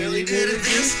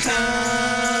this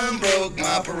time. Broke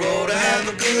my parole to have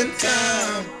a good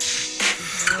time.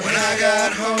 When I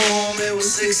got home, it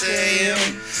was 6 a.m.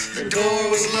 The door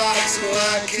was locked, so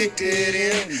I kicked it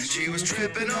in. She was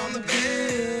tripping on the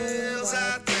pills.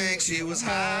 I think she was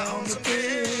high on the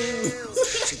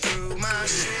pills. She threw my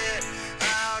shit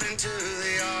out into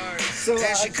the yard.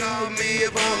 Then she called me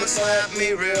a bum and slapped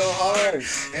me real hard.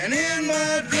 And in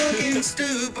my drunken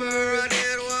stupor, I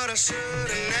did what I should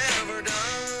have never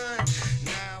done.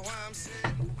 Now I'm sick.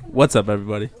 What's up,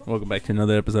 everybody? Welcome back to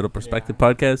another episode of Perspective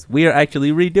Podcast. We are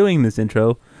actually redoing this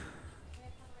intro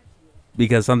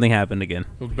because something happened again.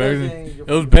 It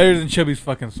was better than Chubby's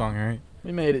fucking song, right?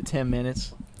 We made it 10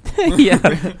 minutes. Yeah.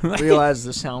 Realized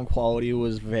the sound quality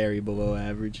was very below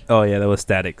average. Oh, yeah, that was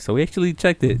static. So we actually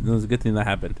checked it. It was a good thing that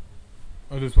happened.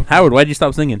 Oh, this one. Howard, why'd you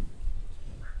stop singing?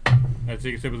 I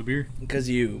take a sip of the beer. Because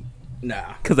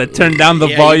Nah. Because I turned down the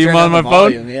Yeah, you volume turned on down my the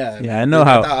phone? volume, Yeah. Yeah, I know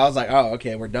how. I was like, oh,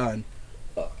 okay, we're done.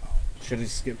 Should have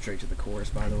skipped straight to the chorus,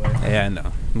 by the way. Yeah, I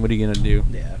know. What are you going to do?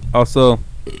 Yeah. Also,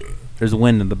 there's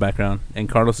wind in the background, and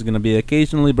Carlos is going to be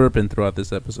occasionally burping throughout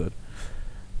this episode.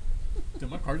 Did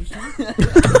my car just turn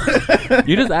on?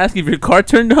 You just asked if your car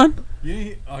turned on?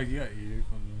 Yeah. Oh, yeah.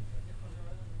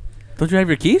 Don't you have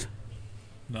your keys?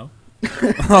 No.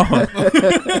 Oh.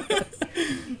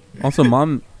 Also,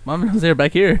 mom is there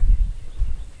back here.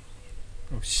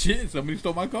 Oh, shit. Somebody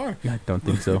stole my car. I don't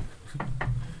think so.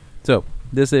 So,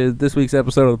 this is this week's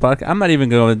episode of the podcast. I'm not even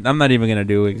gonna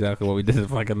do exactly what we did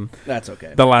fucking That's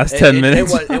okay. the last 10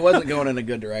 minutes. It wasn't going in a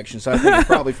good direction, so I think it's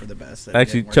probably for the best. that it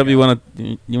Actually, didn't work Chubby,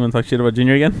 out. you wanna talk shit about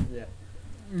Junior again? Yeah.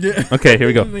 Yeah. Okay, here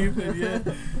we go. Yeah.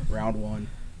 Round one.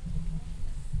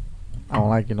 I don't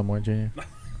like you no more, Junior.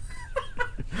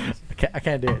 I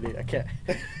can't do it, dude. I can't.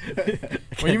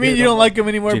 What do you mean you don't like him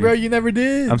anymore, Junior. bro? You never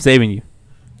did. I'm saving you.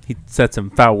 He said some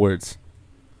foul words.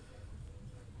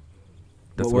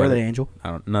 What were about they, it. Angel?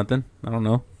 Nothing. I don't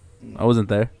know. I wasn't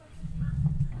there.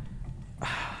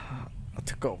 I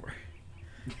took over.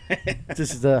 This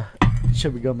is the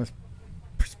Chubby Gomez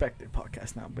Perspective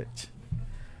Podcast now, bitch.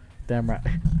 Damn right.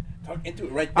 Talk into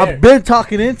it right I've been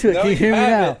talking into it. No, Can you you hear me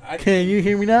now? haven't. Can you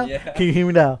hear me now? Yeah. Can you hear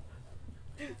me now?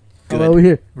 How Good. about over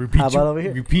here? Repeat. How about over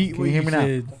here? Repeat Can what you hear you me now?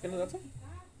 said. Can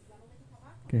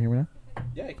you hear me now?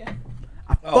 Yeah, I can.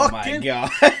 Oh, Fucking- my God.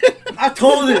 I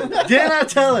told him. Didn't I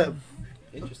tell him?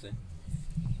 Interesting.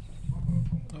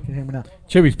 Can you hear me now?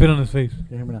 Chubby, spit on his face. Can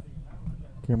you hear me now?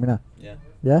 Can you hear me now? Yeah.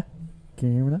 Yeah? Can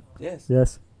you hear me now? Yes.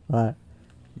 Yes. All right.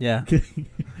 Yeah.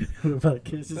 What about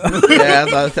kisses? Yeah,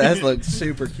 that looks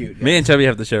super cute. Me and Chubby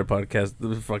have to share a podcast.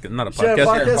 Fucking not a Share a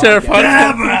podcast. podcast? Share a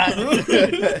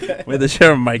podcast. We had to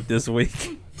share a mic this week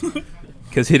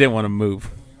because he didn't want to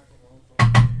move.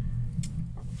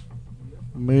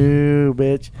 Moo,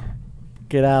 bitch.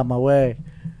 Get out of my way.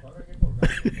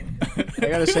 I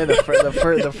gotta say,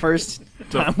 the first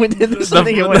time we did this, I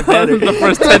think it went the better.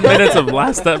 first 10 minutes of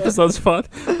last episode's fun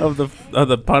of the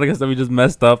podcast that we just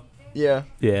messed up. Yeah.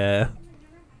 Yeah.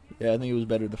 Yeah, I think it was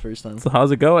better the first time. So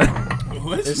how's it going?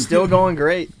 It's still going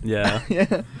great. Yeah.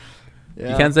 Yeah.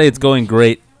 You can't say it's going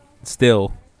great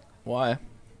still Why?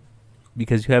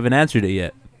 because you haven't answered it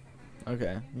yet.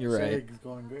 Okay, you're right. It's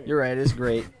going great. You're right. It's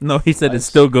great. No, he said it's Life's-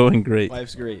 still going great.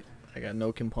 Life's great. I got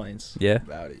no complaints. Yeah.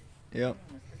 About it. Yep.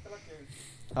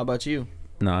 How about you?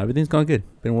 No, everything's going good.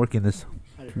 Been working this.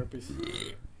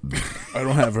 I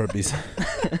don't have herpes.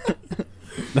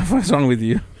 The fuck's wrong with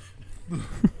you?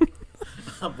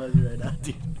 I'm buzzing right now,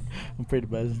 dude. I'm pretty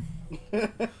buzzing.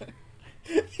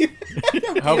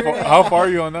 How far are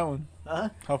you on that one? Huh?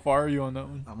 How far are you on that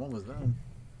one? I'm almost done.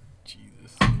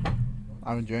 Jesus. I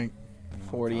haven't drank.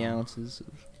 40 ounces.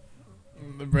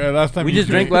 Bro, last time We you just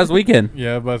drank last weekend.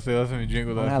 Yeah, but I say last time you drank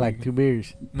with I us. had like 2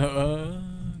 beers. No.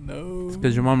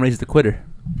 Because your mom raised a quitter.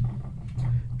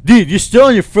 Dude, you're still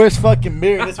on your first fucking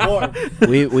beer and it's warm.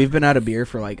 We've been out of beer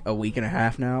for like a week and a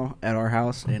half now at our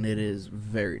house, and it is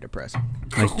very depressing.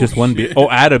 Like just one beer. Oh,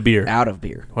 add a beer. Out of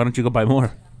beer. Why don't you go buy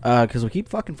more? Because we keep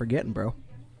fucking forgetting, bro.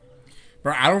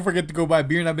 Bro, I don't forget to go buy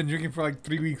beer, and I've been drinking for like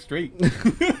 3 weeks straight.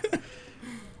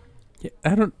 Yeah,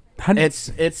 I don't. How do,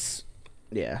 It's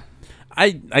yeah.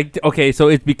 Okay, so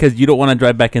it's because you don't want to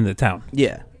drive back into town.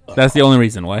 Yeah. That's the only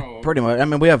reason why. Pretty much. I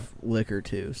mean, we have liquor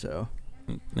too, so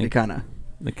we Like, kind of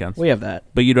that counts. we have that.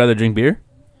 But you'd rather drink beer?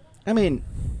 I mean,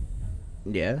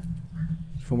 yeah.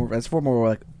 That's for more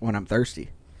like when I'm thirsty.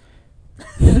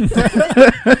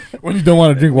 When you don't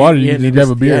want to drink water, you need to have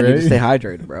a beer, I need to right? stay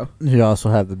hydrated, bro. You also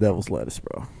have the devil's lettuce,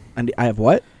 bro. And I have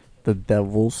what? The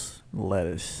devil's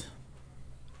lettuce.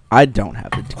 I don't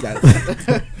have it.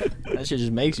 That shit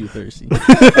just makes you thirsty.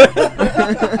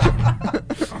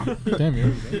 Damn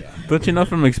you. Don't you know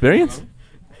from experience?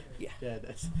 Yeah. Yeah,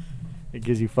 it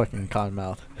gives you fucking cotton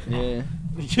mouth. Yeah.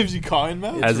 It gives you cotton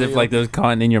mouth. As if real. like there's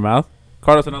cotton in your mouth.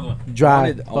 Carlos, another one. Dry.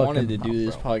 I wanted to fucking do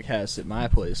this mouth, bro. podcast at my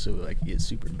place so we like get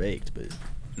super baked, but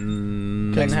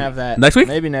Mm, couldn't have that. Next week?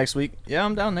 Maybe next week. Yeah,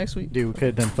 I'm down next week. Dude, we could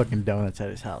have done fucking donuts at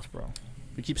his house, bro.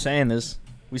 We keep saying this.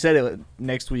 We said it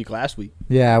next week last week.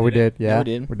 Yeah, we did. Yeah, Yeah, we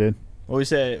did. We did. Well, we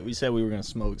said we were gonna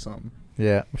smoke something.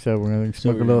 Yeah, we said we're gonna So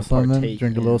smoke we a were little gonna something, partake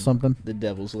drink a little in something. The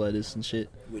devil's lettuce and shit.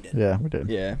 We did. Yeah, we did.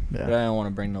 Yeah. Yeah. But I don't want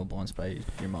to bring no blunts by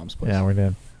your mom's place. Yeah, we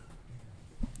did.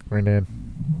 We did.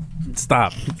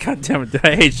 Stop. God damn it.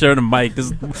 I hate sharing a mic.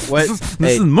 This What? is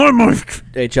Hey. more.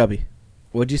 Hey, Chubby.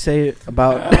 What'd you say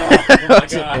about?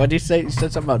 What'd you say? You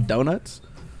said something about donuts?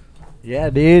 Yeah,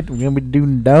 dude, we're gonna be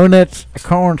doing donuts at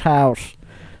Corn's house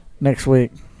next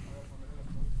week.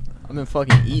 I've been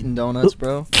fucking eating donuts,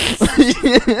 bro.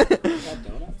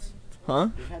 Huh?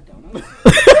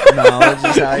 No, it's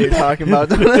just how you're talking about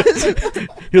donuts.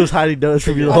 He was hiding donuts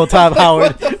from you the whole time,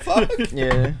 Howard.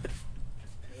 Yeah.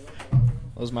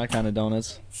 Those my kind of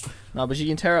donuts. No, but you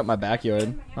can tear up my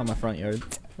backyard, not my front yard.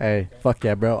 Hey, fuck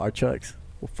yeah, bro. Our trucks.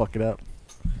 We'll fuck it up.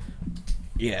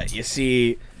 Yeah, you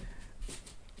see,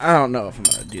 I don't know if I'm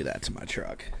gonna do that to my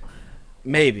truck.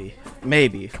 Maybe.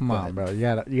 Come on, bro. You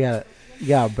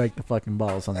gotta break the fucking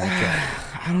balls on that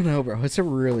truck. I don't know, bro. It's a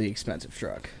really expensive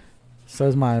truck. So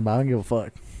is mine, but I don't give a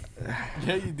fuck.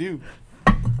 Yeah, you do.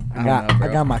 I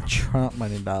got my Trump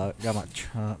money, dog. Got my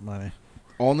Trump money.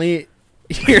 Only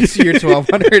here's your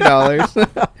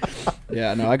 $1,200.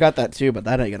 Yeah, no, I got that too, but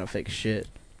that ain't gonna fix shit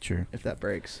True. if that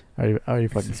breaks. I already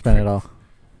fucking spent it all.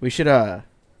 We should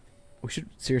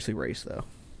seriously race though.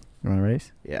 You wanna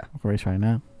race? Yeah. We'll race right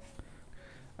now.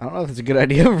 I don't know if it's a good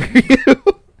idea for you.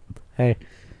 Hey.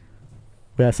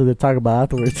 We have something to talk about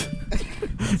afterwards.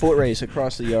 Foot race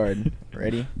across the yard.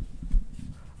 Ready?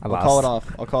 I I'll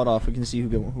call it off. We can see who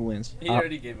wins. He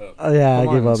already gave up. Oh, yeah, Come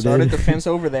I gave on, up, start dude. at the fence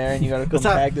over there, and you gotta come Let's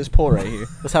have- tag this pole right here.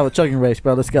 Let's have a chugging race,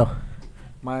 bro. Let's go.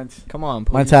 Mine's Come on,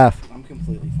 please. mine's half. I'm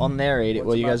completely. I'll narrate it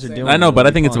while you guys are doing. I know, it. but I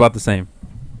It'll think be it's fun. about the same.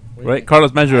 Right?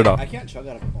 Carlos, measure it off. I can't chug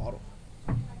out of a bottle.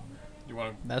 You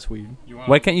want? That's weird. You want?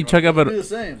 Why can't you chug up Do at the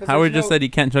same. Howard just said he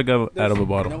can't chug up out of a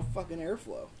bottle. No fucking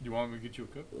airflow. You want me to get you a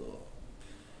cup?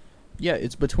 Yeah,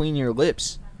 it's between your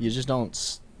lips. You just don't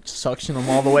suction them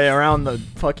all the way around the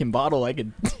fucking bottle like a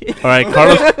dick. All right,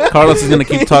 Carlos is going to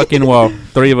keep talking while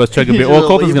three of us chug a You beer. just Well,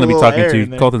 Colton's leave going to a be little talking air in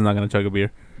too. there. Colton's not going to chug a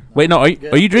beer. Wait, no, are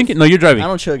you drinking? No, you're driving. I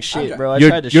don't chug shit, bro. I You're-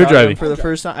 tried to you're shotgun driving. for the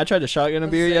first time. I tried to shotgun a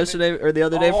beer yesterday or the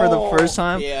other day for the first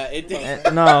time. Yeah, it did.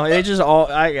 And no, it just all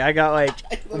I got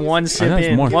like one sip know it's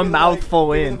in, more. one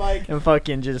mouthful Give me in, the mic. and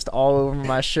fucking just all over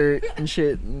my shirt and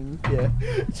shit. And yeah,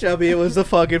 Chubby, it was the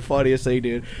fucking funniest thing,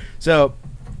 dude. So,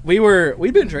 we'd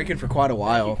been drinking for quite a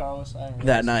while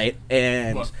that night,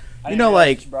 and What? you know,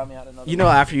 like,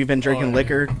 after you've been drinking yeah.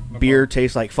 liquor, beer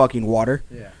tastes like fucking water.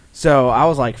 Yeah. So I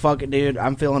was like, "Fuck it, dude!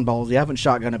 I'm feeling ballsy. I haven't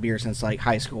shotgun a beer since like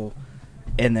high school,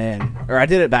 and then, or I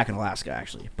did it back in Alaska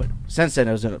actually, but since then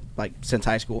it was like since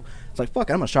high school. It's like, fuck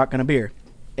it, I'm gonna shotgun a beer."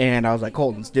 And I was like,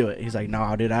 "Colton, let's do it." He's like,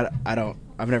 "No, dude, I don't.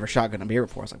 I've never shotgun a beer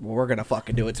before." I was like, "Well, we're gonna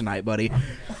fucking do it tonight, buddy."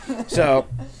 So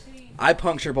I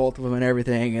puncture both of them and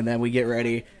everything, and then we get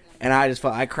ready, and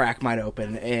I crack mine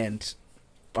open, and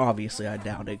obviously I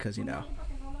downed it because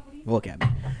look at me.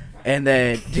 And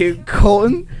then, dude,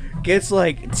 Colton gets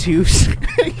like two sips,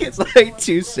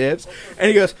 and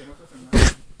he goes,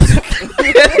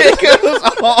 it goes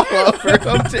all over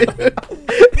him, dude.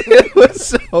 It was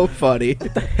so funny.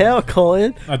 Hell,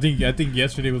 Colin. I think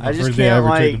yesterday was I the just first day I can't ever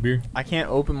took a like beer. I can't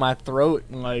open my throat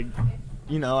and like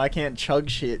I can't chug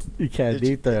shit. You can't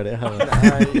deep throat it,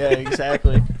 huh? Yeah,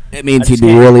 exactly. It means I he'd just be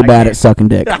can't- really I bad can't- at sucking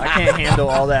dick. I can't handle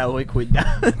all that liquid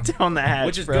down the hatch,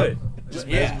 Which is bro. good. Just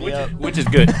Yeah. messed me up. Which is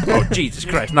good. Oh, Jesus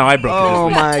Christ. Now I broke Oh it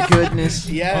this my goodness.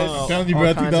 Yes. Oh, I'm telling you, bro, all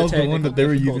I think kinds that of was the one that they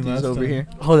were technical using last difficulties over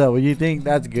time. here. Hold up. Well, you think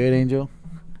that's good, Angel?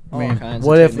 I All mean, kinds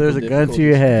what of if there's a technical gun to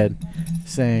your head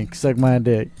saying, suck my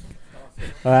dick?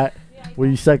 All right. Will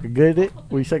you suck a good dick?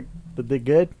 Will you suck the dick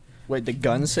good? Wait, the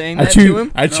gun saying I that to choose.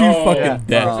 him? I choose No. fucking Yeah.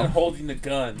 death. Oh. holding the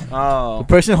gun. The Oh,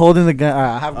 person holding the gun. All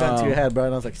right, I have a gun to Oh. your head, bro.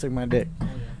 And I was like, suck my dick.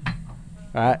 All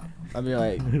right. I'd be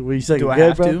like, Will you suck do it I good,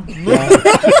 have bro?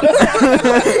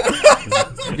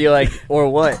 to? Be like, or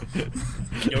what?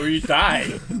 Or you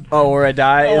die. Oh, or I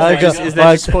die? Is, Like that, a- is that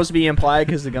like- just supposed to be implied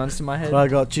because the gun's to my head? Well, I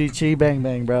go chi chi bang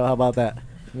bang, bro. How about that?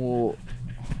 Well,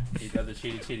 He does the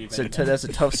cheaty that's a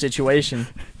tough situation.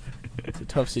 It's a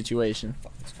tough situation.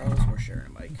 It's Carlos, we're sharing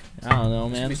a mic. I don't know,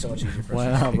 It'd man. be so much easier for Why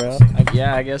us to not, take bro? this.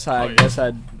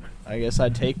 I guess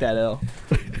I'd take that L.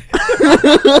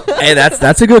 Hey,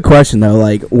 that's a good question though.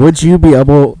 Like, would you be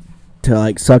able to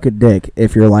like suck a dick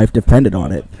if your life depended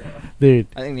on it? Dude.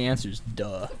 I think the answer is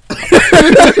duh.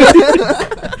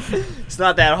 It's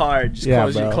not that hard. Just Yeah,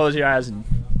 close your eyes and.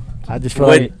 I just feel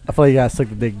like you gotta suck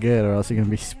the dick good, or else you're gonna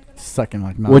be sucking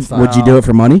like nonstop. Would you do it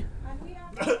for money?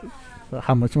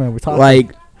 How much money are we talking?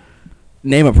 Like,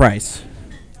 name a price.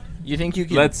 You think you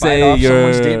could Let's bite say off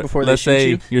someone's dick before they let's shoot say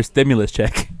you? your stimulus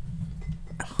check.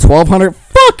 1,200?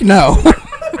 Fuck no.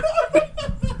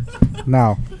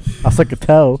 No, I'll suck a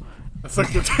toe.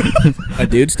 A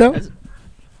dude's toe?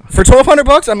 For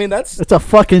 $1,200? I mean, that's It's a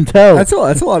fucking toe. a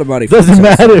lot of money. Doesn't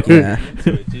matter. Yeah.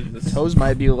 Toes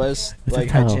might be less It's a like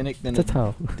toe. hygienic than It's a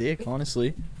toe. dick,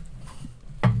 honestly.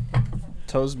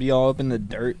 Toes be all up in the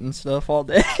dirt and stuff all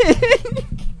day.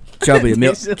 Chubby,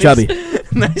 Nice and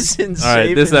All right,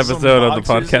 safe this in some episode of the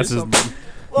boxers or podcast is something.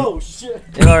 Oh shit!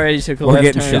 It already took a We're left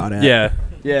getting turn. shot at. yeah.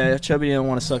 Yeah, Chubby didn't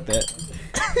want to suck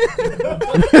that.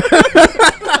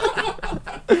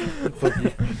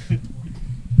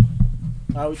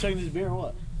 We checking this beer or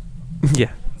what?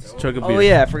 Yeah. Let's chug a beer. Oh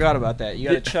yeah, I forgot about that. You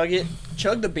gotta chug it,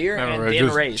 chug the beer, No, and bro, then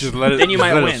race. Just let it. Then you just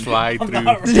might let win. It slide through.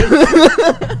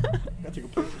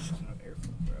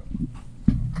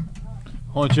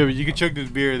 Hold on, Chubby. You can chug this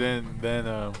beer, then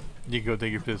you can go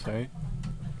take your piss, right?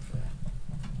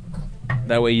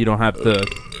 That way you don't have to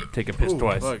take a piss Ooh,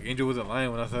 twice. Fuck, Angel wasn't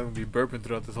lying when I said I'm gonna be burping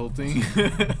throughout this whole thing.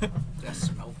 I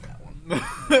smelled that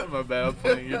one. My bad, I'm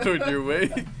playing. You're toward your way.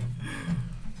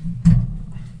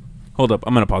 Hold up,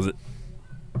 I'm gonna pause it.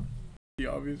 The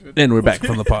obvious. And we're back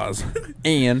from the pause.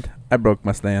 And I broke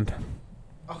my stand.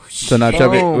 Oh, So now,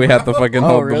 Chubby, Oh. we have to fucking Oh,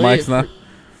 hold really? the mics now.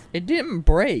 It didn't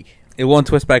break. It won't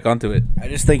twist back onto it. I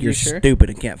just think You you're sure? stupid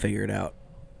and can't figure it out.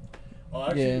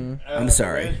 Oh, Yeah. I'm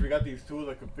sorry. We got these tools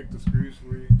that can pick the screws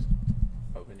for you.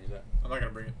 I'm not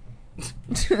gonna bring it.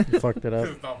 You fucked it up.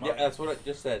 It's not mine. that's what I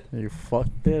just said. You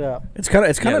fucked it up. It's kind of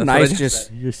that's what I nice. just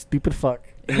Just You stupid fuck.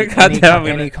 God damn,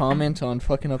 Any comment on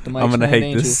fucking up the mic? I'm gonna hate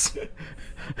Angel? this.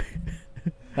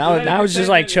 Now it's just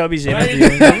like Chubby's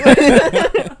interviewing.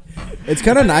 it's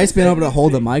kind of nice being able to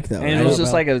hold the mic though. And right? it was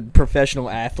just like a professional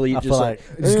athlete, I just feel like,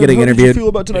 like Just getting how did interviewed. you feel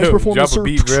about tonight's Yo, performance, drop a sir?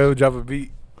 beat, bro. Drop a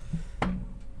beat. I'm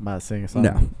about to sing a song.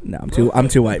 no, I'm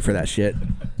too white for that shit.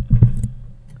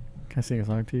 Can I sing a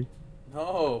song to you?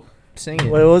 No. Sing it.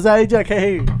 Wait, what was that? AJ? I can't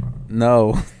hear you.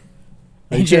 No.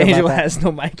 Are you sure about Angel that? has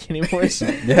no mic anymore. So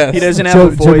Yes. he doesn't have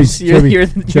Chubby, a voice. Chubby, You're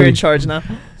Chubby. in charge now.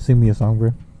 Sing me a song,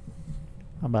 bro.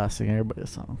 I'm about to sing everybody a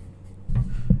song.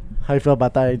 How you feel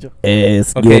about that, Angel?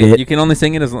 Get Okay, it. you can only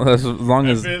sing it as long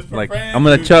as like I'm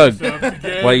gonna chug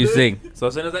while you sing. So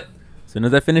as soon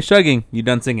as I finish chugging, you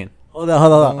done singing. Hold on.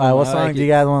 All right, what I song like do you it.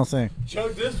 guys want to sing?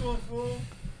 Chug this one, fool.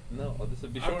 No, this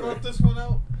would be I brought this one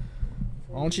out.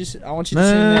 I want you to sing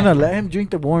No, that. Let him drink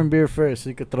the warm beer first so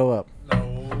he could throw up.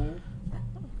 No.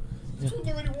 This one's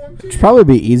already warm too. It'd probably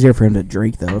be easier for him to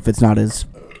drink though if it's not as,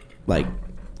 like,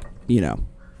 you know.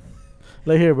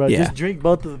 Look here, bro. Yeah. Just drink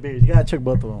both of the beers. You gotta chug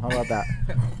both of them. How about that?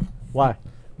 Why?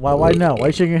 Why no? Why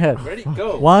you shaking your head? Ready?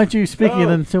 Go. Why aren't you speaking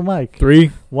into mic?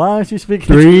 3, Why aren't you speaking?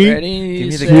 3, Ready, Give me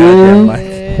the set, goddamn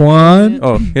set. 1.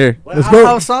 Oh, here. Let's I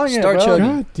go. was song it, Start bro. chugging.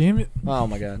 God damn it. Oh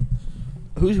my god.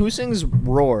 Who sings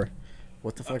Roar?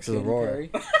 What the fuck's a roar?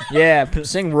 Yeah,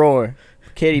 sing Roar.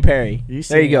 Katy Perry. You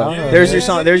There you sing, go. I don't know. There's your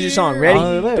song. There's your song. I don't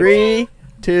know the Ready? lyrics.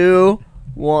 3, 2,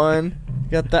 1.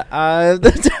 Got the eye of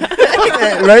the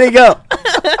time. Ready, go.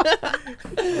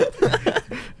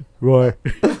 Roar.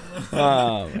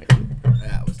 Oh, my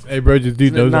Hey, bro, just do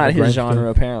God. those. Not his genre,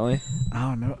 apparently. I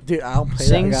don't know, dude. I don't play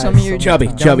Sing that guy some of your so Chubby,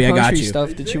 much. Chubby, I dumb got country you. stuff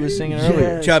that you was singing Yeah.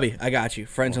 earlier. Chubby, I got you.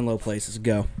 Friends in low places.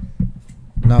 Go.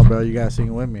 No, bro. You gotta sing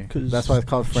it with me. 'Cause That's why it's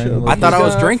called friend. Chubby I thought I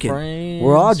was got drinking. friends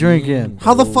We're all in drinking.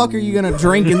 How the fuck are you gonna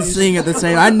drink and sing at the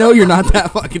same? I know you're not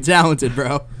that fucking talented,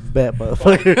 bro. Bet,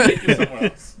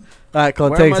 motherfucker. All right,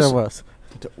 Colton, Where take am I some of us.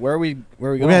 Where are we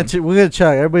We're going? gonna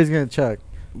chug. Everybody's gonna chug.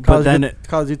 But then it.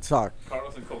 Cause you talk.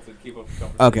 Carlos and Colton keep up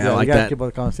the Okay, Yeah, I like you gotta that. keep up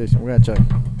the conversation. We're gonna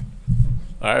chug.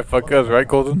 All right, fuck us, right,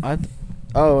 Colton?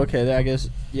 Oh, okay. I guess,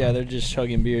 yeah, they're just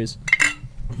chugging beers.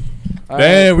 All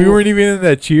Damn, right, we cool. weren't even in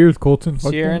that. Cheers, Colton.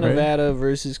 Fuck Sierra them, right? Nevada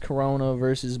versus Corona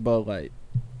versus Bud Light.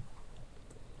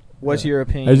 What's your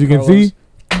opinion? As you can Carlos? see,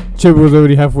 Chubby was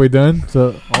already halfway done.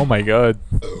 So, oh my god,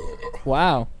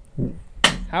 Wow.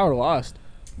 Howard lost.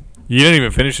 you didn't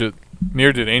even finish it.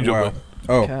 Near did Angel, Wow.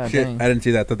 Oh God shit! dang. I didn't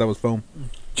see that. Thought that was foam. but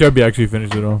Chubby actually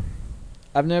finished it all.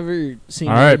 I've never seen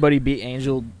All right. anybody beat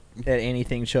Angel at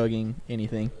anything chugging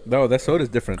anything. No, that soda's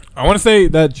different. I want to say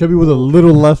that Chubby was a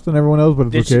little less than everyone else,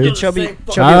 but it's okay. Did Chubby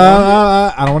won?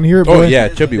 I don't want to hear it, boy. Oh yeah,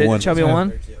 Chubby Did won. Chubby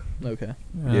won? Okay.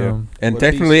 Yeah, and What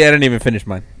technically I didn't even finish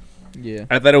mine. Yeah.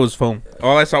 I thought it was foam.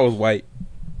 All I saw was white.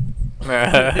 You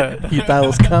thought it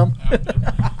was cum?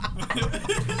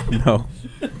 No.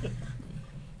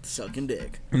 Sucking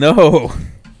dick. No.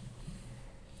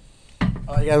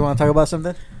 Oh, you guys want to talk about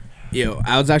something? Yo,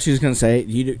 I was actually just gonna say,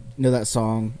 you know that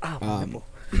song, Oh,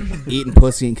 "Eating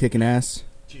Pussy and Kicking Ass."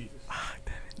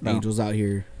 No. Angels out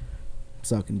here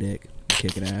sucking dick,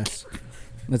 kicking ass.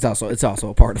 It's also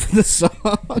a part of the song.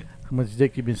 How much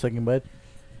dick you been sucking, bud?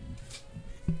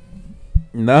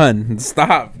 None.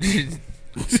 Stop.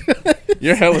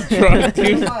 You're hella drunk,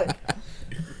 dude.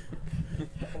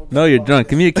 No, you're drunk.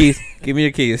 Give me your keys. Give me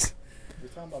your keys.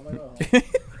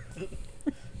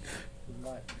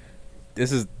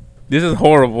 This is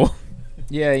horrible.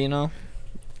 Yeah, you know.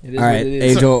 It is All what right, it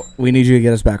is. Angel, we need you to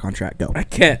get us back on track. Go. I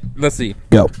can't. Let's see.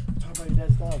 Go.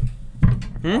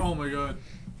 Oh my god.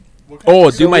 Oh,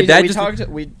 So dude, my we, dad we just. talked.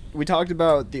 We talked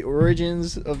about the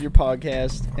origins of your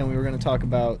podcast, and we were going to talk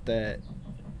about that,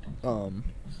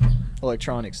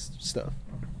 electronics stuff.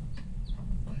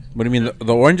 What do you mean?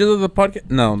 The oranges of the podcast?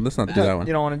 No, let's not do that one.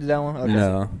 You don't want to do that one? Okay.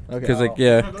 No. Okay. Because,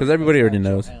 because everybody already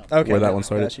knows Okay. where that one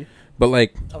started. Got you. But,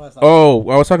 like, oh,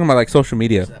 I was talking about, like, social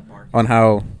media on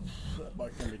how.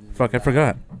 Fuck, I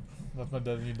forgot. That's my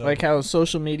dad. New dog. Like how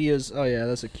social media's. Oh yeah,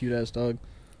 that's a cute ass dog.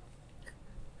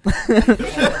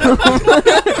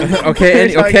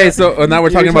 Okay, so now we're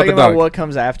talking about the dog. What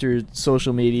comes after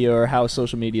social media or how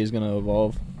social media is gonna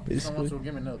evolve, basically.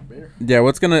 Give me another beer. Yeah,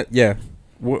 what's gonna. Yeah.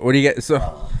 What do you get?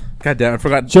 So. God damn, I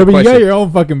forgot. Chubby, the you got question. your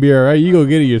own fucking beer, right? You go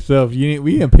get it yourself. We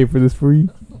didn't pay for this for you.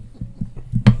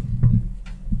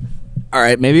 All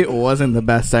right, maybe it wasn't the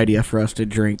best idea for us to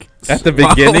drink At the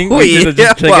beginning, we should have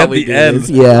just drink while at we the do end. this.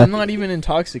 Yeah, I'm not even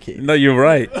intoxicated. No, you're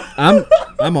right.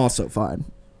 I'm also fine.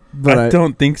 But I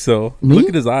don't think so. Me? Look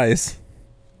at his eyes.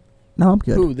 No, I'm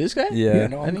good. Who, this guy? Yeah.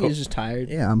 no, I think he's just tired.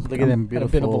 Yeah, I'm. Look at them Had a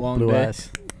bit of a beautiful long blue day. eyes.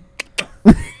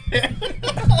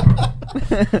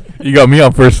 You got me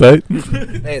on first sight.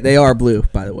 They are blue,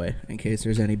 by the way, in case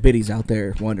there's any biddies out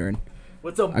there wondering.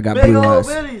 What's up? I got big blue old eyes.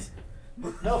 bitties.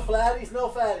 No flatties, no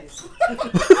fatties.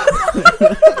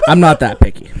 I'm not that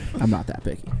picky.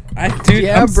 Dude,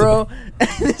 Yeah, I'm so- bro.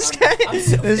 this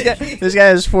guy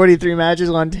has 43 matches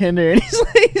on Tinder, and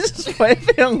he's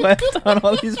swiping left on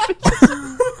all these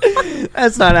bitches.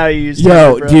 That's not how you use Tinder,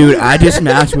 Yo, bro. dude, I just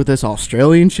matched with this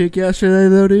Australian chick yesterday,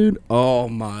 though, dude. Oh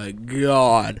my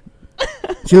god.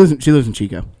 She lives in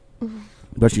Chico,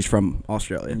 but she's from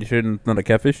Australia. You shouldn't not a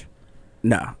catfish.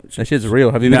 No, That shit's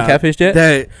real. Have you been No, catfished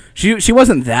yet? She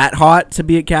wasn't that hot to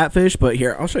be a catfish, but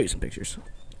here I'll show you some pictures.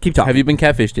 Keep talking. Have you been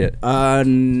catfished yet?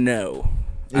 No.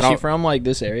 I Is she don't- from like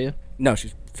this area? No,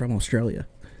 she's from Australia,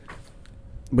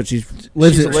 but she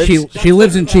lives-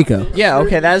 lives in Chico. Yeah.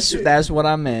 Okay. That's what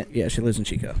I meant. Yeah, she lives in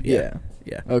Chico. Yeah.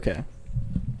 Yeah. Okay.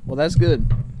 Well, that's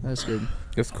good. That's good.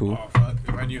 That's cool.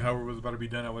 If I knew Howard was about to be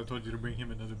done, I would have told you to bring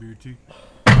him another beer too.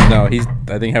 No,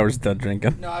 I think Howard's done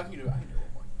drinking. No, I can do one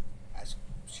more. I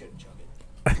shouldn't chug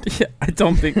it. Yeah, I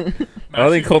don't think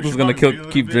Colton's gonna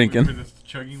keep drinking. You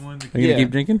Chugging one. gonna Yeah. keep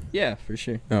drinking? Yeah, for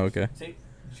sure. Oh, okay. See,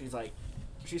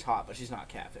 she's hot, but she's not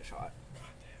catfish hot.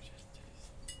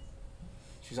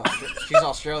 She's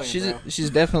Australian. She's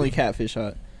definitely catfish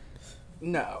hot.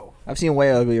 No. I've seen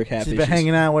way uglier catfish. She's been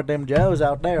hanging out with them Joes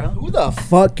out there, huh? Who the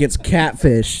fuck gets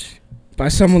catfished by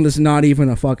someone that's not even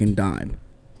a fucking dime?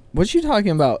 What you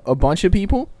talking about? A bunch of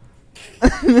people?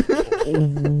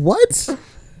 What?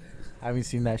 Have you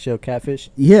seen that show, Catfish?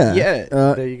 Yeah. Yeah.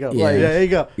 There you go. yeah. There you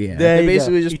go. Yeah. There They you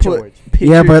basically go. just Eat your put words. pictures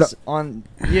Yeah, but- on.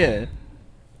 Yeah.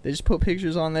 They just put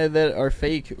pictures on there that are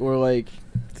fake or like,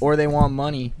 or they want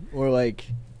money or like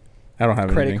I don't have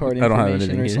credit anything. card I don't have information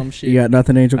anything or here. some shit. You got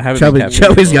nothing, Angel? I haven't been catfished.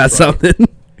 Chubby's got something.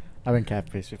 I've been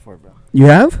catfished before, bro. You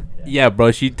have? Yeah,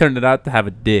 bro. She turned it out to have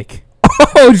a dick.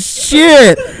 Oh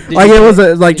shit! Like you it was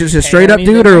pay- a like did just you a pay straight up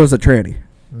anything? dude, or it was a tranny?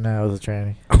 No, it was a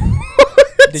tranny.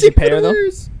 Did you pay her though?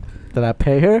 Did I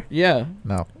pay her? Yeah.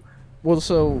 No. Well,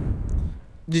 so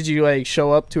did you like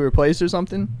show up to her place or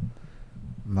something?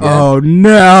 No. Oh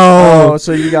no! Oh,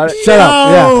 so you got Shut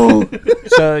up. Yeah.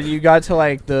 so you got to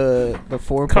like the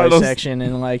foreplay Carlos- section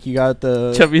and like you got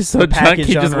the Chubby's so the drunk, package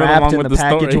he just went unwrapped along and with the the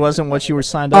package story. wasn't what you were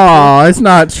signed up Oh, it's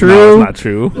not No, true, it's not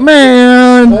true.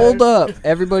 man. for. Hold up,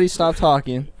 everybody, stop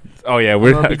talking. Oh yeah, I'm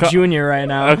we're gonna be junior right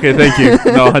now. Okay, thank you.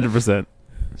 No, 100%.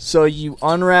 So you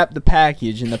unwrapped the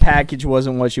package and the package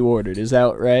wasn't what you ordered. Is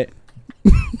that right?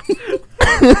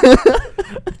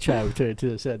 Try to return it to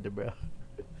the center, bro.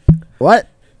 What?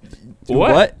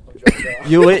 What?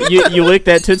 You licked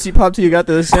that Tootsie Pop till you got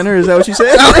to the center? Is that what you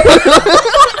said?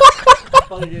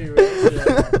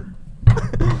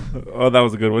 Oh, that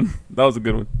was a good one. That was a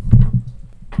good one.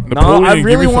 Napoleon, I give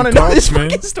really me some want to know thoughts, this man.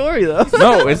 fucking story though.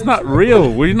 No, it's not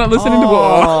real. Were you not listening to?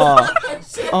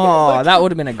 Oh, that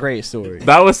would have been a great story.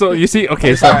 That was so. You see,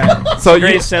 okay, so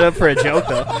Great you setup for a joke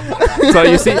though. so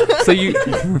you see,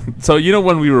 so you know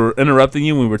when we were interrupting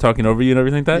you, when we were talking over you and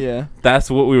everything like that. Yeah. That's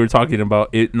what we were talking about.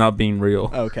 It not being real.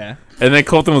 Okay. And then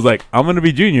Colton was like, "I'm gonna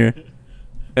be Junior,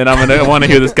 and I'm gonna want to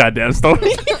hear this goddamn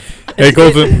story." Hey,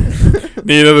 Colton.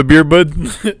 Need another beer, bud?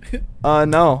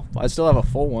 No, I still have a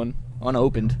full one,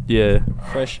 unopened, Yeah.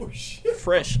 fresh,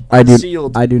 I do.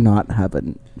 sealed. I do not have a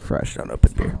fresh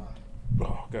unopened beer.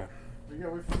 Oh god.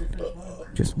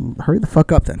 Just hurry the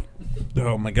fuck up then.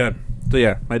 Oh my god. So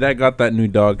yeah, my dad got that new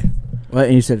dog. What?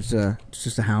 And you said it's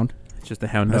just a hound. It's just a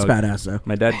hound That's dog. badass though.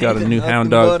 My dad got a new Nothing hound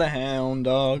But dog. a hound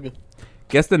dog,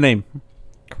 Guess the name.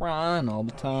 crying all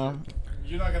the time.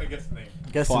 You're not going to guess the name.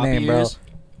 Guess the Floppy name, bro. ears.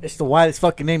 It's the whitest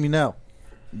fucking name you know.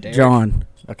 Derek. John.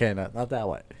 Okay, no, not that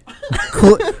white.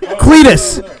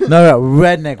 Cletus. No,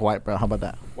 redneck white, bro. How about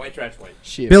that? White trash white.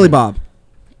 Shit, Billy man. Bob.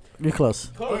 You're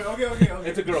close. Okay.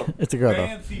 It's a girl. It's a girl though.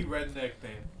 Fancy redneck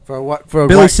name. For what? For a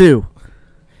Billy white, Sue.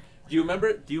 Do you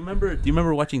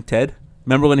remember watching Ted?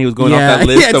 Remember when he was going Yeah. off that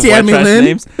list Yeah, of Tammy white trash Lynn.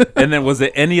 names? And then was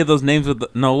it any of those names with the,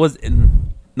 no, it's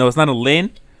not a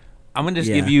Lynn. I'm gonna just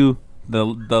Yeah. give you the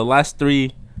last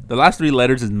three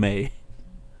letters is May.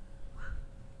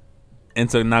 And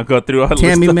so now go through our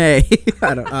Tammy list. May.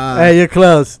 I don't. Hey, you're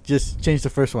close. Just change the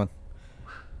first one.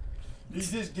 You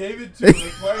just gave it to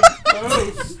me. Why are you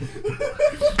close?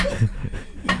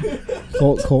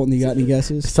 Colton, you got any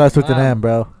guesses? Starts with an Wow. M,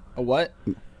 bro. A what?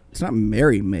 It's not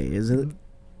Mary May, is it?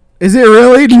 Is it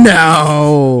really?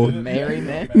 No. Mary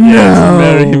man. No.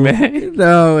 Mary May.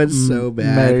 No, it's so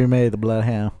bad. Mary May, the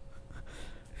bloodhound.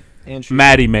 Andrew.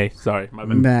 Maddie May. Sorry, my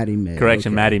bad. Maddie May.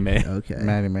 Correction, okay. Maddie May. Okay.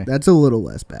 Maddie May. That's a little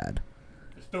less bad.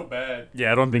 It's still bad.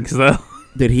 Yeah, I don't think so.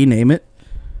 Did he name it?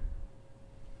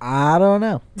 I don't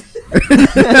know.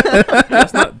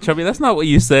 That's not Chubby. That's not what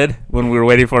you said when we were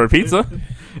waiting for our pizza.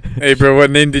 Hey, bro,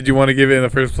 what name did you want to give it in the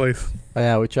first place? Oh,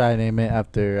 yeah, we try to name it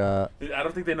after. I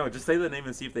don't think they know. Just say the name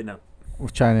and see if they know. We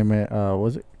try to name it.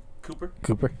 Was it Cooper.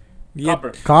 Cooper?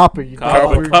 Copper. Copper. You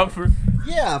Copper.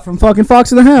 Yeah, from fucking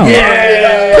Fox and the Hound.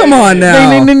 Yeah. Come on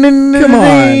now. Ding, ding, ding, ding, Come ding,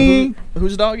 on. ding.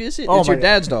 Whose dog is it? Oh It's my your God.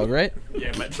 dad's dog, right?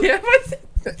 Yeah, but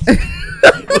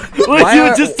What Why you are-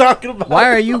 were just talking about?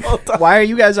 Why are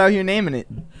you guys out here naming it?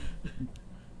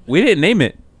 we didn't name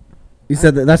it. You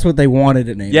said that's what they wanted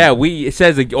to name. Yeah, it. it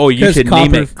says like, oh, you 'Cause should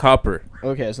name Copper- it Copper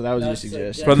Okay, so that was your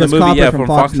suggestion. from the 'Cause movie. Copper Yeah, from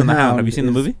Fox and the Hound. Have you seen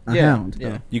the is movie? A Yeah, hound.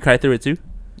 yeah. You cried through it too.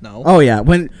 No. Oh yeah.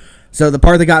 So the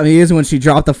part that got me is when she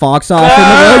dropped the fox off in the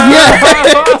road.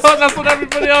 Yeah. That's what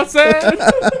everybody else said.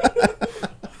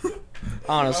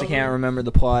 Honestly, can't remember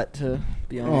the plot, to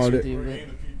be honest Oh, with dude. you. We're But eating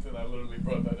the pizza and I literally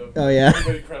brought that up. Oh, yeah.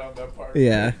 Everybody cried on that part.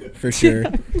 Yeah, for sure.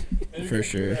 And you For can give me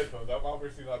sure. the headphones. I'm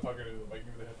obviously not talking to them. Like,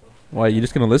 give me the headphones. Why? You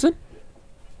just gonna listen?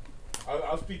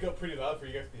 I'll speak up pretty loud for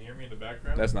you guys to hear me in the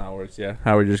background. That's not how it works. Yeah,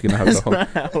 how we're just gonna have the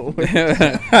whole.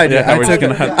 I, Yeah, how I we're took just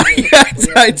gonna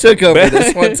have. I took over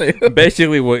this one too.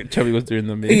 Basically, what Chubby was doing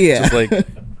to me. Yeah. Just like.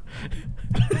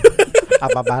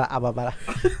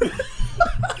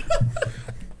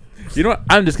 You know what?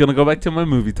 I'm just gonna go back to my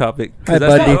movie topic. 'cause Hi,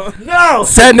 that's buddy. not- No!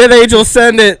 Send it, Angel.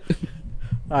 Send it.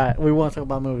 Alright, we want to talk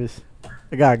about movies.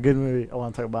 I got a good movie I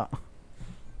want to talk about.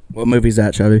 What movie's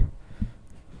that, Chubby?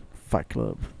 Fight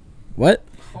Club. What?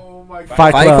 Oh my god.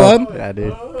 Fight Club? Yeah,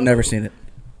 dude. Never seen it.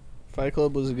 Fight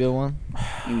Club was a good one.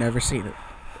 Never seen it.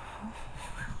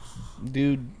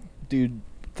 Dude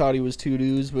thought he was two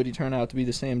dudes, but he turned out to be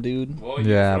the same dude. Well,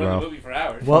 Yeah, just ruined bro. the movie for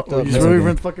hours. Well, Fucked up, you just man.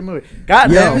 ruined the fucking movie.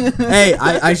 God Yo, damn. hey,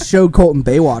 I showed Colton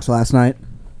Baywatch last night.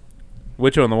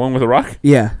 Which one? The one with the rock?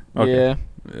 Yeah. Okay.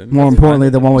 Yeah. More importantly,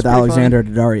 the one with It's pretty Alexander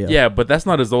Daddario. Yeah, but that's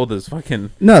not as old as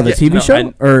fucking. No, the Yeah, TV no,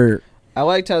 show or I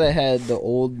liked how they had the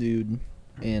old dude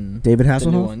in David the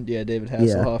new Hasselhoff. one. Yeah, David Yeah.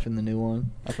 Hasselhoff in the new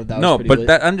one. I thought that was No, pretty but lit.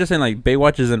 that I'm just saying like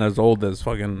Baywatch isn't as old as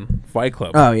fucking Fight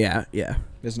Club. Oh yeah, yeah.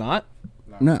 It's not?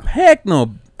 No. Heck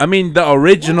no. I mean the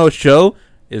original show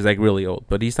is like really old,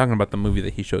 but he's talking about the movie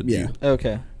that he showed Yeah. you.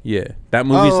 Okay. Yeah, that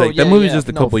movie's like that movie's just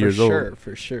a couple years old.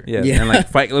 For sure. Yeah, Yeah. and like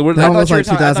Fight. We're That I one not, was thought,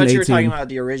 like I thought you were 2018. talking about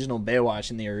the original Baywatch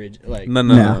and the original like. no.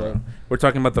 No. We're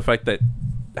talking about the fact that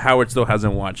Howard still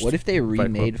hasn't watched. What if they Club.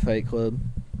 remade Fight Club?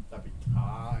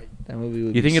 That movie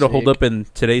would You be think it'll hold sick. up in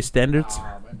today's standards?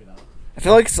 I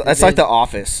feel like it's like The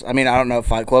Office. I mean, I don't know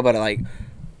Fight Club, but like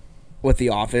with The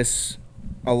Office,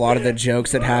 a lot of the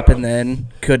jokes that happened then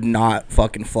could not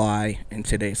fucking fly in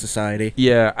today's society.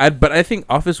 Yeah, but I think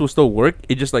Office will still work.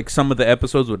 It just like some of the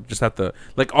episodes would just have to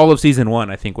like all of season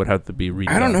 1. I think would have to be redone.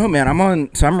 I don't know, man. I'm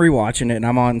rewatching it, and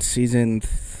I'm on season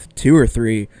 2 or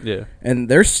 3. Yeah. And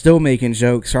they're still making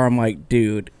jokes. So I'm like,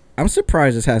 dude, I'm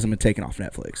surprised this hasn't been taken off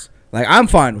Netflix. Like, I'm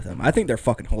fine with them. I think they're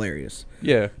fucking hilarious.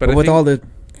 Yeah, But with all the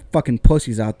fucking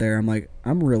pussies out there, I'm like,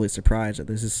 I'm really surprised that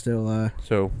this is still.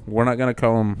 So we're not gonna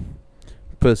call them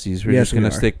pussies. We're Yes, just gonna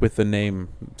we are. stick with the name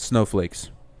Snowflakes.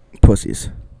 Pussies.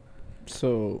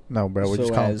 So No, bro, we so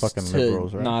just call them as fucking to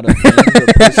liberals, right? not offend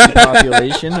the pussy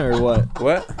population or what?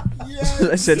 What?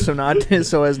 I said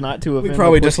so as not to offend We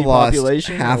probably the just pussy lost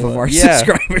population half or of what? our Yeah.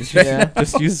 subscribers. Yeah.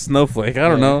 Just use Snowflake. I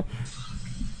don't Yeah. know.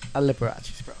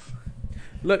 Liberachis, bro.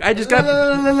 Look, I just got.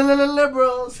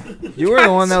 Liberals. You were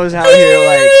the one that was out here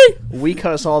like we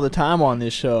cuss all the time on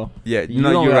this show. Yeah, You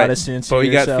no, don't you're gotta right. censor But we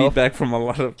got yourself. feedback from a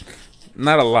lot of,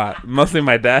 not a lot, mostly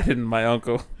my dad and my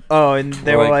uncle. Oh, and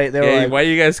they were like, hey, why are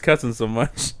you guys cussing so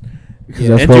much?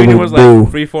 Yeah. And Junior was like,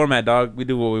 free format, dog. We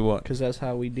do what we want. because that's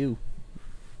how we do.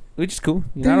 Which is cool.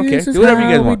 You know, I don't care. This is Do whatever you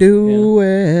guys how we want. do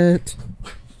it.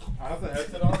 I have the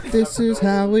headset on. This is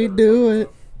how we do it.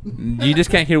 You just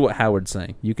can't hear what Howard's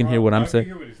saying. You can hear what I'm I saying.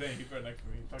 can hear what he's saying. He's right next to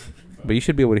me. He's talking to himself. But you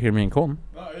should be able to hear me and Colton.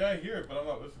 No, yeah, I hear it, but I'm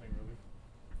not listening really.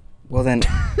 Well then,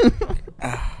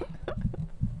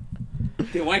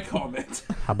 Then why comment?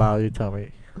 How about you tell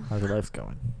me how's your life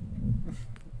going?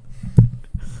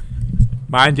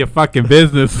 Mind your fucking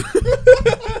business.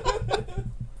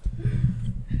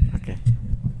 Okay.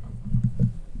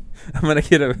 I'm gonna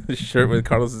get a shirt with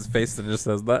Carlos's face that just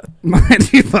says that.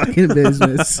 mind your fucking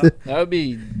business. That would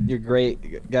be your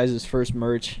great guys' first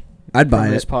merch. I'd buy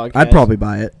From this it. podcast. I'd probably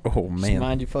buy it. Oh Just man.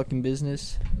 mind your fucking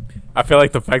business. I feel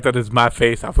like the fact that it's my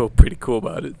face, I feel pretty cool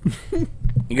about it.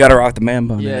 You gotta rock the man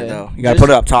bun in Yeah, it though. You gotta put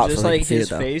it up top Just so they like can see his it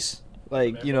though. face,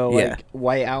 like you know, Yeah. like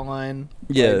white outline,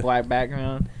 Yeah. like black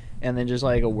background, and then just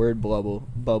like a word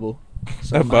bubble.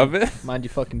 So Above mind, it? mind your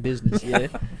fucking business, yeah.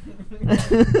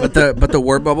 But the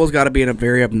word bubble's got to be in a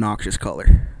very obnoxious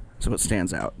color, so it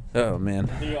stands out. Oh man.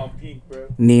 Neon pink, bro.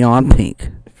 Neon pink.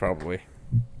 Probably.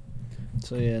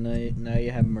 So yeah, now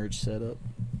you have merch set up.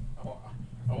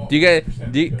 Do you guys?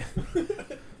 Do you,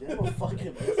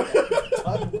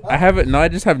 I have it. No, I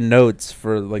just have notes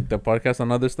for like the podcast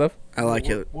on other stuff. I like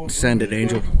it. Send it,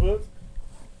 Angel.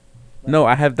 No,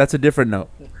 I have. That's a different note.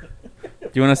 Do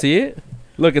you want to see it?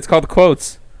 Look, it's called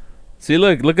quotes. See,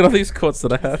 look at all these quotes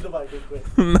that I have.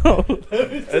 No,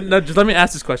 no. Just let me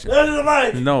ask this question.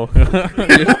 No.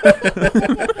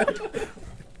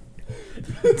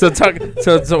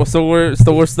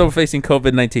 So we're still facing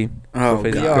COVID-19. Oh, Still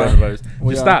facing God. coronavirus.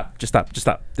 We Just are. stop. Just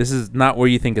stop. This is not where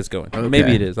you think it's going. Okay.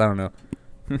 Maybe it is. I don't know.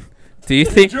 Do you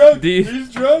think?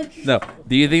 He's drunk. No.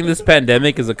 Do you think this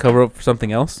pandemic is a cover up for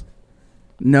something else?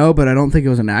 No, but I don't think it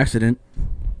was an accident.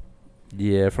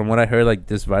 Yeah, from what I heard, like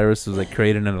this virus was like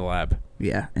created in a lab.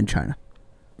 Yeah, in China.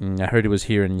 I heard it was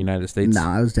here in the United States.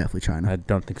 Nah, it was definitely China. I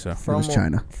don't think so. was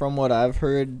China. From what I've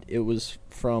heard, it was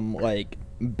from like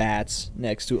bats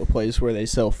next to a place where they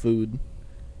sell food,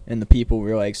 and the people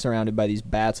were like surrounded by these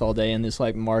bats all day in this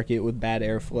like market with bad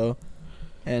airflow,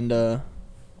 and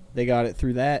they got it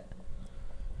through that,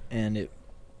 and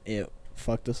it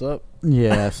fucked us up.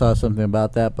 Yeah, I saw something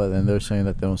about that, but then they're saying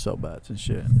that they don't sell bats and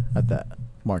shit at that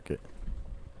market.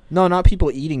 No, not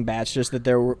people eating bats, just that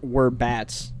there were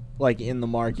bats like in the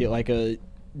market, like a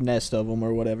nest of them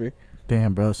or whatever,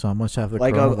 Damn, bro, so I must have the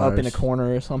like up in a coronavirus.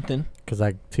 corner or something. Because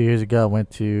like 2 years ago, I went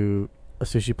to a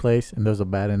sushi place and there was a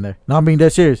bat in there. No, I'm being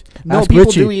dead serious. No, Ask people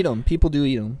Richie. do eat them. People do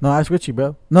eat them. No, ask Richie,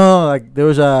 bro. No, like there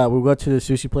was we go to the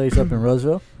sushi place up in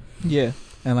Roseville, Yeah,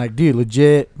 and like, dude,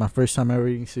 legit, my first time ever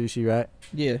eating sushi, right?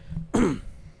 yeah. It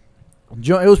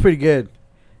was pretty good.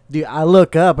 Dude, I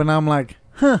look up and I'm like,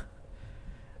 huh,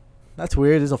 that's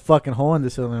weird. There's a fucking hole in the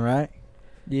ceiling, right?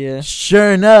 Yeah.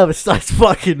 Sure enough, it starts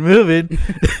fucking moving.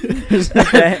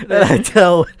 And I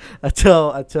tell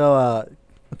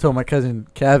my cousin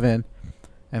Kevin,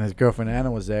 and his girlfriend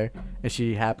Anna was there, and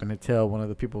she happened to tell one of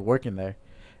the people working there,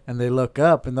 and they look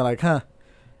up and they're like, huh.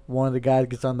 One of the guys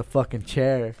gets on the fucking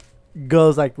chair,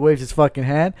 goes like waves his fucking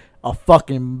hand, a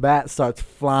fucking bat starts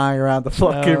flying around the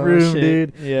fucking Oh, room,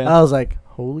 shit. dude. Yeah. I was like,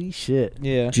 holy shit.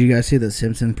 Yeah. Did you guys see that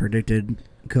Simpsons predicted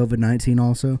COVID-19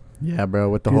 also? Yeah, bro,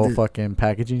 with the Dude, whole the- fucking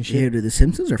packaging Yeah, shit. dude, the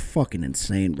Simpsons are fucking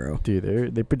insane, bro.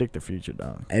 Dude, they predict the future,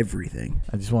 dog. Everything.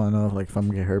 I just want to know if I'm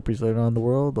gonna get herpes later on in the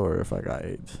world or if I got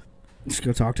AIDS. Just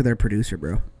go talk to their producer,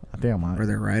 bro, I think I might. or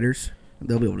their writers.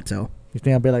 They'll be able to tell. You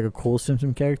think I'll be like a cool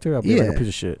Simpson character? I'll be like Yeah. a piece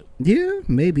of shit. Yeah,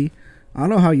 maybe. I don't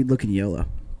know how you'd look in yellow.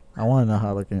 I want to know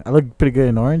how I look pretty good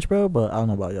in orange, bro, but I don't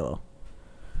know about yellow.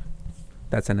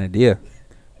 That's an idea.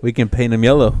 We can paint them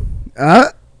yellow. Uh,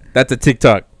 That's a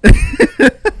TikTok.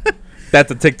 That's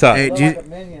a TikTok. hey,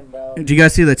 did you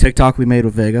guys see the TikTok we made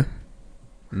with Vega?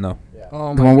 No.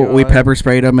 Oh The my one where we God. pepper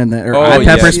sprayed him, and Oh, I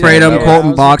yeah. pepper sprayed him. Yeah,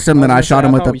 Colton boxed him, then I shot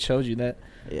him with We the. showed you that.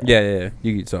 Yeah.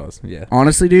 You saw us. Yeah.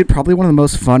 Honestly, dude, probably one of the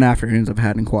most fun afternoons I've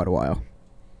had in quite a while.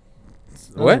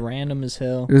 That was What? random as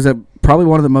hell. It was probably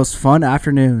one of the most fun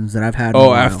afternoons that I've had. in a Oh,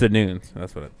 while. afternoons.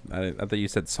 That's what I thought you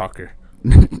said soccer.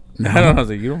 No. I don't know. I was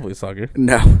like, you don't play soccer.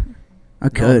 No, I No, I'm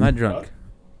could. not drunk.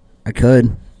 I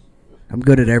could. I'm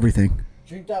good at everything.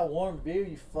 Drink that warm beer,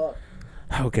 you fuck.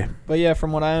 Okay. But yeah,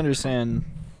 from what I understand,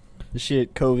 the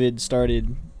shit COVID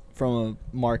started from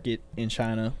a market in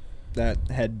China that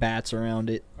had bats around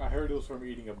it. I heard it was from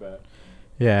eating a bat.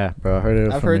 Yeah, bro. I heard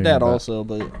it. I've heard that also,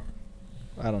 but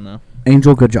I don't know.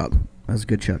 Angel, good job. That was a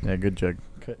good check. Yeah, good joke.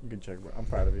 Good joke, bro. I'm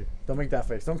proud of you. Don't make that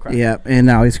face. Don't cry. Yeah, and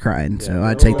now he's crying, so Yeah.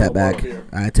 I take that Warm back. beer.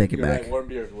 I take it You're back. right, warm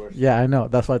beer is worse. Yeah, I know.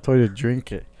 That's why I told you to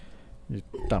drink it. You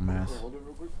dumbass.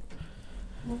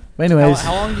 But anyways,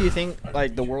 How long do you think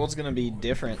like the world's gonna be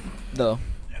different though?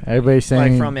 everybody's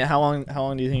saying Like from it, how long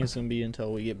do you think it's gonna be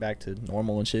until we get back to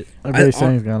normal and shit? everybody's I-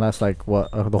 saying it's gonna last like what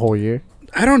the whole year.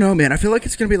 I don't know, man. I feel like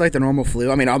it's gonna be like the normal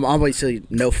flu. I mean, I'm obviously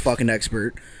no fucking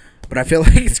expert, but I feel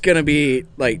like it's gonna be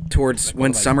like towards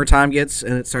when summertime gets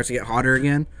and it starts to get hotter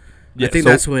again. Yeah, I think so-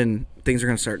 that's when things are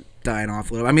gonna start dying off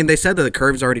a little. I mean, they said that the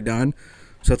curve's already done,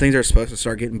 so things are supposed to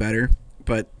start getting better.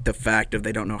 But the fact of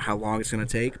they don't know how long it's gonna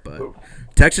take. But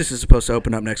Texas is supposed to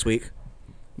open up next week,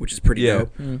 which is pretty Yeah.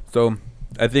 dope. So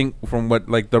I think from what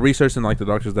like the research and like the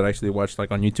doctors that I actually watched like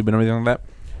on YouTube and everything like that,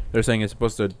 they're saying it's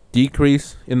supposed to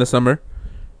decrease in the summer,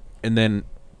 and then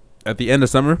at the end of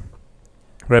summer,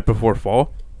 right before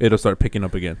fall, it'll start picking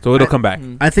up again. So it'll come back.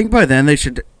 I think by then they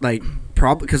should like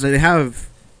probably because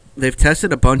they've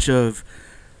tested a bunch of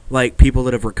like people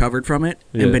that have recovered from it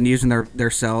Yeah. and been using their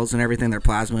cells and everything, their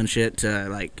plasma and shit to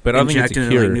like But I don't think inject it's a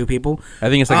into like cure. new people. I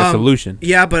think it's like a solution.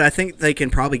 Yeah, but I think they can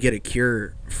probably get a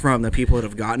cure from the people that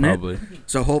have gotten Probably. it.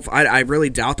 So I really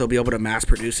doubt they'll be able to mass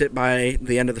produce it by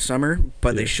the end of the summer,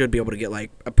 but they should be able to get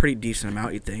like a pretty decent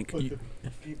amount. You'd think.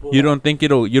 You don't think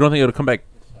it'll come back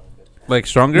like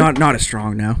stronger? Not as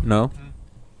strong now. No.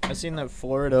 I seen that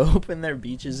Florida open their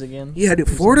beaches again. Yeah, dude,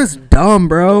 Florida's dumb,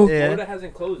 bro. Yeah.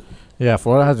 hasn't closed. Yeah,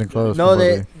 Florida hasn't closed. No,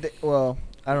 completely. well,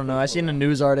 I don't know. I seen a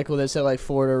news article that said like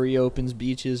Florida reopens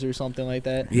beaches or something like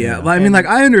that. Yeah, but I mean, like,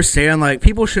 I understand, like,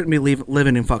 people shouldn't be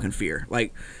living in fucking fear.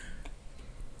 Like,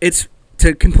 it's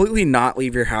to completely not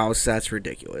leave your house, that's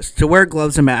ridiculous. To wear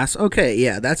gloves and masks, okay,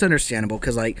 yeah, that's understandable,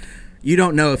 because, like, you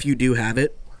don't know if you do have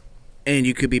it, and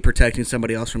you could be protecting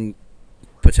somebody else from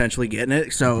potentially getting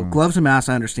it. So, gloves and masks,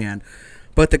 I understand.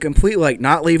 But the complete, like,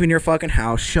 not leaving your fucking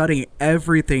house, shutting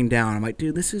everything down, I'm like,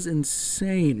 dude, this is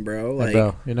insane, bro. Hey, Like,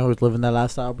 bro, you know who's living that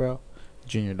lifestyle, bro?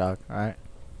 Junior dog. All right.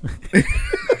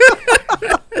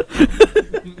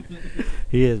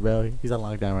 He is, bro. He's on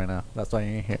lockdown right now. That's why he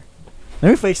ain't here. Let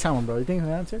me FaceTime him, bro. You think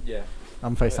he'll answer? Yeah.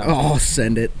 I'm FaceTime. oh,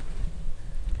 send it.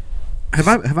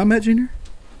 Have I met Junior?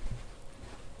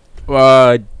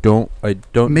 I don't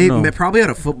Maybe know. probably at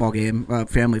a football game,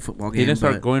 family football game. He didn't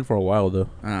start but- going for a while though.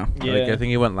 Oh. Yeah. Like I think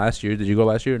he went last year. Did you go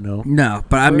last year? No. No,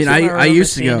 but I mean, First time I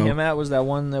used to remember seeing go. Him at was that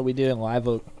one that we did in Live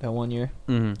Oak that one year.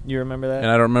 Mm-hmm. You remember that? And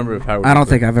I don't remember if Howard. I don't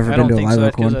think I've ever I been don't to a think live so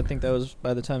oak because I one. think that was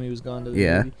by the time he was gone to the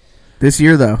Yeah. movie. This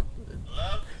year though.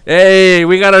 Hey,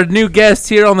 we got our new guest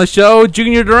here on the show,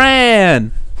 Junior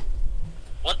Duran.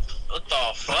 What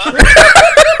the fuck?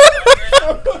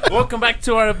 Welcome back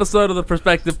to our episode of the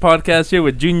Perspective Podcast here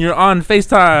with Junior on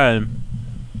FaceTime.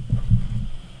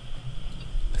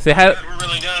 Say hi. We're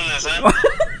really doing this, huh?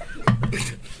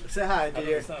 Say hi,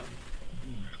 dear.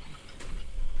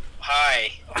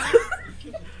 Hi.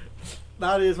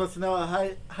 Nowadays wants to know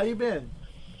how you been.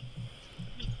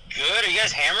 Good? Are you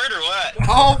guys hammered or what?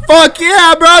 Oh fuck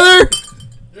yeah, brother!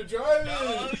 You're driving.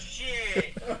 Oh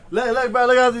shit. Look, bro.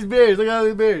 Look at all these beers. Look at all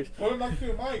these beers. Put it next to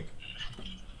your mic.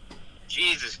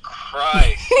 Jesus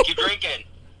Christ. Keep drinking.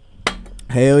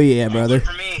 Hell yeah, One brother.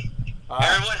 for me.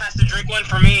 Everyone has to drink one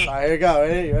for me. All right, here we go.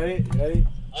 Ready?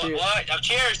 What? Oh,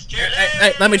 cheers. Cheers.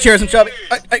 Hey, let me cheers him, Chubby.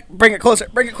 Hey, bring it closer,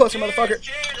 motherfucker.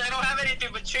 Cheers. I don't have anything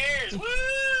but cheers. Woo!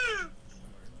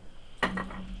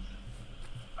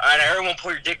 Alright, everyone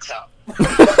pull your dicks out.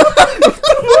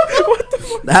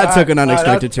 That took an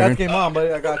unexpected turn. That came on,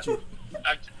 buddy. I got you.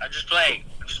 I'm just playing.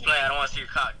 I don't want to see your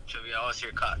cock, Chubby. I want to see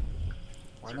your cock.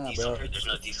 Why not, bro? There's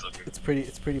no diesel here. It's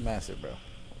pretty massive, bro.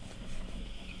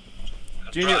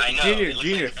 Junior, Bro, I know. Junior, it looks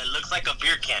Junior. Like, it looks like a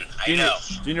beer can. I Junior, know.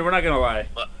 Junior, we're not gonna lie.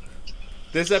 What?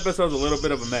 This episode's a little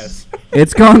bit of a mess.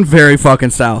 It's gone very fucking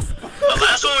south. The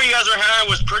last one you guys were having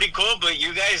was pretty cool, but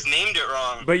you guys named it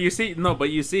wrong. But you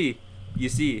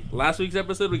see, last week's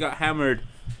episode we got hammered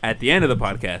at the end of the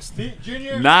podcast. See,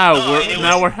 Junior. Now No, it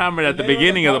we're was- hammered at the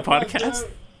beginning of the podcast.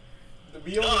 The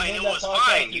No, and it was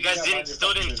fine. You guys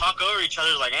still didn't talk over each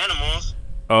other like animals.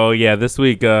 Oh yeah, this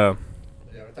week. Yeah,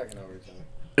 we're talking over each other.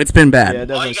 It's been bad. Yeah, it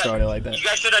definitely started like that. You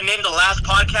guys should have named the last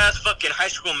podcast fucking high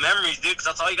school memories, dude, because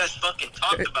that's all you guys fucking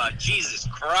talked about. Jesus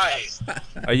Christ.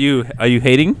 Are you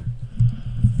hating?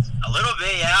 A little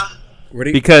bit, yeah.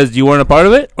 Because you weren't a part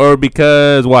of it, or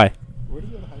because why? Where did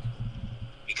you go to high school?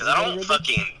 Because I don't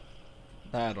fucking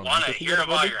I don't want know. to hear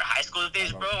about your high school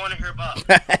days, bro. I want to hear about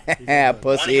Yeah,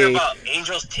 want to hear pussy. about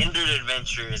Angel's Tinder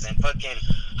adventures and fucking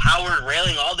Howard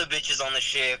railing all the bitches on the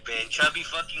ship and Chubby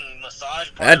fucking massage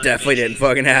parlor That definitely didn't bitches.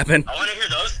 fucking happen. I want to hear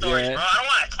those stories, Yeah. bro. I don't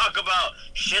want to talk about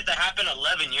shit that happened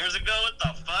 11 years ago. What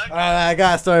the fuck? I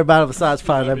got a story about a massage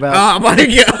parlor, bro. Oh my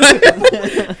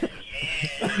god.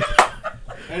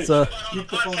 So, Put it on the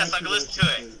podcast so I can listen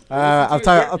to it. I'm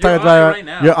talking you're about on it it right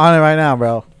now. You're on it right now,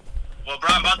 bro. Well, bro,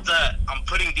 I'm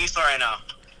putting diesel right now.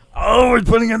 Oh, we're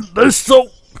putting in this soap.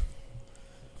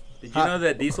 Did you know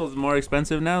that diesel is more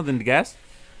expensive now than the gas?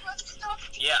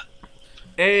 Yeah.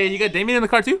 Hey, you got Damien in the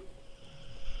car too?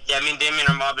 Yeah, me and Damien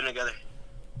are mobbing together.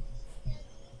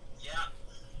 Yeah.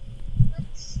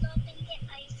 Let's stop and get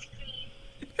ice cream.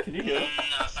 Can you hear him?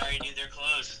 No, sorry, dude, they're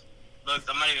closed. Look,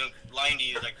 I'm not even lying to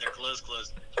you. Like, they're closed.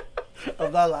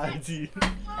 I'm not lying to you. Store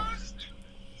closed?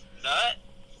 What?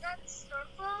 Is that store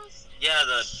closed? Yeah,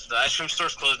 the ice cream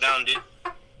store's closed down, dude.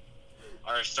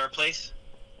 Our store place.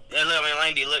 Yeah, look, I'm not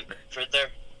lying to you. Look, it's right there.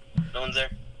 No one's there.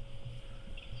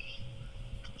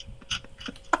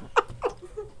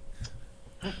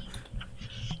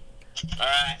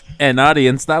 Alright. And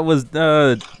audience, that was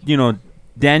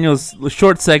Daniel's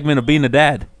short segment of being a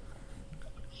dad.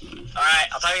 Alright,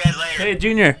 I'll tell you guys later. Hey,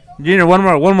 Junior, one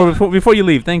more before you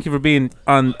leave. Thank you for being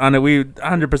on it. We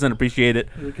 100% appreciate it.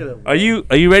 Are you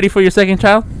ready for your second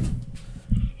child?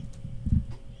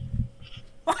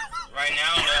 Right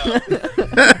now,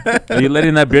 no. Are you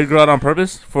letting that beard grow out on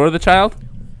purpose for the child?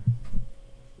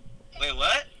 Wait,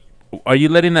 what? Are you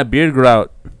letting that beard grow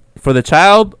out for the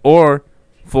child or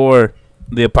for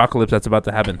the apocalypse that's about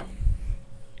to happen?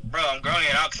 Bro, I'm growing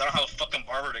it out because I don't have a fucking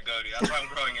barber to go to. That's why I'm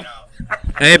growing it out.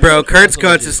 Hey, bro, Kurt's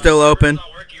Cuts is still open. It's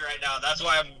not working right now. That's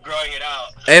why I'm growing it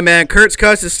out. Hey, man, Kurt's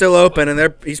Cuts is still open,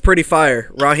 and he's pretty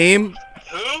fire. Raheem,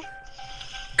 Who?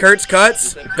 Kurt's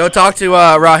Cuts. Go talk to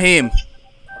Raheem.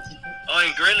 Oh,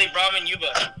 and Gridley, Brahman,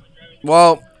 Yuba.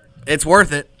 Well, it's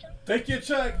worth it. Take your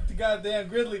check to goddamn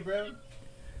Gridley, bro.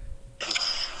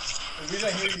 We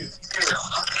didn't hear you.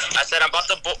 I said I'm about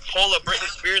to pull a Britney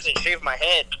Spears and shave my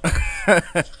head.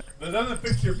 That doesn't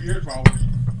fix your beard problem.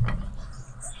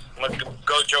 I'm gonna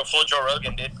go full Joe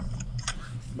Rogan, dude.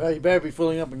 Bro, you better be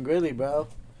filling up in Gridley, bro.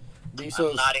 I'm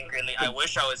Diesel's not in Gridley. I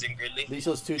wish I was in Gridley.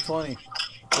 220.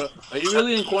 Are you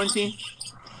really in quarantine?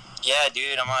 Yeah,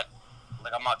 dude, I'm not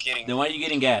kidding. Then why are you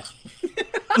getting gas?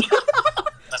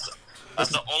 That's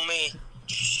the only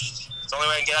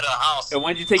way I can get out of the house. And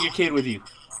why'd you take your kid with you?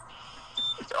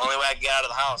 The only way I can get out of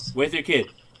the house. With your kid?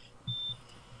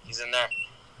 He's in there.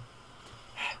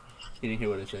 You didn't hear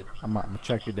what I said. I'm gonna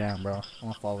check you down, bro. I'm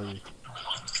gonna follow you.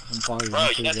 Bro,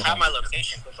 you guys have my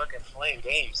location for fucking playing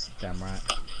games. Damn right.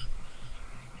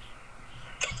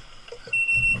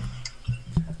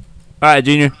 All right,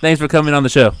 Junior. Thanks for coming on the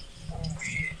show.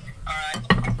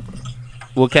 Alright.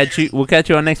 We'll catch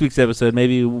you on next week's episode.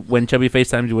 Maybe when Chubby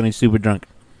FaceTimes you when he's super drunk.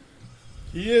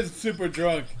 He is super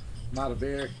drunk. Not a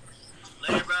beer.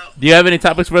 Later, bro. Do you have any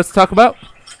topics for us to talk about?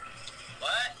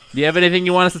 What? Do you have anything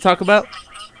you want us to talk about?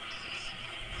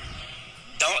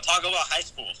 Don't talk about high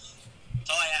school. That's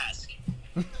all I ask.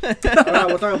 Alright,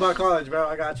 we'll talk about college, bro.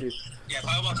 I got you. Yeah,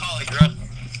 talk about college, bro.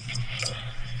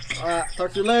 Alright,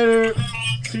 talk to you later.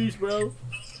 Peace, bro. Later,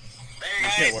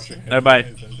 Can't guys. wash your hands. All right,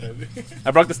 bye.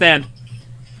 I broke the stand.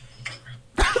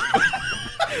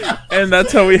 And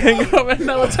that's how we hang up. And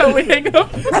that's how we hang up.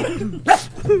 Hey,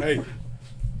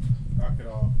 knock it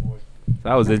off, boy.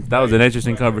 That was an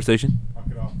interesting conversation. Knock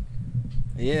it off.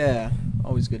 Yeah,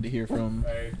 always good to hear from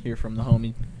the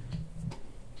homie.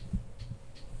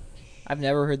 I've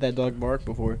never heard that dog bark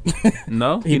before.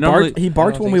 No, He normally barked. He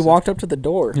barked I don't when we think so. walked up to the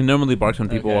door. he normally barks when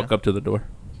people Okay. walk up to the door.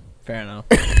 Fair enough.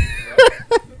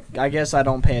 I guess I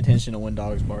don't pay attention to when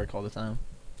dogs bark all the time.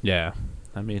 Yeah,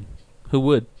 I mean, who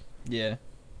would? Yeah.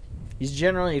 He's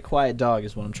generally a quiet dog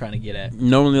is what I'm trying to get at.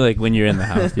 Normally, like when you're in the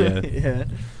house. Yeah. Yeah.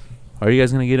 Are you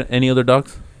guys gonna get any other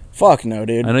dogs? Fuck no,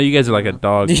 dude. I know you guys are like a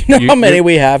dog. Do you know how many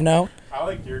we have now? I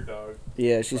like your dog.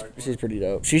 Yeah, she's pretty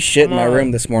dope. She's shit in my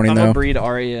room this morning I'm though. gonna breed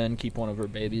Arya and keep one of her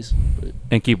babies. But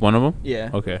And keep one of them. yeah.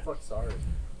 Okay. Fuck, sorry.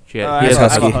 She I he has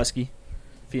have husky. a husky.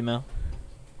 Female.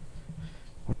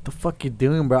 What the fuck you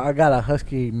doing, bro? I got a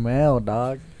husky male,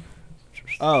 dog.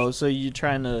 Oh, so you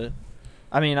trying to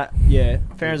I mean, yeah,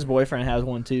 Farron's boyfriend has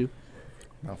one too.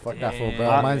 No, fuck that fool,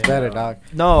 bro. Mine's better, dog.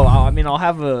 No, I mean, I'll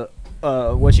have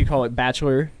what you call it,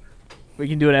 Bachelor. We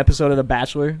can do an episode of The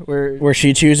Bachelor where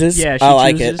she chooses. Yeah, she I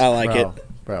like chooses. it. I like it.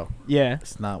 Bro, yeah.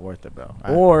 it's not worth it, bro.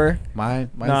 Or mine's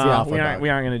the nah, alpha we dog.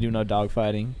 aren't gonna do no dog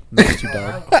fighting. That's too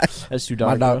dark. That's too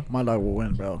dark. My dog will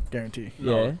win, bro. Guarantee.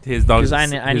 Yeah, His dog's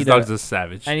 'Cause his dog's a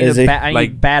savage. I need Is a he?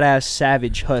 need badass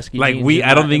savage husky. Like genes in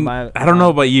I don't my- think in my- I don't know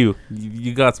about you.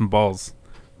 You got some balls,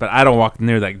 but I don't walk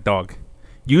near that dog.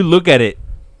 You look at it,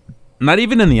 not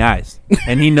even in the eyes,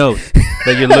 and he knows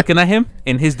that you're looking at him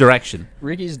in his direction.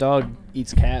 Ricky's dog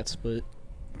eats cats, but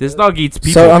This dog eats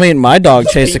people. So I mean, my dog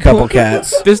chased a couple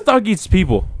cats. This dog eats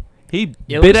people. He It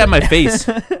bit looks at my like- face.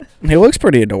 He looks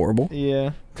pretty adorable.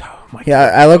 yeah. Oh my Yeah,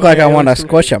 I look like I Yeah, want to looks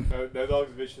squish him. That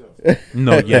dog's vicious.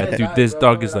 No, yeah, dude, this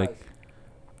dog is like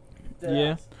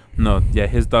Yeah. no, yeah,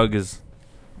 his dog is.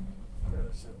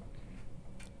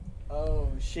 Oh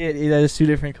shit! He has 2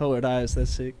 different colored eyes.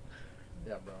 That's sick.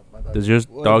 Yeah, bro. My dog. Does your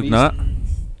What dog beast? not?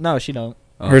 No, she don't.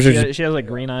 Oh, Hers are She has like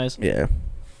green eyes. Yeah.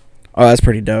 Oh, that's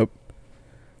pretty dope.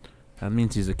 that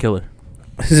means he's a killer.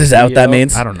 Is that what that Yo.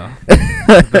 means? I don't know.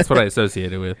 That's what I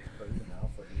associate it with.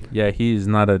 Yeah, he is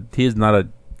not a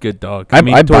good dog. I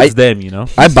mean, I towards bite- them, you know.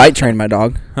 I bite train my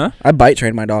dog. Huh? I bite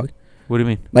train my dog. What do you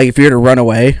mean? Like if you were to run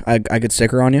away, I could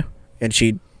stick her on you, and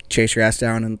she'd chase your ass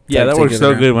down and Yeah, that take works you so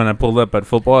around. good when I pulled up at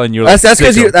football and you're That's like,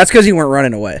 because "Sick 'em." you weren't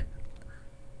running away.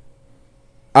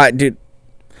 Dude,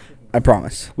 I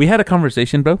promise. We had a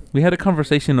conversation, bro. We had a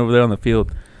conversation over there on the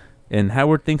field, and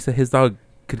Howard thinks that his dog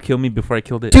could kill me before I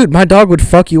killed it. Dude, my dog would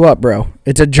fuck you up, bro.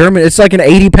 It's a German. It's like an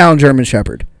 80-pound German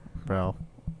Shepherd. Bro,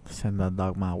 send that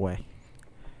dog my way.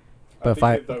 But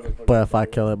if I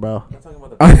kill it, bro,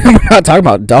 I'm not talking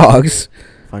about dogs.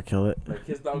 if I kill it,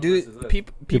 Dude,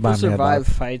 people buy me a survive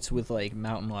dog. fights with like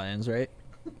mountain lions, right?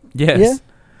 Yes.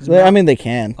 I mean, they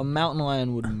can. A mountain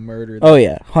lion would murder. Oh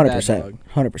yeah, dog. 100%,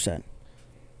 100%.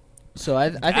 So I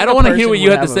think I don't want to hear what you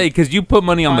had to say because you put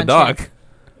money on the fine dog.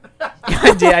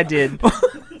 I did.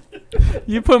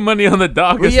 You put money on the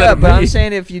dog. Well, instead yeah, of but me. I'm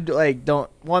saying if you don't.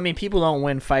 Well, I mean, people don't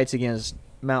win fights against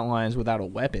mountain lions without a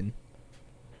weapon.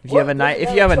 If you have a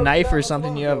knife, or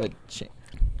something, you have a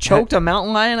choked a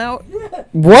mountain lion out.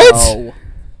 What? No.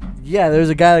 yeah, there's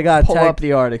a guy that got Pull up attacked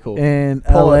the article. in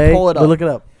Pull L.A. it up. Go look it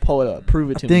up. Pull it up.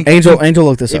 Prove it to me. think- Angel,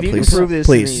 look this If up, you please. can prove this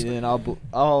Please. to me, then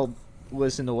I'll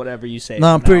listen to whatever you say.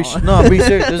 No, I'm from pretty. now on. No, I'm pretty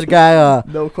serious. There's a guy.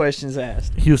 No questions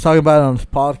asked. He was talking about it on his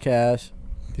podcast.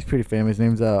 He's pretty famous. His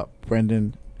name's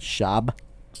Brendan Schaub.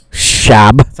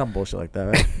 Shab. Some bullshit like that,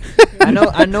 right?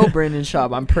 I know Brendan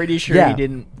Schaub. I'm pretty sure Yeah. he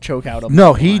didn't choke out a No,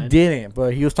 mountain he lion. didn't.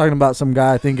 But he was talking about some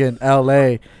guy, I think in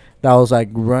L.A. that was like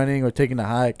running or taking a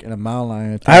hike in a mountain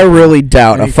lion. I really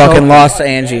doubt And a he fucking choked- lost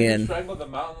Angian.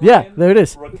 Yeah, there it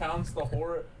is. Recounts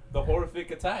the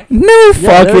horrific attack. No Yeah, there it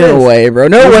fucking is. way, bro.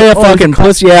 No way a Oh, he's fucking a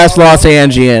pussy ass lost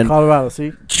Angian Colorado,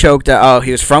 see? choked out. Oh,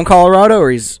 he was from Colorado,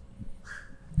 or he's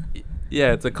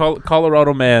Yeah, it's a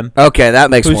Colorado man okay. That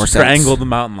makes who more sense. strangled the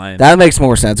mountain lion. That makes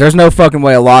more sense. There's no fucking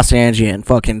way a lost Angian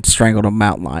fucking strangled a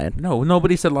mountain lion. No,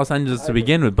 nobody said Los Angeles to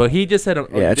begin with, but he just said.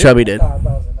 Yeah, Chubby did.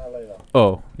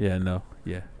 Oh, yeah, no,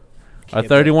 yeah. A Okay,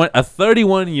 but-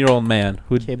 31-year-old man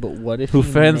Okay, but what if who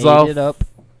he fends made off it up?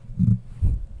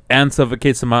 and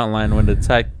suffocates a mountain lion when it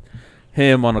attacked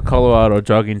him on a Colorado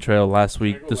jogging trail last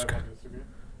week.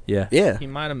 Yeah, Yeah. He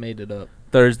might have made it up.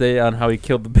 Thursday on how he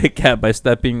killed the big cat by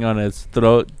stepping on its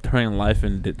throat during life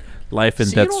and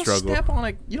See, death struggle.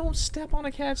 you don't step on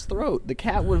a cat's throat. The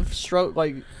cat would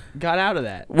have got out of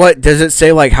that. What does it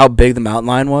say? Like how big the mountain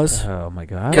lion was? Oh my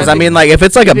god! Because I mean, like if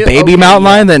it's like a If it- baby okay, mountain yeah.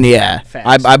 lion, then yeah,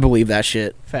 Facts. I believe that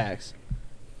shit. Facts.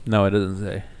 No, it doesn't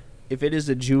say. If it is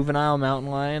a juvenile mountain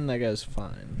lion, that guy's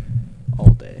fine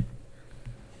all day.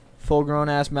 Full grown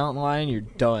ass mountain lion, you're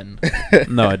done.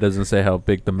 No, it doesn't say how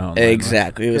big the mountain lion was.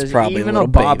 Exactly. It was 'Cause probably even a little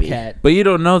baby. bobcat, But you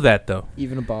don't know that though.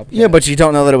 even a bobcat. Yeah, but you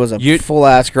don't know that it was a You- full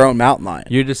ass grown mountain lion.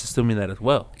 You're just assuming that as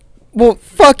well. Well,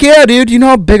 fuck yeah, dude. You know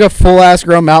how big a full ass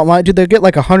grown mountain lion? Dude, they get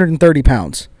like 130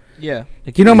 pounds. yeah.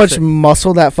 I Do you know how get what much you're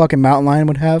muscle that fucking mountain lion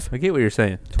would have? I get what you're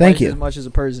saying. Thank Twice you. As much as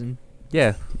a person.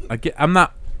 Yeah, I'm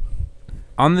not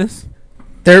on this.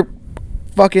 Their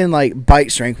fucking like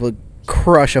bite strength would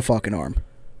crush a fucking arm.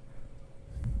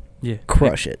 Yeah,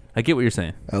 Crush it. I get what you're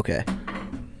saying, Okay.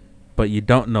 but you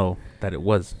don't know that it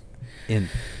was in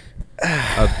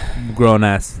a grown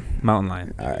ass mountain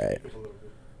lion. All right.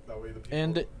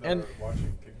 And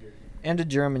a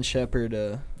German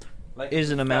Shepherd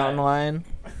isn't a mountain lion.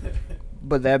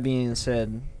 But that being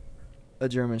said, a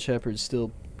German Shepherd's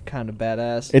still kind of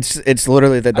badass. It's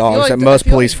literally the I feel dogs like that I most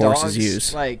feel police like forces dogs,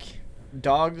 use. Like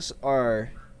dogs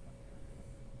are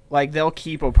like they'll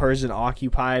keep a person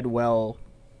occupied or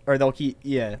they'll keep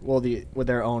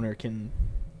their owner can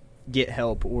get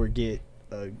help or get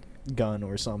a gun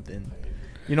or something.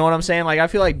 You know what I'm saying? Like I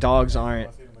feel like dogs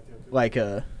aren't like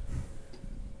a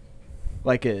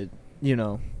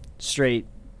straight,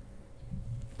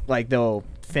 like they'll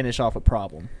finish off a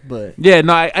problem. But yeah,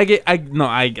 no, I get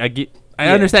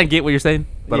what you're saying,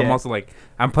 but I'm Yeah. also like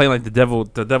I'm playing like the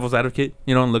devil's advocate,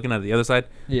 and looking at the other side.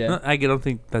 yeah, No, I don't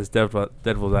think that's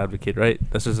devil's advocate, right?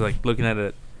 That's just like looking at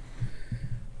it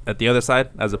at the other side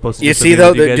as opposed to You just see, agreeing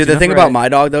though, with you guys, dude, the thing Right. about my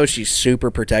dog, though, she's super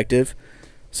protective.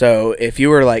 So if you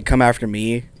were to, like, come after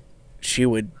me, she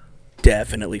would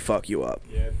definitely fuck you up.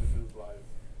 Yeah, this is live.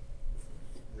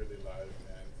 This is really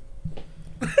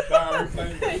live,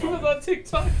 man. He was on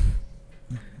TikTok.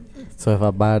 So if I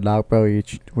buy a dog, bro,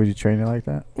 would you train it like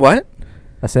that? What?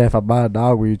 I said if I buy a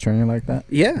dog, will you train it like that?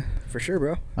 Yeah, for sure,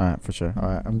 bro. All right, for sure. All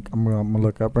right, I'm gonna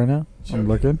look up right now. I'm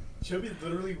looking. Chubby's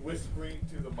literally whispering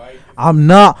to the mic. I'm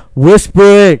not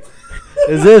whispering.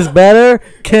 Is this better?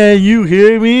 Can you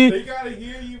hear me? They gotta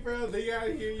hear you, bro. They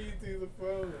gotta hear you through the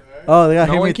phone, alright? Oh, they got to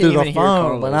No hear one me can through the even hear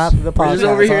phone, but Carlos. not through the We're podcast. just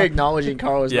over here huh? acknowledging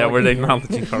Carlos. Yeah, not we're hearing.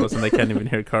 acknowledging Carlos, and they can't even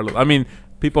hear Carlos. I mean,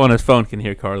 people on his phone can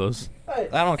hear Carlos. I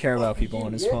don't care about people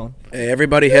on his phone. Hey,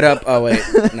 everybody hit up. Oh, wait.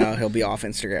 No, he'll be off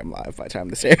Instagram Live by the time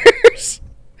this airs.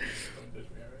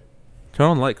 Turn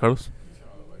on the light, Carlos.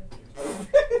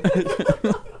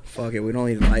 Fuck it. We don't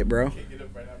need light, bro. Can't get up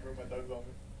right now, bro. My dog's on me.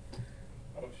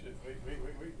 Oh, shit. Wait.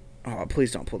 Oh,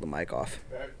 please don't pull the mic off.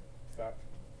 Back. Stop.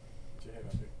 Put your head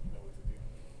up there. You know what to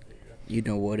do. There you go. You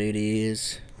know what it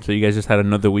is. So you guys just had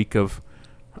another week of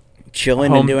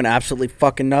Chilling Home- and doing absolutely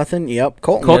fucking nothing. Yep.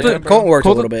 Colton Colton- worked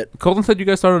a little bit. Colton said you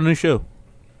guys started a new show.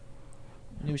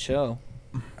 New show.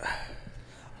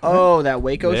 Oh, that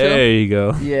Waco show. There you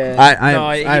go. Yeah.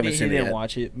 I he haven't seen it didn't yet.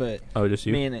 watch it, but Oh, just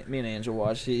you. me and Angel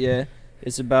watched it. Yeah,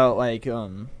 it's about like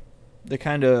the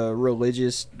kind of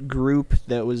religious group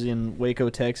that was in Waco,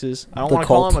 Texas. I don't The want to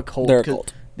call cult. them a cult. They're a 'cause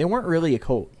cult. They weren't really a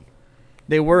cult.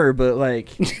 They were, but like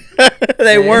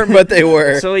They weren't, but they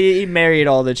were. so he married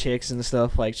all the chicks and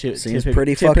stuff. Like Seems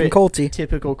pretty fucking culty.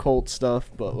 Typical cult stuff,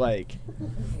 but like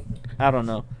I don't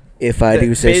know. If I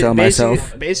do say so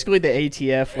myself. Basically, the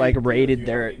ATF like raided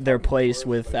their place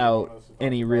without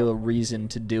any real reason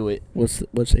to do it. What's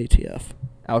ATF?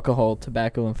 Alcohol,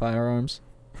 tobacco, and firearms.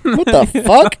 What the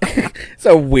fuck? It's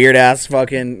a weird ass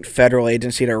fucking federal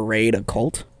agency to raid a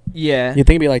cult. Yeah. You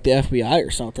think it'd be like the FBI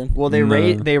or something? Well, they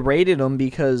No. they raided them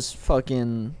because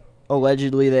fucking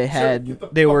allegedly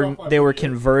they were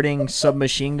converting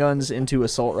submachine guns into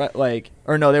assault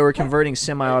they were converting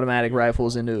semi-automatic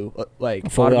rifles into Fully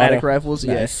automatic auto? rifles.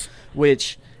 Nice. Yeah.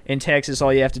 Which in Texas,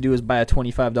 all you have to do is buy a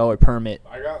 $25 permit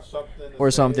I got something to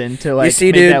or say. something to like see,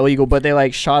 make dude- that legal. But they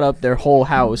like shot up their whole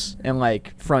house and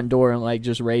like front door and like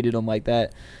just raided them like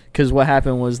that. Because what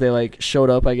happened was they like showed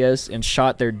up, I guess, and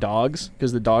shot their dogs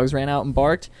because the dogs ran out and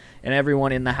barked, and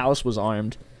everyone in the house was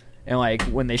armed. And like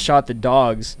when they shot the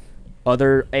dogs,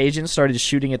 other agents started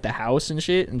shooting at the house and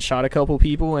shit and shot a couple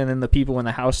people, and then the people in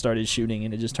the house started shooting,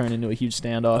 and it just turned into a huge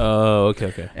standoff. Oh,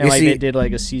 okay. And You like see- they did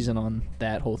like a season on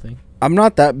that whole thing. I'm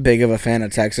not that big of a fan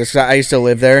of Texas. 'Cause I used to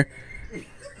live there,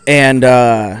 and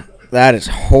that is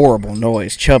horrible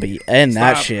noise, Chubby, and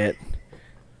that shit.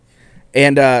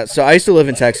 And so I used to live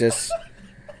in Texas,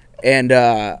 and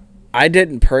I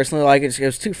didn't personally like it. It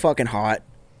was too fucking hot,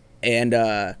 and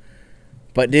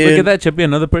but dude, Look at that, Chippy,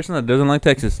 another person that doesn't like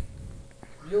Texas.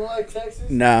 You don't like Texas?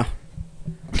 no.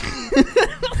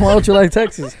 Why don't you like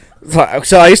Texas?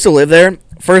 So I used to live there.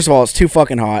 First of all, it's too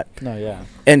fucking hot. No, yeah.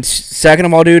 And second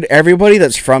of all, dude, everybody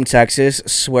that's from Texas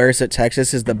swears that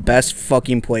Texas is the best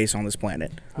fucking place on this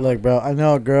planet. Look, bro, I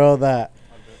know a girl that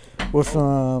was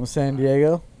from San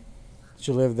Diego.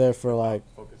 She lived there for like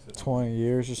 20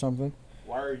 years or something.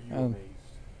 Why are you Um, amazed?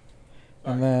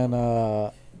 And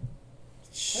then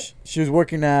she was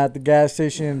working at the gas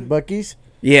station Buc-ee's.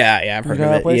 Yeah, I've heard You know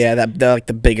of that it. place? Yeah, that like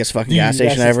the biggest fucking gas Dude,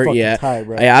 that station shit's ever. fucking Yeah, tight,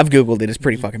 bro. yeah, I've googled it. It's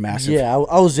pretty fucking massive. Yeah,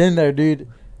 I was in there, dude.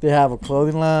 They have a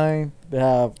clothing line. They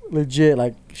have legit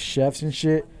like chefs and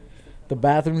shit. The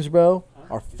bathrooms, bro,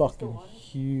 are fucking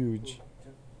huge.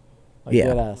 Like Yeah.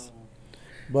 dead ass.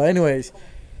 But anyways,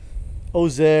 I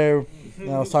was there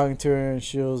and I was talking to her and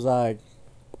she was like,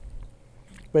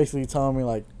 basically telling me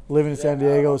like living in San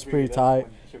Diego is pretty tight.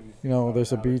 You know,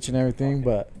 there's a beach and everything,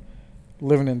 but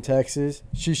living in Texas,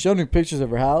 she showed me pictures of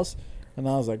her house, and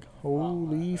I was like,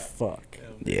 holy fuck.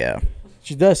 Yeah.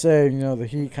 She does say, you know, the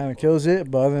heat kind of kills it,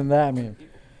 but other than that, I mean,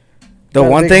 The got a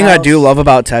one big thing I do house. love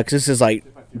about Texas is like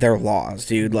their laws,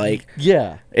 dude. Like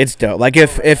yeah. it's dope. Like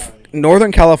if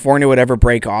Northern California would ever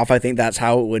break off, I think that's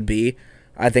how it would be.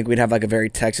 I think we'd have like a very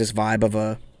Texas vibe of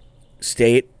a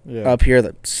state Yeah. up here,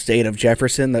 the state of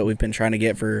Jefferson that we've been trying to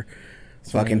get for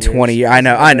 20 fucking years. 20 years. I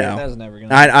know. That's never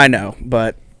gonna I know,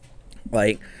 but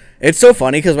like it's so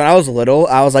funny because when I was little,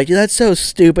 I was like, "Dude, that's so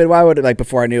stupid. Why would it?" Like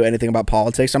before I knew anything about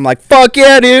politics, I'm like, "Fuck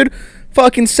yeah, dude!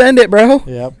 Fucking send it, bro!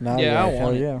 Yep. Now Yeah, I hell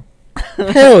want it.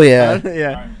 yeah. Hell yeah!" yeah.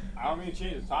 Alright, I don't mean to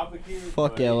change the topic here.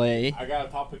 Fuck but LA. I got a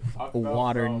topic to talk about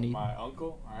Water from need- my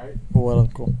uncle. All right. What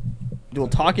uncle? You'll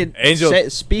talk it. Angel,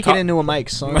 Speak talk- it into a mic,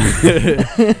 son. All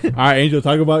right, Angel,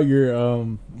 talk about your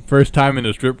first time in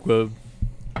the strip club.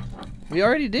 We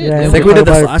already did. Yeah, I Didn't think we we did talked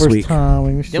this about it last first week. time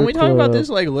when we Didn't we strip talk about club. this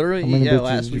like How literally? many Yeah, bitches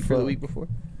last did week you or the fuck? week before.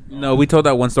 No, we told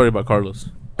that one story about Carlos.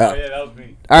 Oh, yeah, that was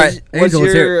me. All right, Was Angel,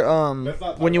 let's hear it. your Let's not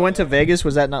talk when you about went to that. Vegas?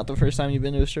 Was that not the first time you've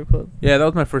been to a strip club? Yeah, that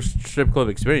was my first strip club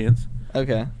experience.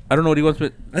 Okay. I don't know what he wants,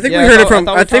 but I think Yeah, we I heard thought- it from.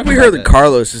 I thought I we think we talked heard about the that.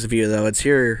 Carlos's view though. It's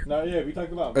here. No, yeah, we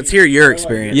talked about. Let's me. hear your I like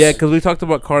experience. yeah, because we talked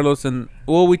about Carlos and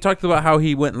we talked about how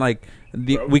he went like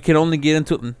we can only get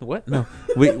into what? No,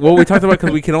 we talked about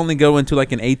because we can only go into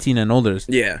like an 18 and older.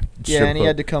 Yeah. Yeah, and he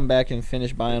had to come back and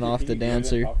finish buying off the Can you hear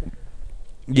dancer. that talking?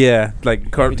 Yeah, like We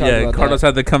talked about Carlos that.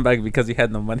 had to come back because he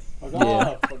had no money. Fuck Yeah.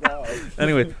 off, fuck off.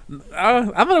 Anyway, I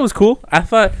thought it was cool. I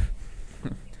thought,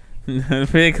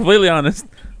 being completely honest,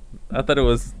 I thought it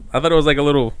was like a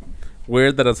little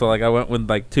weird that I went with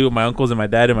like two of my uncles and my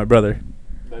dad and my brother.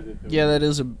 That did feel Yeah, weird. that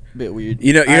is a bit weird.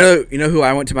 You know who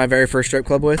I went to my very first strip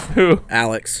club with? Who?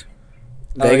 Alex.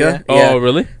 Oh, Vega. Oh,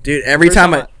 really? Dude, every First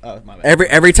time I oh, my bad.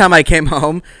 every time I came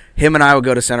home, him and I would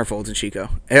go to Centerfolds in Chico.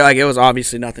 It was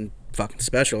obviously nothing fucking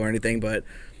special or anything, but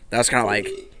that was kind of like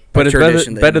But a it's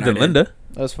tradition that better even I than did. Linda.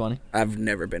 That's funny. I've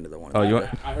never been to the one. Oh, in you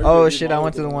Linda. I heard Oh that shit! you I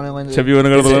went to the modeled one in Linda. Chubby, you wanna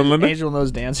go to the Is one in it- Linda? Angel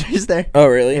knows dancers there. Oh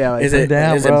really? Yeah, like, is it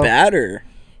down, is it bro. bad or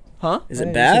Huh? is it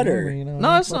Hey, bad you or should know me,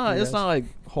 No, it's fuck not. you It's guys. not like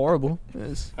horrible.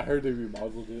 It's, I heard they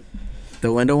remodeled it.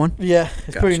 the Linda one? Yeah, it's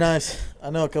Gotcha. pretty nice. I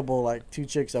know a couple, like 2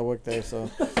 chicks that work there. So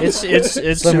it's Let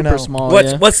me super know. small.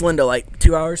 What's Linda like?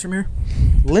 2 hours from here?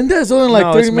 Linda is only like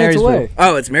No, 30 it's minutes away. Marysville.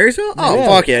 Oh, it's Marysville. Oh Yeah.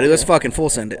 fuck yeah, dude! Let's fucking full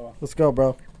send it. Let's go,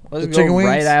 bro. Let's The go chicken wings?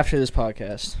 right after this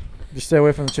podcast. Just stay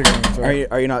away from the chicken wings. right?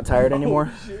 Are you not tired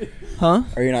anymore? Huh?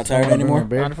 Are you not tired Wanna bring anymore? a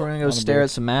beer? Not if we're gonna go Want a stare beer? at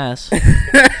some ass.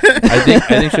 I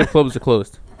think strip clubs are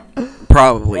closed.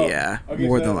 Probably Oh, yeah, okay,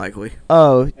 more so- than likely.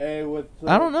 Oh, Hey, what's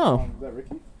I don't know. Is that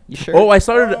Ricky? you sure? Oh, I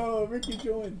started Oh, Ricky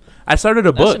joined. a That's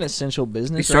book. an essential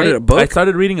business. You started right? a book. I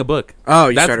started reading a book. Oh,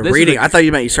 you That's- started this is reading. a- I thought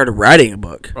you meant you started writing a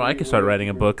book. Bro, I could start writing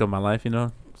a book of my life. You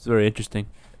know, it's very interesting.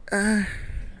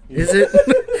 Is it?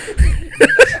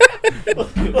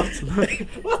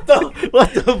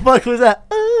 What the fuck was that?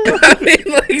 I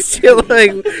mean, like, still,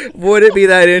 like, would it be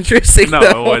that interesting? No,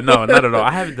 though? no, not at all.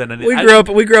 I haven't done any.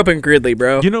 We grew up in Gridley,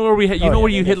 bro. You know where you know yeah, where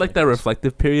you yeah, hit like that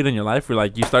reflective period in your life where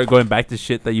like you start going back to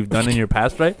shit that you've done in your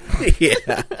past, right?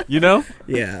 Yeah, You know,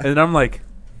 yeah. and I'm like,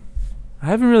 I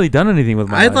haven't really done anything with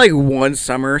my I had life. like one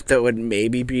summer that would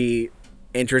maybe be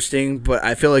interesting, but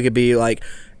I feel like it'd be like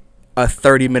a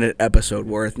 30-minute episode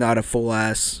worth, not a full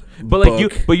ass. But like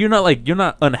book. you're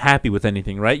not unhappy with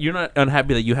anything, right? You're not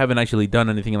unhappy that you haven't actually done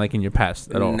anything like in your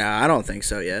past at all. Nah, I don't think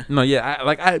so. Yeah. No,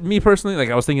 yeah, me personally, like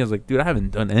I was thinking, I was like, dude, I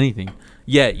haven't done anything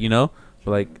yet, you know.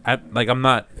 But I'm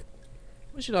not.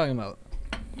 What you talking about?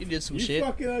 You did some You shit.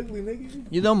 fucking ugly nigga.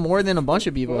 You know more than a bunch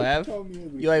of people Fuck, have. call me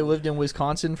ugly. You like lived in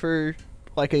Wisconsin for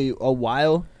like a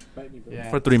while. Bite me, bro. Yeah.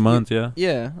 For 3 months, yeah.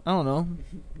 Yeah, I don't know.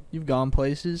 You've gone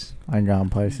places, I ain't gone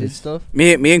did places. stuff.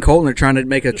 Me and Colton are trying to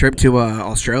make a trip to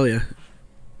Australia.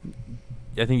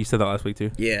 I think you said that last week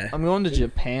too. Yeah. I'm going to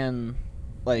Japan,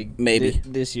 like Maybe.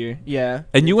 this year. Yeah,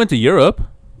 And you went to Europe.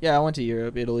 yeah. I went to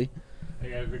Europe, Italy.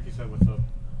 Hey guys, Ricky said what's up.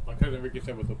 My cousin Ricky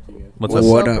said what's up to you guys. What's What's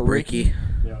up? What up, up, Ricky?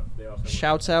 Yeah, they all said what's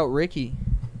Shouts out Ricky. up.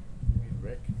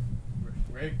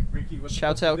 Ricky, what's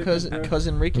Shouts what's out the cousin difference, bro?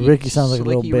 cousin Ricky. Ricky sounds like a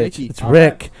little Slicky bitch. Ricky. It's All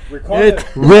Rick. right, Ricardo.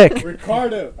 It's Rick.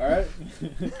 Ricardo, alright?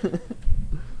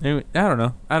 Anyway, I don't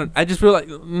know. I just feel like.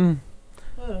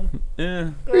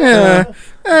 Yeah. Yeah.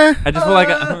 I just feel like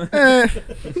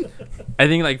I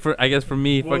think like for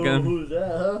me fucking. who's that,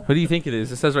 huh? Who do you think it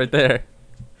is? It says right there.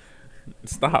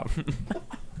 Stop.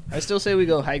 I still say we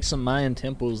go hike some Mayan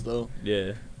temples though,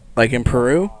 Yeah. Like in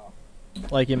Peru?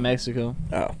 like in Mexico.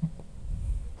 Oh,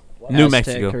 New Aztec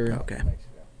Mexico. or- okay.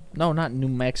 No, not New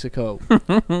Mexico.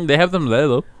 They have them there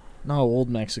though. No, Old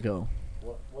Mexico.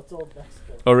 What's old Mexico?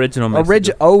 Original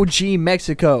Mexico. OG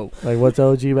Mexico. Like what's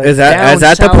OG? Is Down that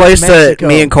the south place Mexico, that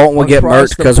me and Colton would get across murked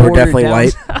the because we're border definitely down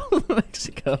white? south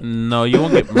Mexico. No, you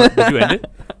won't get murdered. Did you end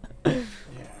it?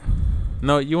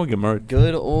 No, you won't get murdered.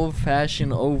 Good old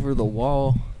fashioned over the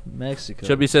wall Mexico.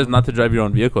 Chubby says not to drive your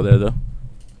own vehicle there though.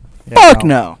 Fuck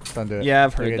no. Don't do it. Yeah,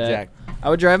 I've You'll heard get that. jacked. I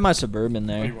would drive my Suburban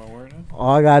Oh, you there. want to wear it now?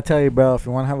 All I gotta tell you, bro, if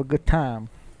you want to have a good time,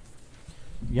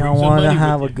 Y'all Bring some want to money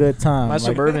have a with you. good time. My Like,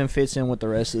 Suburban fits in with the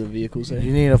rest of the vehicles there.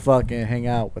 you need to fucking hang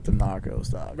out with the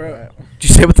narcos, dog. Bro. Right? Did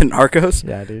you say with the narcos?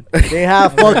 Yeah, dude. They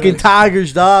have fucking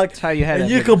tigers, dog. That's how you had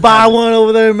And it. you could buy one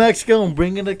over there in Mexico and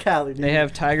bring it to Cali, dude. They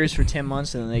have tigers for 10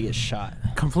 months and then they get shot.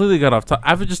 Completely got off.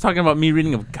 I was just talking about me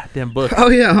reading a goddamn book. Oh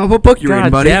yeah, what book you God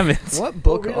reading, buddy? damn it! What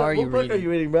book What are you book reading? are you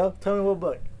reading, bro? Tell me what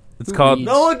book. It's Who called. reads?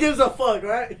 No one gives a fuck,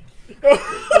 right?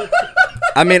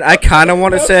 I mean, I kind of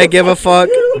want to say I give a fuck,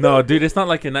 No, dude, it's not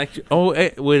like an actual. Oh,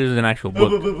 wait, it's an actual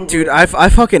book. dude. I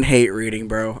fucking hate reading,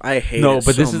 bro. I hate. No, it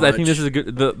but this so is. I think this much. is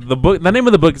a good. The book. The name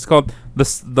of the book is called the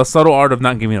Subtle Art of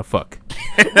Not Giving a Fuck.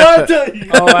 Oh,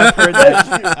 I've heard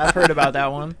that. I've heard about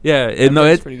that one. Yeah, That no,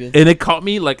 book's it pretty good. and it caught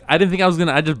me. Like I didn't think I was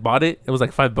gonna. I just bought it. It was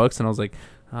like $5, and I was like,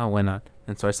 oh, why not?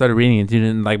 And so I started reading it, dude.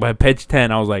 And like by page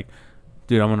 10, I was like,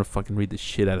 dude, I'm gonna fucking read the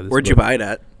shit out of this. Where'd you book. buy it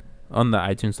at? On the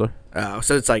iTunes store. Oh,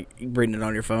 so it's like reading it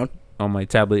on your phone. On my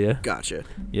tablet, yeah. Gotcha.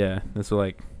 Yeah, that's what,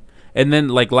 like, and then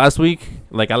like last week,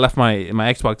 like I left my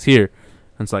Xbox here,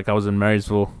 and it's like I was in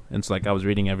Marysville, and it's like I was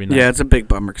reading every night. Yeah, it's a big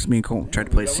bummer because me and Colton tried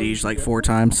to play Siege like 4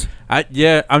 times.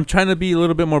 I'm trying to be a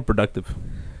little bit more productive.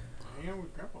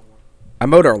 I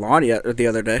mowed our lawn the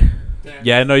other day.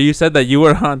 Yeah, I know you said that you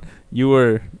were on.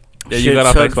 Yeah, you Shit got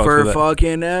off took Xbox for for that.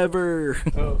 fucking ever.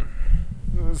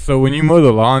 So when you mow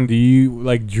the lawn, do you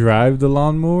like drive the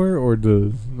lawnmower or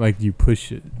do you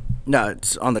push it? No,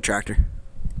 it's on the tractor.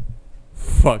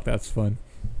 Fuck, that's fun.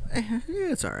 Yeah,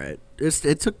 it's all right.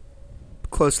 It took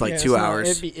close to Yeah, 2 it's not-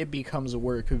 hours. It becomes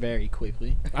work very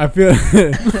quickly. I feel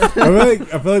I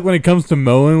feel like when it comes to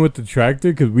mowing with the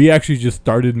tractor, because we actually just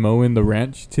started mowing the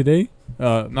ranch today.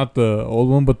 Not the old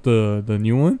one, but the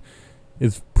new one.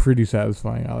 It's pretty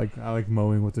satisfying. I like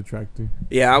mowing with the tractor.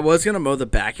 Yeah, I was gonna mow the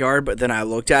backyard, but then I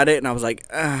looked at it and I was like,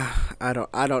 I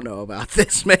don't know about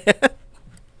this, man.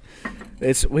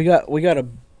 We got a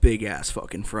big ass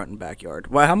fucking front and backyard.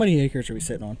 Wow, how many acres are we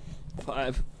sitting on?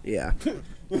 5. Yeah.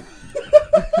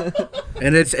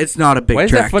 And it's not a big Why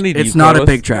is that tractor. funny to It's you, not a Carlos?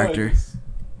 big tractor.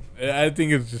 I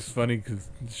think it's just funny because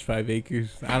it's 5 acres.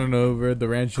 I don't know, bro. The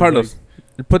ranch. Is Carlos,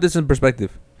 put this in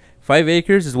perspective. 5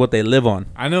 acres is what they live on.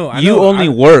 I know. You only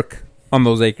work on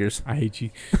those acres. I hate you.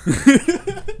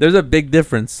 There's a big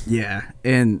difference. Yeah,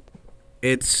 and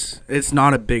it's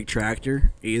not a big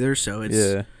tractor either, so it's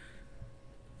Yeah.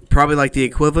 probably like the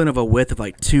equivalent of a width of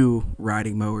like 2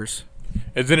 riding mowers.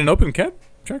 Is it an open cab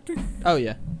tractor? Oh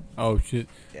yeah. Oh shit!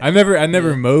 I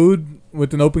never mowed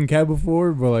with an open cab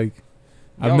before, but like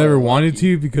I've Y'all never are wanted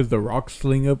lucky. to because the rocks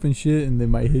sling up and shit, and they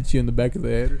might hit you in the back of the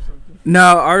head or something. No,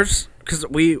 ours, because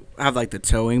we have like the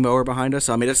towing mower behind us.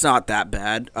 So, I mean, it's not that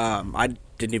bad. I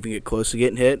didn't even get close to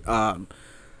getting hit.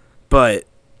 But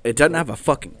it doesn't have a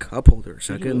fucking cup holder,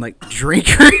 so I couldn't like drink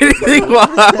or anything while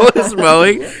I was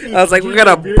mowing. I was like, what kind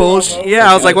of bullshit?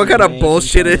 Yeah, I was like, what kind of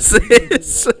bullshit is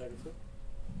this?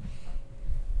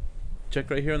 Check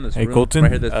right here on this Hey room. Colton,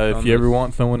 Right here, this- if on you ever this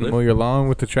want someone to lift. mow your lawn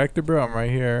with the tractor, bro, I'm right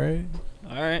here.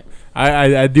 All right. All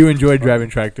right. I do enjoy driving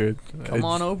tractor. Come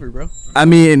on over, bro. I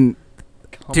mean,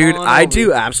 Come dude, on I over.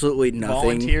 do absolutely nothing.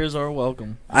 Volunteers are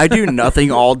welcome. I do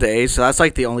nothing all day, so that's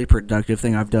like the only productive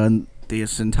thing I've done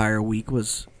this entire week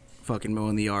was fucking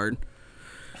mowing the yard.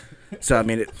 So, I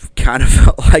mean, it kind of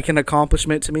felt like an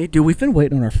accomplishment to me. Dude, we've been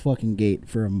waiting on our fucking gate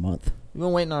for a month. We've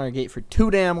been waiting on our gate for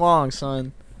too damn long,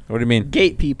 son. What do you mean?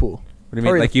 Gate people. What do you mean?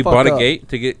 Hurry Like the you fuck bought a up. gate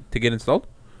to get installed?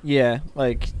 Yeah,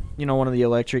 like, you know, one of the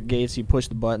electric gates, you push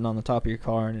the button on the top of your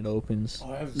car and it opens.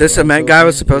 The cement guy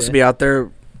was open, supposed to yeah. be out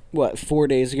there, 4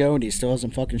 days ago, and he still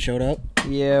hasn't fucking showed up?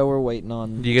 Yeah, we're waiting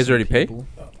on. Do you guys some already pay? people.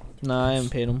 Nah, I haven't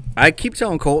paid them. I keep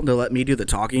telling Colton to let me do the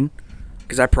talking,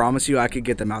 because I promise you I could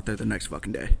get them out there the next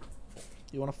fucking day.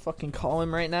 You want to fucking call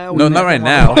him right now? No, We not met right him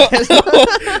now. on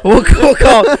the- We'll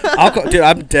call. I'll call. Dude,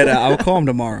 I'm dead. I'll call him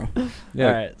tomorrow. Yeah.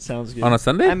 All right, sounds good. On a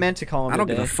Sunday? I meant to call him I don't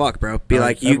today. give a fuck, bro. Be I-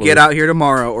 like, I you believe get it. out here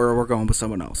tomorrow, or we're going with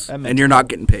someone else, I meant and to you're call not him.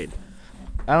 getting paid.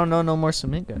 I don't know no more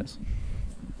cement guys.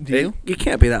 Do you? You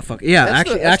can't be that fucking. Yeah,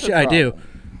 That's the actually, I do. problem.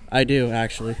 I do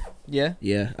actually. Yeah.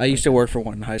 Yeah, I used to work for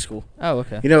one in high school. Oh,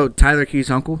 okay. You know Tyler Key's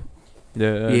uncle?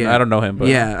 Yeah. I don't know him, but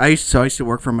Yeah, I used to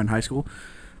work for him in high school,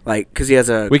 like, because he has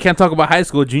a. we can't talk about high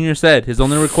school. Junior said his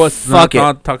only request is Fuck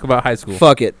not it. talk about high school.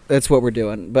 Fuck it, that's what we're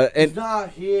doing. But He's not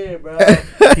here, bro.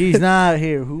 He's not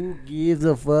here. Who gives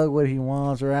a fuck what he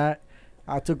wants, right?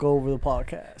 I took over the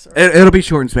podcast. all right? it'll be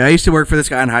short and sweet. I used to work for this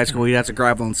guy in high school. He has a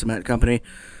gravel and cement company,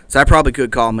 so I probably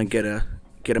could call him and get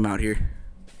him out here.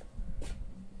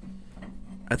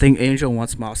 I think Angel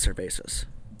wants Moss Cervezas.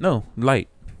 No, light.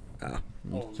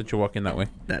 Oh, Since you're walking that way.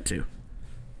 that too.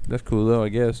 That's cool though, I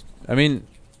guess. I mean,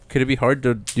 could it be hard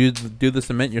to do the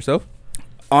cement yourself?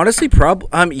 Honestly,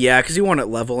 yeah, because you want it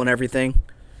level and everything.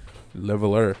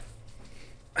 Leveler.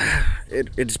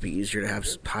 It'd just be easier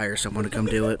to hire someone to come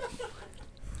do it.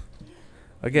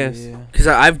 I guess. Yeah. Because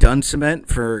I've done cement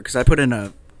because I put in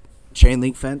a chain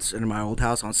link fence in my old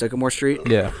house on Sycamore Street.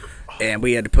 Yeah. And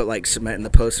we had to put like cement in the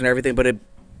posts and everything, but it'd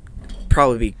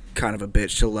probably be kind of a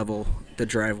bitch to level the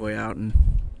driveway out and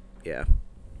yeah.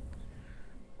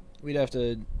 We'd have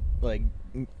to like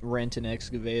rent an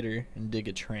excavator and dig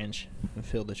a trench and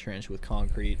fill the trench with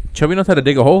concrete. Chubby knows how to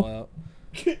dig a hole.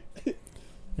 Yeah,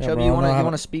 Chubby, bro, you I know how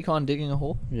want to speak on digging a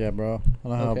hole? Yeah, bro. I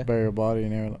know how Okay. to bury a body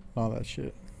and all that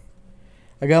shit.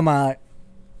 I got my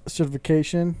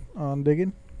certification on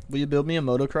digging. Will you build me a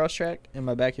motocross track in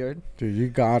my backyard? Dude, you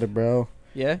got it, bro.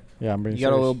 Yeah. Yeah, I'm pretty You got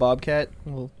sure. a little bobcat,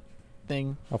 little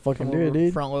thing. I'll fucking come do it, over,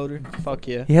 dude. Front loader. Fuck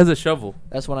yeah. He has a shovel.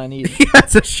 That's what I need.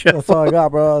 That's a show. That's all I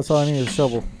got, bro. That's all I need is a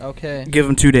shovel. Okay. Give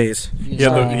him 2 days. You He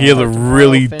has can he has a start tomorrow,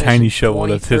 really finish tiny in shovel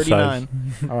that's his size.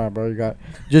 2039. All right, bro. You got.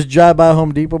 Just drive by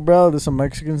Home Depot, bro. There's some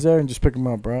Mexicans there, and just pick them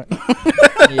up, right?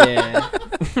 Yeah.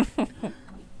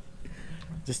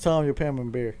 Just tell them you'll pay them in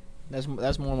beer. That's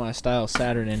more my style.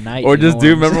 Saturday night. Or you just know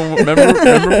do what I'm remember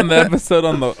from the episode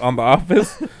on the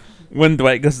Office when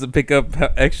Dwight goes to pick up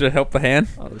extra help a hand,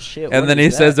 saying? Oh shit. and what then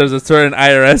is he says that? there's a certain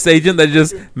IRS agent that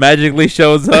just magically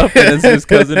shows up and it's his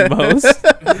cousin Mose.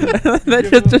 And they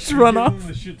just run Give off. him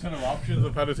a shit ton of options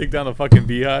of how to take down a fucking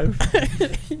beehive.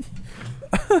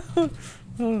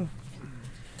 You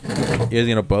guys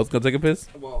gonna both go take a piss?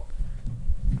 Well,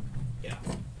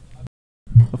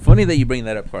 Funny that you bring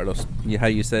that up, Carlos. How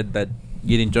you said that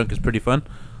getting drunk is pretty fun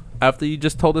after you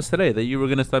just told us today that you were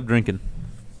gonna stop drinking.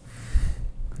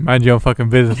 Mind your own fucking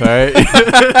business, alright?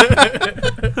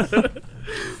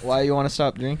 Why you want to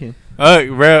stop drinking?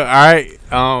 Bro, alright.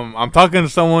 I'm talking to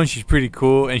someone. She's pretty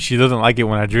cool, and she doesn't like it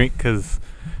when I drink because,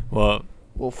 well,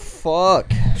 Well,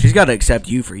 fuck. she's got to accept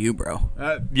you for you, bro.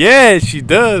 yeah, she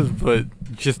does, but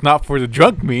just not for the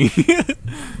drunk me.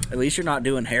 At least you're not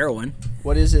doing heroin.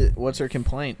 What is it? What's her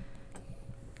complaint?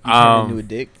 You turned into a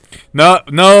dick. No,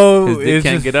 His dick it's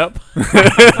can't just- get up.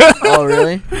 Oh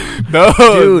really? No,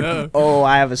 Dude. no. Oh,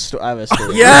 I have a story.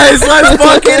 Yes, let's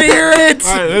fucking hear it.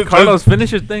 All right, let's- Carlos,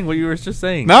 finish your thing. What you were just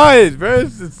saying. No,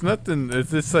 it's nothing. It's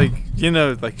just like,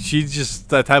 like she's just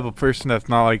that type of person that's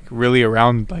not like really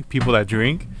around like people that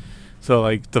drink. So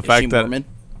like the Is fact she that Mormon?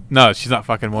 no, she's not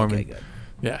fucking Mormon. Okay, good.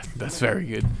 Yeah, that's very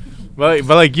good. But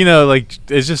like like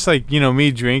it's just like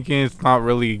me drinking. It's not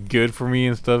really good for me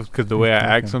and stuff because the way I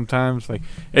act sometimes. Like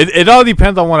it all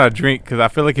depends on what I drink. Because I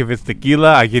feel like if it's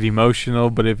tequila, I get emotional.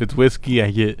 But if it's whiskey, I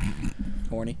get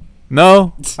Horny.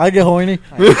 no. I get horny.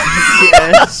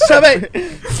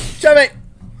 Chubby.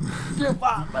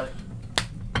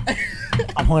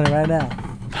 I'm horny right now.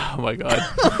 Oh my god.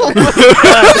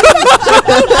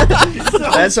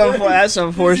 That's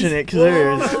unfortunate because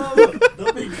there's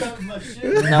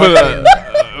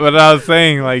But I was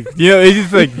saying, like, it's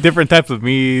just like different types of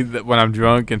me that when I'm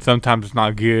drunk, and sometimes it's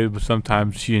not good, but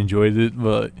sometimes she enjoys it.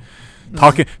 But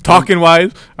talking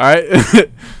wise, all right.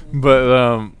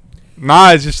 But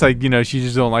nah, it's just like she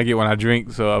just don't like it when I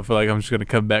drink, so I feel like I'm just gonna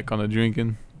cut back on the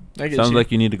drinking. Sounds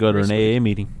like you need to go to an AA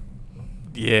meeting.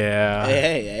 Yeah.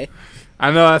 Hey.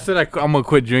 I know. I said I'm gonna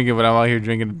quit drinking, but I'm out here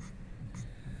drinking.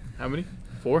 How many?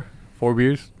 4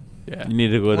 beers. Yeah. You need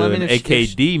to go to Well, I mean, an if she-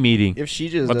 AKD meeting. if she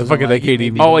just What the doesn't fuck is like it, AKD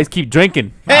maybe- mean? Always keep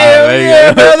drinking. Hell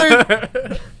yeah,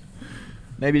 brother.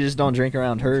 Maybe just don't drink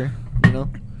around her. You know.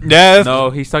 Yeah. That's No,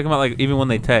 he's talking about like even when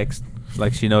they text,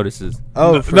 like she notices.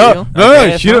 Oh, for no, real? no,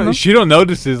 Okay, no. She fine, don't. huh? She don't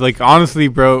notice this. Like honestly,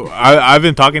 bro. I've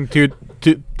been talking to.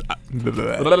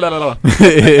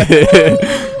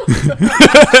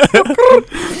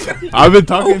 I've been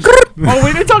talking. Oh,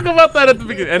 we didn't talk about that at the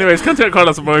beginning. Anyways, continue,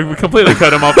 Carlos. We completely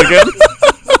cut him off again.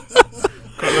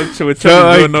 Carlos with So, Chubby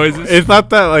like, doing noises. it's not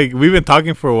that like we've been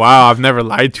talking for a while. I've never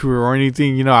lied to her or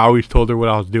anything. I always told her what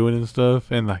I was doing and stuff.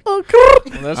 And like, Well,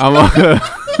 that's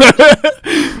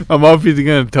I'm obviously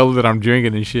gonna tell her that I'm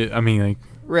drinking and shit. I mean, like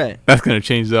right. that's gonna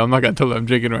change though. I'm not gonna tell her I'm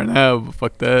drinking right now. But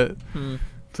fuck that. Hmm.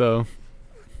 So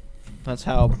That's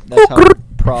how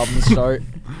problems start.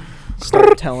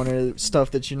 Start telling her stuff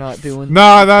that you're not doing. no.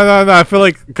 I feel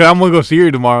like cause I'm gonna go see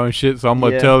her tomorrow and shit. So I'm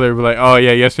gonna Yeah. tell her, be like, oh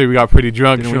yeah, yesterday we got pretty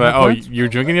drunk. Didn't And she's we like, have oh, plans? you're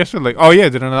drinking yesterday? Like, oh yeah,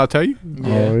 did I not tell you?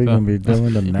 Oh, we're gonna be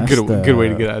doing the next. Good way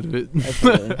to get out of it.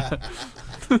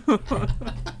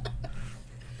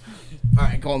 All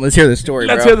right, Colton, let's hear the story,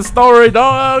 Let's bro. hear the story,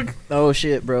 dog. Oh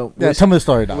shit, bro. Yeah, tell me the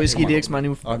story, dog. Whiskey Dick's my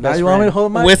new. Now best you want me to friend.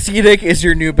 hold my? Whiskey Dick is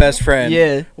your new best friend.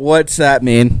 Yeah. What's that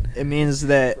mean? It means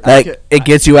that Like, it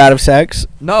gets you out of sex?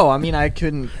 no. I mean, I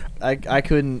couldn't. I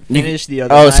couldn't finish the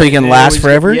other. Oh, night. so you can It last was-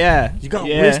 forever? Yeah, You got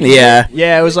yeah. whiskey? Yeah.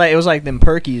 Yeah, it was like them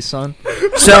perkies, son.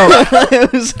 So,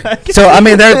 It was like so I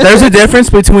mean, there's a difference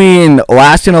between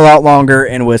lasting a lot longer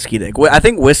and whiskey dick. I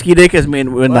think whiskey dick is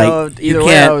when well, like you either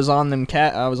way, can't. I was on them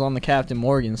I was on the Captain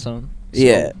Morgan, son. So,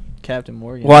 Yeah. Captain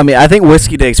Morgan. Well, I mean, I think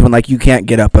whiskey dick's when like you can't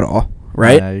get up at all,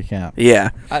 right? Yeah, you can't. Yeah.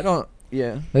 I don't.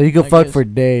 Yeah. Like, you can I fuck guess. for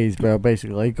days, bro.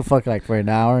 Basically, like, you can fuck like for an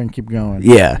hour and keep going.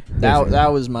 Yeah.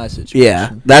 That was my situation.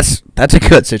 Yeah. That's a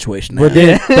good situation. But,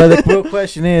 to have. but the real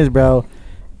question is, bro,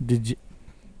 did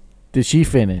she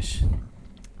finish?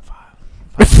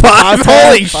 Five.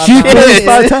 Holy Five shit! times.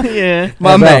 Five times? Yeah.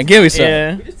 My bro. man, give me some.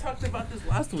 Yeah. We just talked about this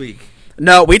last week.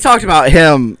 No, we talked about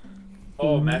him.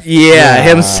 Oh, man. Yeah, Yeah.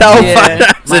 himself Yeah. 5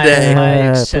 times a day. My Yeah,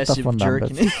 put the excessive phone down,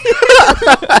 jerking.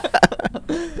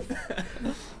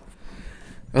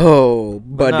 Oh,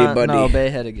 buddy. No, Bay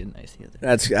had a good night together.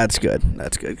 That's good.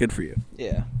 That's good. Good for you.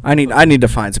 Yeah. I need to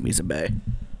find some East Bay.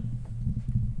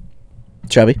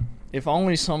 Chubby. If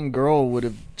only some girl would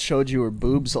have showed you her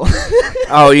boobs.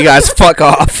 Oh, you guys, fuck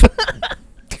off.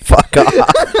 Fuck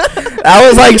off. That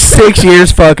was like 6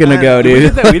 years fucking ago, We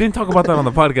dude. didn't talk about that on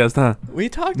the podcast, huh? We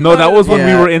talked. No, about that it. was when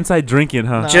we Yeah. were inside drinking,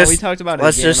 huh? No, Just- we talked about it.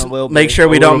 let's again just a little make bit. sure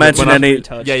we A don't little bit, mention but not any.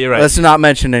 retouched. Yeah, you're right. Let's not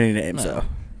mention any names, No. though.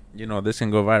 You know, this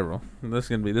can go viral. This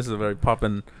is a very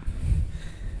poppin'.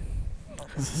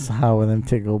 This is how were them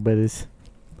tickle bitties.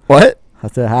 What? I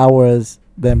said, how was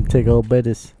them tickle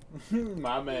bitties?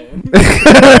 My man.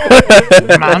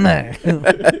 My man.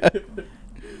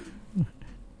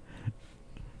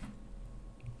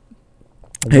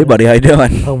 Hey, buddy, how you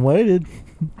doing? I'm waited.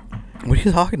 What are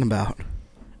you talking about?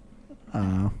 I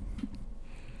don't know.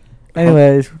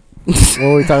 Anyways, what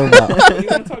were we talking about? What do you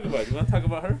want to talk about? You want to talk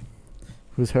about her?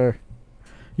 Who's her?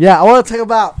 Yeah, I want to talk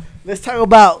about. Let's talk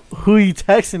about who you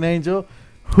texting, Angel.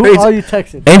 Who Hey, are you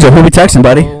texting? Angel, who we texting,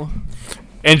 buddy? Oh,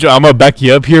 Angel, I'm gonna back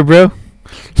you up here, bro.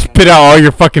 Spit out all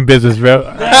your fucking business, bro.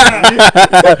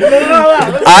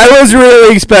 I was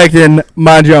really expecting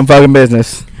mind your own fucking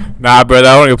business. Nah, bro,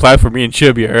 that only applies for me and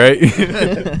Chubby, all right?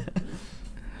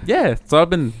 Yeah, so I've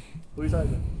been. Who you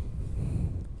talking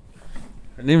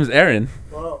Her name is Erin.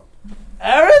 about?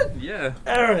 Aaron? Yeah.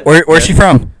 Aaron. Where's she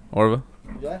from? Orva.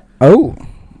 Oh.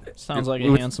 sounds like We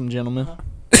a would- handsome gentleman.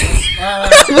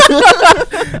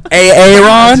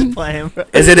 Aaron? Playing, bro.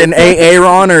 Is it an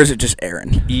Aaron or is it just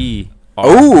Aaron? E.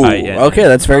 Oh, okay,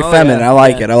 that's very Oh, feminine. yeah, I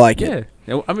like yeah. it. I like Yeah. it.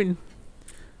 Yeah, I mean,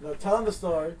 No, tell them the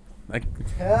story. like,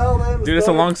 Tell them the dude, it's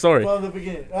a long story. from the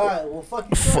beginning. All right, well,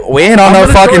 fucking. We ain't on I'm no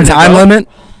gonna fucking join it, time bro. limit.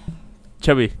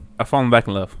 Chubby, I've fallen back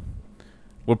in love.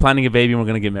 We're planning a baby and we're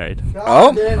gonna get married.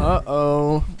 Oh.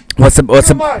 Uh-oh. What's the What's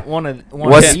what's I already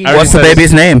the said it.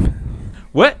 baby's name?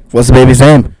 What? What's the baby's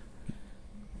name?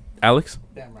 Alex?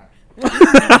 Damn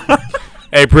right.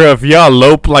 Hey, bro, if y'all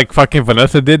elope like fucking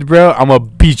Vanessa did, bro, I'm gonna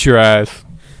beat your ass.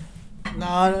 No.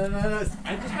 I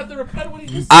just have to reply to what he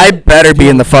just I better be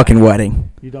in the fucking wedding.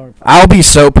 You don't. I'll be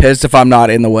so pissed if I'm not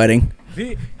in the wedding.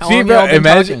 See, How see long bro, y'all been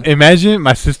talking? imagine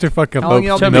my sister fucking How long y'all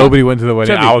eloped. been Nobody went to the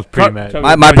wedding. Chubby, I was pretty Car- mad.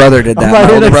 Chubby. My brother did that. I'm right My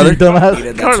here older next to brother. you, dumbass. He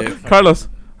did that too. Carlos,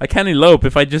 I can't elope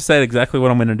if I just said exactly what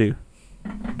I'm gonna do.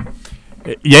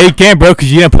 Yeah, you can, bro,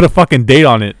 because you didn't put a fucking date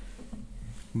on it.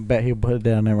 Bet he'll put it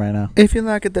down there right now. If you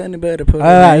like it, then you better put All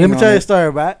right, a let me ring tell on you a it. story,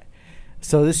 right?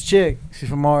 So this chick, she's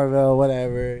from Marville,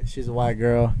 whatever. She's a white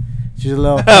girl. She's a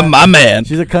little. My man.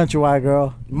 She's a country white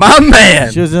girl. My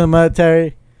man. She was in the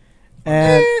military.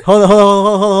 And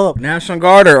hold up. National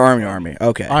Guard or Army?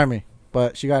 Okay. Army,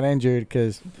 but she got injured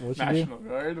because what she do?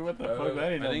 Guard? What the fuck?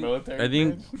 That ain't I think- I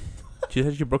think she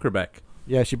said she broke her back.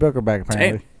 Yeah, she broke her back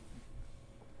apparently.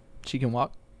 She can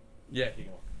walk. Yeah.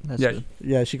 That's Yeah. good.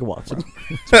 Yeah, she can walk.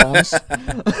 Bonus.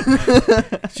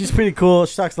 She's pretty cool.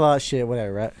 She talks a lot of shit.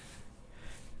 Whatever, right?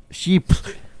 She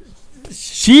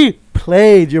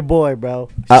played your boy, bro.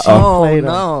 Uh-oh. Oh Played him.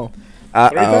 no!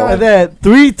 Uh-oh. And then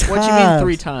 3 times. What you mean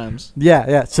 3 times?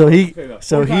 Yeah. So he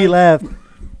left.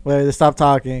 Where they stopped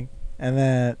talking, and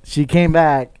then she came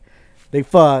back. They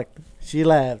fucked. She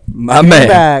left. My Came man.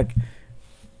 back.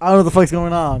 I don't know what the fuck's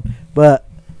going on, but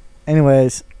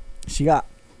anyways, she got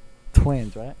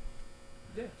twins, right?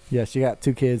 Yeah, she got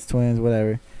 2 kids, twins,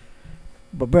 whatever.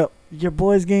 But bro, your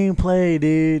boy's getting played,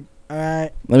 dude. All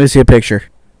right. Let me see a picture.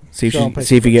 See if Show 'em you picture.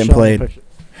 see if you're getting Show 'em played. picture.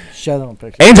 Show them a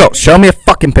picture. Angel, show me a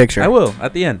fucking picture. I will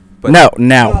at the end. But No,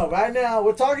 now. No, right now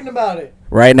we're talking about it.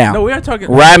 Right now. No, we are talking.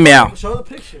 Right now. Show the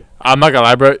picture. I'm not gonna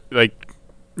lie, bro. Like,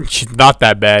 she's not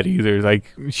that bad either. Like,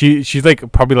 she's like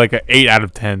probably like an 8 out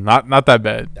of 10. Not that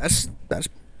bad. That's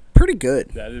pretty good.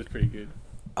 That is pretty good.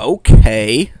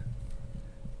 Okay.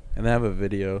 And I have a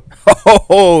video.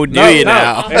 Oh, do you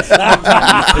now? It's not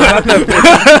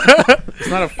the It's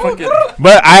not a fucking.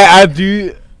 But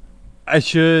I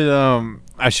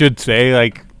should say,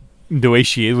 like, the way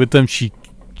she is with him, she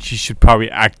should probably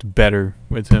act better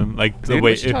with him. Like, the Dude,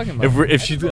 way what's she talking about? if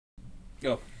she's All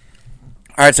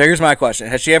right, so here's my question: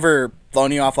 has she ever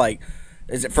flown you off? Like,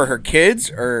 is it for her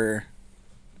kids or?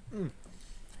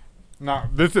 no,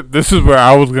 this is where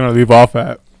I was gonna leave off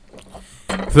at.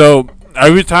 So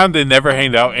every time they never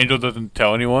hang out, Angel doesn't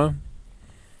tell anyone.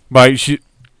 But he's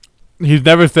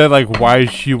never said like why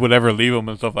she would ever leave him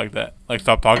and stuff like that. Like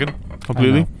stop talking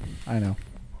completely. I know.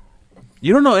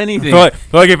 You don't know anything. So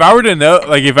like if I were to know,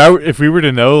 like if we were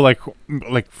to know, like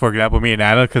for example, me and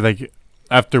Anna, because like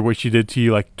after what she did to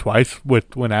you like twice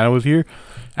with when Anna was here,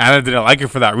 Anna didn't like her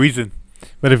for that reason.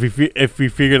 But if we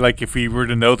figured like if we were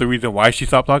to know the reason why she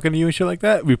stopped talking to you and shit like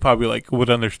that, we probably like would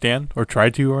understand or try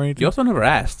to or anything. You also never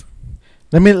asked.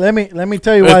 Let me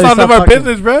tell you why. It's they none of stopped my talking.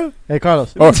 business, bro. Hey,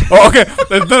 Carlos. Oh, okay,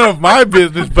 that's none of my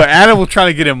business. But Anna was trying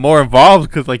to get him more involved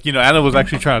because, like, you know, Anna was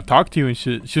actually trying to talk to you and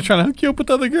shit. She was trying to hook you up with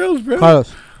other girls, bro.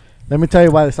 Carlos, let me tell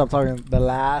you why they stopped talking the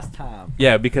last time.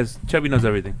 Yeah, because Chubby knows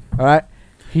everything. All right.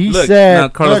 He Look, said, now,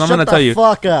 Carlos, "No, I'm shut gonna the tell you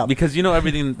fuck up." Because you know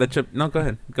everything that Chubby. No, go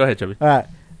ahead. Go ahead, Chubby. All right.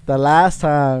 The last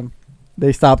time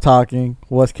they stopped talking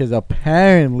was because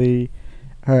apparently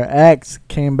her ex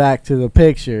came back to the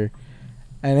picture,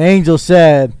 and Angel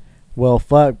said, "Well,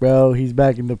 fuck, bro, he's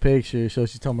back in the picture," so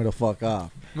she told me to fuck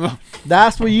off.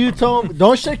 That's what you told me.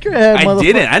 Don't shake your head, I motherfucker.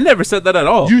 didn't. I never said that at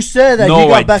all. You said that No, he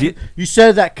got I back. did- You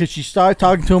said that because she started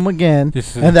talking to him again,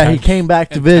 This is and that he intense. came back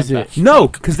to visit. No,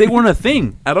 because they weren't a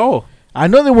thing at all. I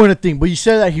know they weren't a thing, but you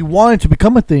said that he wanted to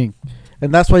become a thing,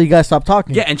 and that's why you guys stopped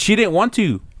talking. Yeah, and she didn't want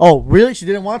to. Oh, really? She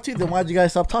didn't want to? Then why'd you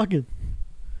guys stop talking?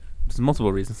 There's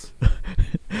multiple reasons.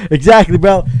 Exactly,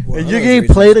 bro. What And are you're those getting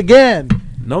reasons? played again.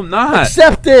 No, I'm not.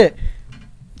 Accept it.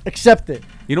 Accept it.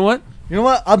 You know what? You know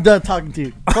what? I'm done talking to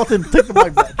you. Colton, take the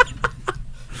mic back.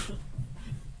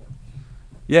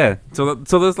 Yeah. So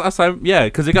this last time, yeah,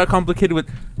 because it got complicated with.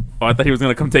 Oh, I thought he was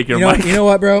gonna come take your You know, mic. you know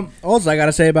what, bro? All I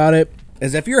gotta say about it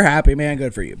is, if you're happy, man,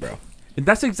 good for you, bro. And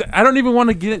that's I don't even want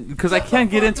to get because I can't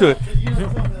get into it.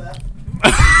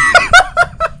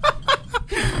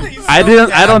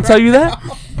 I don't tell you that.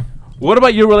 What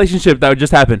about your relationship that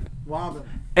just happened?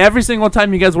 Every single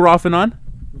time you guys were off and on,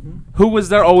 who was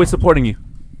there always supporting you?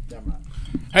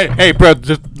 Hey, bro,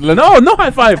 just No high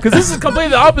five, because this is completely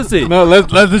the opposite. no, let's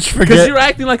just Because forget. you're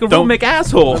acting like a Don't- roommate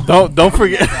asshole. Don't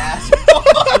forget.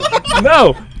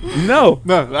 No. No,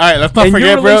 all right, let's not And your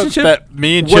forget, bro, relationship that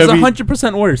me and Was Chubby.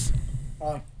 100% worse.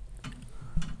 I'm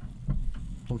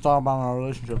talking about our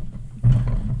relationship.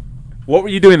 What were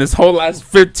you doing this whole last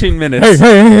 15 minutes?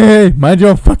 Hey, mind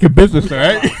your own fucking business, all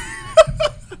right?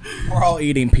 We're all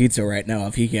eating pizza right now,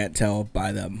 if you can't tell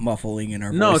by the muffling in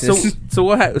our No, voices. so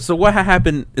what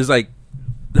happened is like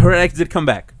her ex did come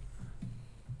back,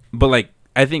 but like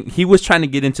I think he was trying to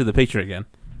get into the picture again,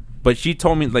 but she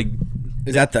told me like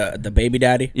Is that the baby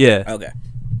daddy? yeah, Okay.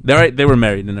 they were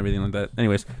married and everything like that.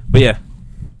 Anyways, but yeah,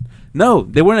 no,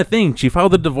 they weren't a thing. She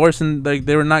filed a divorce and like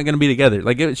they were not gonna be together.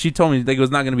 Like she told me like it was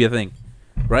not gonna be a thing,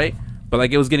 right? But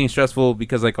like it was getting stressful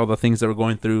because like all the things that were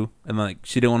going through, and like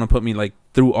she didn't want to put me like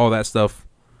through all that stuff,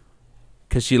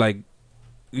 cause she like,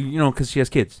 you know, cause she has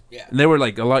kids. Yeah. And they were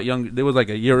like a lot younger. They was like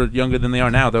a year younger than they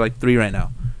are now. They're like 3 right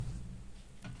now.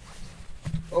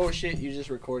 Oh shit! You just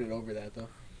recorded over that though.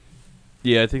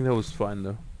 Yeah, I think that was fine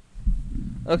though.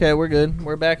 Okay, we're good.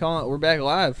 We're back on. We're back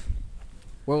live.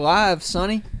 We're live,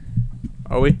 Sonny.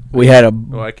 Are we? We had a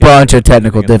I can't bunch hear of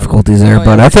technical anything at the moment. difficulties there, Oh,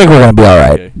 but yeah. I think we're gonna be all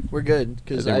right. Okay. We're good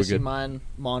because I think I we're see good. mine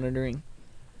monitoring.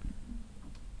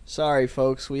 Sorry,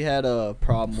 folks. We had a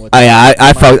problem with.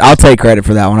 I fucked. I'll take credit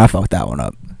for that one. I fucked that one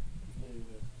up.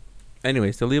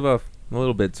 Anyways, to leave off a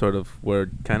little bit, sort of where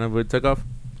kind of it took off.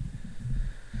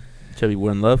 Chubby,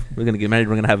 we're in love. We're gonna get married.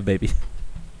 We're gonna have a baby.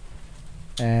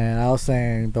 And I was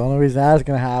saying the only reason that's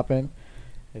gonna happen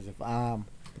is if I'm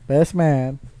the best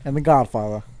man and the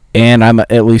Godfather. And I'm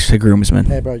at least a groomsman.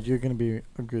 Hey, bro, you're gonna be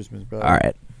a groomsman, bro. All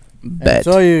right. And Bet.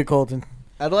 so are you, Colton.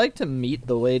 I'd like to meet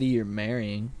the lady you're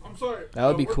marrying. I'm sorry. That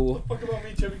would be cool. What the fuck about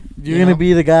me, Chubby? You're You gonna know?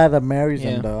 be the guy that marries Yeah.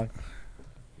 him, dog.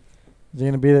 You're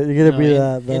gonna be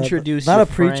the introduce not your a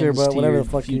preacher, friends but to whatever your the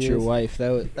fuck he future is. wife.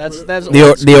 That's The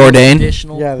old school, ordained?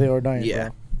 traditional. Yeah, they ordained. Yeah.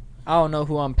 Bro. I don't know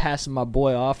who I'm passing my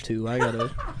boy off to. I gotta.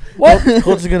 What?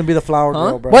 Colton's gonna be the flower Huh?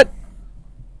 girl, bro. What?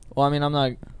 Well, I mean, I'm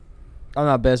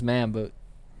not best man, but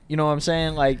you know what I'm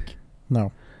saying. Like,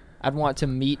 No. I'd want to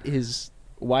meet his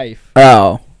wife.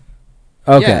 Oh.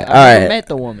 Okay. Yeah, all I've never right. met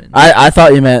the woman. I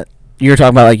thought you meant you were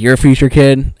talking about like your future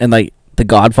kid and like the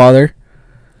Godfather.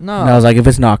 No. And I was like, if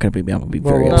it's not gonna be me, I'm gonna be Whoa,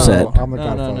 very whoa, upset. whoa. I'm the no,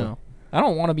 Godfather. no. I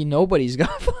don't want to be nobody's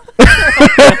godfather.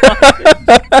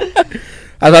 I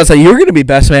was about to say, you were going to be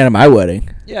best man at my wedding.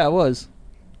 Yeah, it was.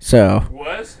 So,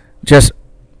 Was? just,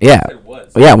 yeah. It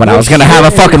was. Yeah, when I was going to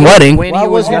have a fucking wedding. When he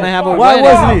was gonna have a Why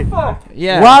wedding. wasn't he?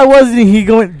 Yeah. Why wasn't he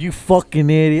going? You fucking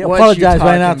idiot! What Apologize you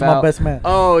right now talking to my about? best man.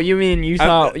 Oh, you mean you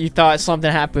thought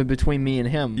something happened between me and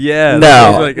him? Yeah.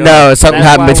 No, like, no, something That's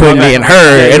happened why between we're me and not-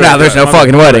 her, Yeah, and now you're there's right. no My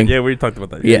fucking bad. wedding. Yeah, we talked about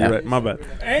that. Yeah. You're right. My bad.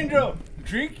 Angel,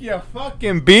 drink your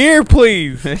fucking beer,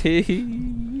 please.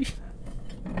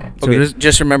 So Okay.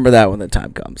 just remember that when the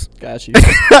time comes. Got you.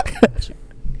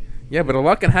 Yeah, but a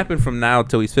lot can happen from now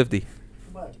till he's 50.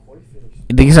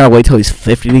 You think he's gonna wait till he's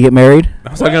 50 to get married?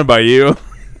 I was talking about you.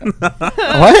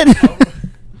 What?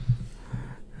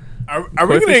 Are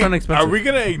Koi fish aren't we expensive.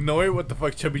 gonna ignore what the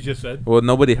fuck Chubby just said? Well,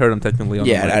 nobody heard him technically. On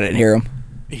Yeah, the I mic. didn't hear him.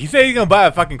 He said he's gonna buy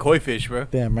a fucking koi fish, bro.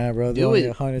 Damn, man, bro. They Do only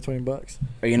it. $120.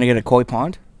 Are you gonna get a koi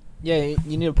pond? Yeah,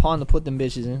 you need a pond to put them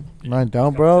bitches in. I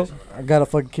don't, bro. I got a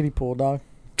fucking kiddie pool, dog.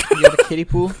 You got a kiddie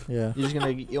pool? Yeah. You're just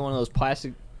gonna get one of those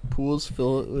plastic pools,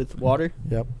 fill it with water.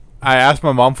 Yep. I asked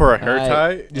my mom for a hair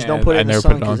Alright, tie. Just don't and put it I in the never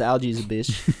sun put it because on. algae's a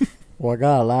bitch. Well, I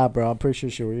got a lab, bro. I'm pretty sure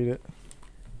she'll eat it.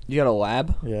 You got a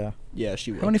lab? Yeah. Yeah,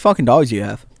 she will. How many fucking dogs do you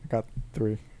have? I got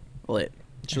 3. Lit.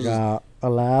 I got a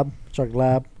lab, Chuck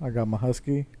lab. I got my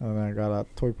husky, and then I got a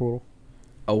toy poodle.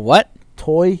 A what?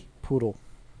 Toy poodle.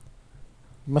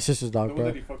 My sister's dog,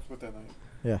 bro.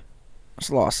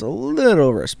 Just lost a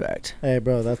little respect. Hey,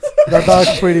 bro, that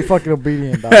dog's pretty fucking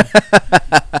obedient, dog.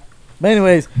 But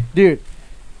anyways, dude,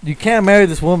 you can't marry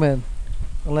this woman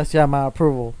unless you have my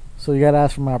approval. So you gotta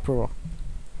ask for my approval.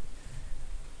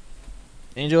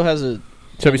 Angel has a.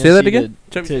 Chubby, say that tendency again.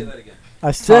 Chubby, to say that again. I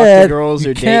talk to said girls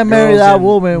you or date can't marry girls that and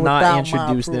woman not without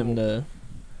introduce my them approval.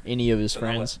 to any of his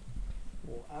friends.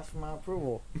 Well, ask for my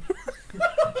approval.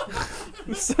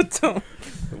 So dumb.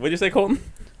 What'd you say, Colton?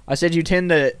 I said you tend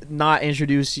to not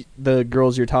introduce the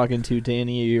girls you're talking to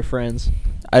any of your friends.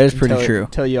 That is pretty until- true.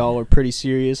 Until y'all are pretty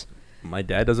serious. My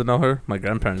dad doesn't know her. My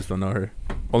grandparents don't know her.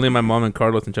 Only my mom and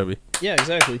Carlos and Chubby Yeah,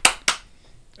 exactly.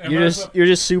 You're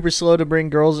just super slow to bring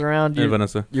girls around and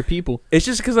Vanessa. your people. It's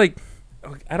just because like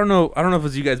I don't know if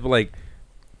it's you guys, but like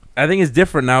I think it's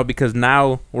different now because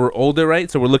now we're older, right?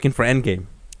 So we're looking for endgame.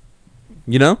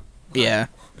 You know? Yeah.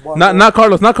 Not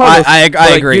Carlos. Not Carlos. I but,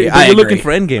 like, agree. You're, I you're agree. looking for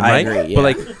endgame, I right? agree, yeah. But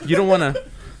like you don't want to.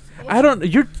 I don't.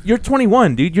 You're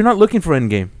 21, dude. You're not looking for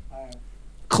endgame.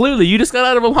 Clearly, you just got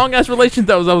out of a long ass relationship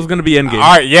that was going to be endgame.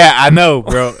 All right, yeah, I know,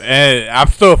 bro, and I'm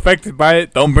still affected by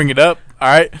it. Don't bring it up, all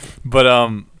right? But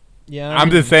Yeah, I'm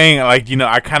just saying, like, you know,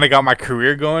 I kind of got my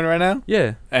career going right now,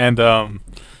 Yeah. and I'm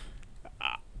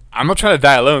not trying to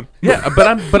die alone. Yeah,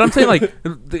 but I'm saying like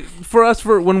for us,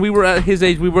 for when we were at his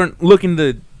age, we weren't looking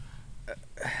to.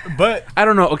 But I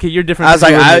don't know. Okay, you're different. I was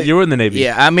 'cause like, you were in the Navy.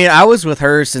 Yeah, I mean, I was with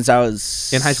her since I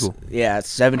was In high school. Yeah,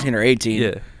 17 or 18.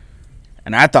 Yeah.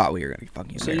 And I thought we were gonna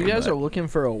fucking. So married, you guys but- are looking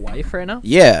for a wife right now?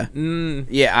 Yeah, Mm,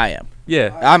 yeah, I am.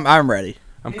 yeah. I'm ready.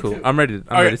 I'm cool. I'm ready. I'm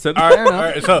all ready. right, So, all right, all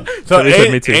right. So Somebody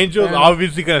said me too. Angel's Fair enough.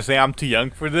 obviously gonna say I'm too young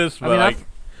for this, but mean, like,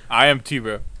 I am too,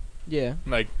 bro. Yeah.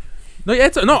 Like, no, yeah,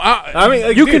 it's no. I mean,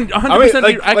 like, you dude, can 100%.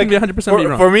 like, I can be 100% be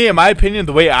wrong. For me, in my opinion,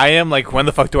 the way I am, like, when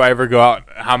the fuck do I ever go out?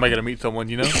 How am I gonna meet someone?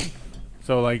 You know?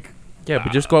 So like, Yeah,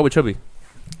 but just go out with Chubby.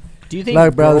 Do you think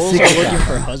Look, bro, the girls secret are looking guy.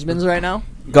 for husbands right now?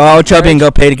 Go out chubby and go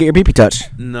pay to get your pee touched.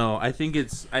 No, I think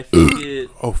it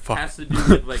oh fuck, has to do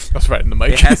with like that's right in the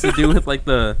mic. it has to do with like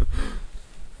the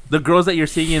girls that you're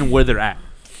seeing and where they're at.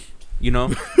 You know,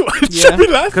 Yeah.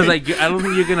 because like I don't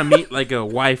think you're gonna meet like a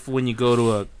wife when you go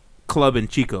to a club in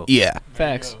Chico. Yeah.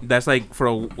 Facts. That's like for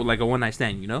like a one night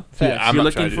stand. You know, Facts. I'm you're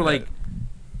not trying looking to for do like.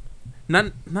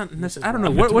 Not necessarily. I don't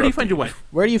know. Where do you find your wife?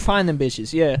 Where do you find them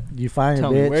bitches? Yeah. You find Tell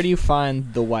a me, bitch. where do you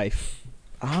find the wife?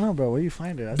 I don't know, bro. Where do you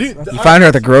find her? Dude, You find her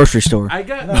at the grocery store. I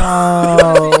got.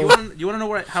 No. You want to know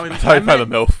where how I That's how I met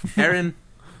found the MILF. Aaron?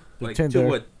 Like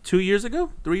Tinder. 2 years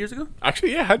ago, 3 years ago,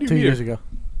 Actually, yeah. How do you 2 meet years her? ago.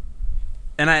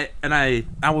 and I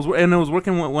was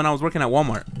working when I was working at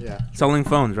Walmart Yeah. selling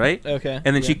phones, right? Okay.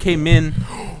 And then she came in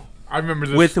I remember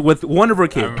this. with one of her I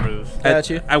kids. remember this. Got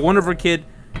you. I one of her kid,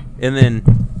 and then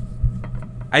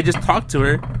I just talked to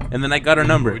her, and then I got her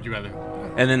number, Would you rather?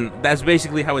 and then that's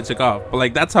basically how it took off. But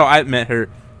like that's how I met her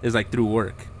is like through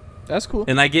work, That's cool.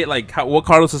 and I get like what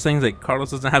Carlos is saying is like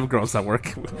Carlos doesn't have girls that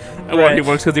work. Well, Right. he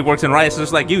works because he works in Rice,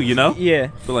 just like you know. Yeah.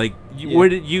 But like, Yeah. where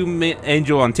did you meet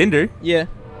Angel on Tinder? Yeah.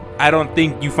 I don't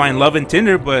think you find love in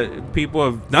Tinder, but people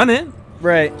have done it.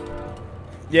 Right.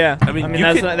 Yeah. I mean, you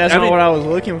that's could- not, that's I not mean- what I was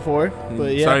looking for.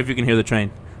 But yeah. Sorry if you can hear the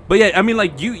train. But yeah, I mean,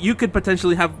 like you could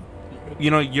potentially have,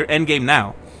 you know, your end game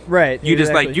now. Right. You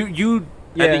just like exactly. you.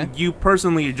 Yeah. I think you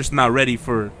personally are just not ready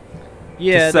for.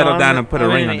 Yeah. settle no, down I'm- and put a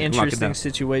I'm ring in on an it and lock it interesting down.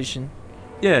 situation.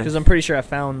 Yeah. Because I'm pretty sure I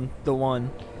found the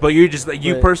one. But you're just like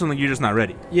you But- personally, you're just not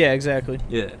ready. Yeah, exactly.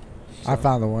 Yeah. I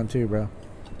found the one too, bro.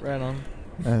 Right on.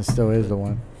 And it still is the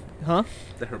one. Huh?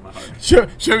 That hurt my heart.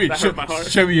 Chubby, That hurt my heart.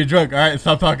 Chubby, you're drunk. All right,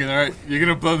 stop talking. All right, you're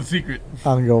gonna blow the secret. I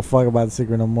don't give a fuck about the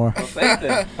secret no more. Well, say it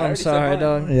then. I I'm already said sorry, mine.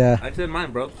 dog. Yeah. I said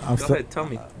mine, bro. I'm Go so- ahead, tell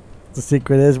me. The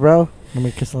secret is, bro. Let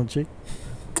me kiss on the cheek.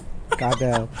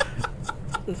 Goddamn.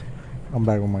 I'm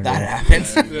back with my That girl.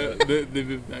 happens. They've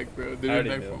been back, bro. They've already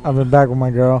been back. know. I've been back with my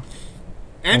girl.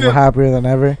 And And we're happier than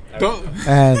ever. don't.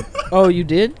 And Oh, you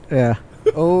did? yeah,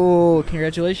 Oh,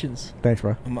 congratulations. thanks,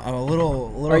 bro. I'm a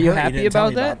little. Are you hurt happy didn't tell about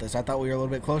me that? this. I thought we were a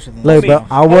little bit closer than Look, that.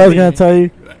 bro, I was gonna tell you.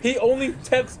 He only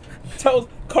tells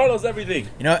Carlos everything.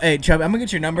 You know, hey, Chubby, I'm gonna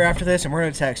get your number after this, and we're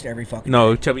gonna text every fucking.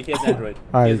 No, Chubby, he has Android.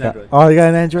 All right, He you has got, Android. oh, you got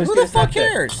an Android? Who the fuck Snapchat.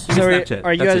 cares? He's So Snapchat.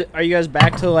 are you That's guys it. are you guys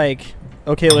back to like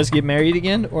okay, let's get married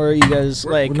again, or are you guys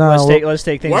like No, let's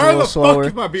take things a Where little the fuck slower,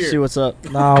 is my beer? see what's up?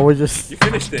 No, we're just You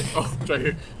finished it. Oh, it's right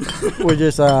here. we're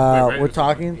Wait, we're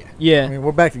talking. I Yeah, mean,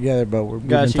 we're back together, but we've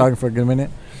Got been you. talking for a good minute.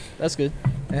 that's good.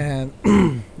 And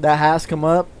that has come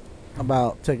up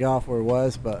about taking off where it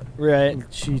was, but Right,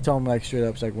 she told me like straight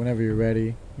up, it's like whenever you're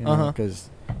ready, you know, Uh-huh.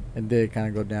 because it did kind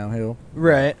of go downhill.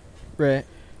 right.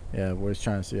 Yeah, we're just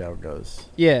trying to see how it goes.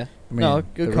 Yeah, I mean, No,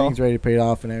 good the call. ring's already paid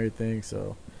off and everything,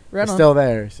 so right it's on. still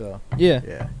there. So Yeah,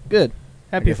 yeah, good.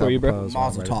 I Happy guess for I'll you, bro. propose when I'm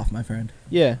Mazel ready. tov, my friend.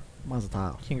 Yeah, Mazel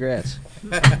tov. congrats.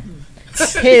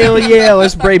 Hell yeah,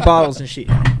 let's break bottles and shit.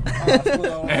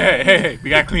 Hey, we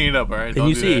gotta clean it up, all right? And Don't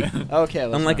you do see, that. Okay,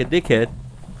 let's I'm like a not. dickhead.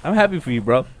 I'm happy for you,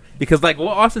 bro. Because like what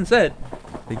Austin said,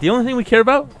 like the only thing we care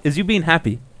about is you being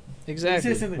happy.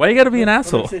 Exactly. Why you gotta be an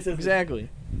asshole? Exactly.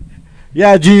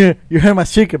 Yeah, Junior, you heard my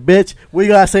secret, bitch. What you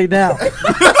gotta say now?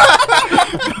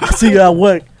 I see you at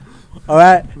work. All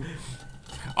right.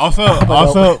 Also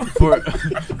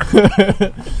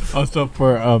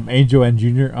for Angel and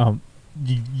Junior,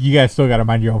 you guys still gotta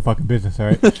mind your own fucking business, all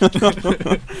right?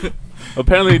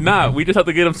 Apparently not. We just have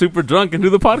to get him super drunk and do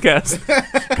the podcast.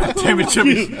 God damn it,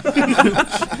 Chubby.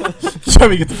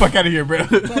 Chubby, get the fuck out of here, bro.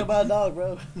 Talk about a dog,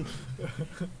 bro.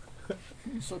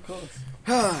 So close.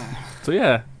 So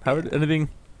yeah, how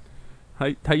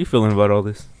you feeling about all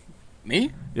this?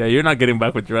 Me? Yeah, you're not getting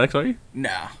back with your ex, are you?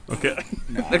 Nah. Okay.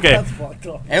 Nah. Okay. That's fucked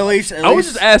up. At least. I was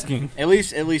just asking. At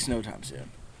least no time soon.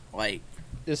 Like.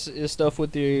 Is stuff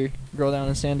with your girl down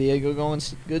in San Diego going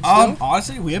good still?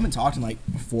 Honestly, we haven't talked in like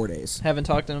 4 days. Haven't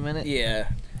talked in a minute. Yeah.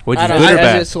 What'd I you don't good know. or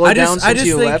Has bad? it slowed down I since just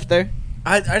you think- left there?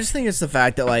 I just think it's the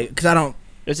fact that like, cause I don't.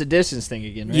 It's a distance thing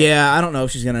again, right? Yeah, I don't know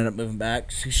if she's gonna end up moving back.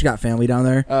 She got family down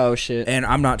there, Oh shit. and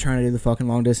I'm not trying to do the fucking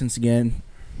long distance again.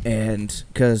 And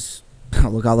cause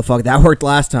look how the fuck that worked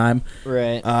last time.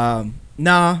 Right.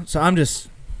 Nah. So I'm just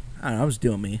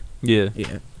doing me. Yeah.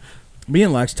 Yeah. Me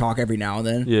and Lex talk every now and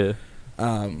then. Yeah.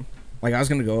 Like I was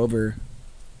gonna go over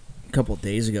a couple of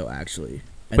days ago actually.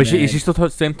 And But is then- she still talking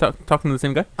to the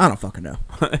same guy? I don't fucking know.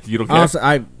 You don't care? Honestly,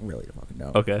 I really don't fucking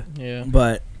know. Okay. Yeah.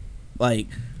 But like,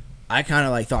 I kind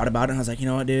of like thought about it. and I was like, you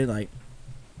know what, dude? Like,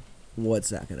 what's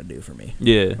that gonna do for me?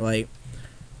 Yeah. Like,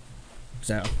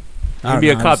 so. You I can don't be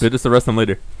a know, cop. You'll just arrest him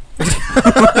later.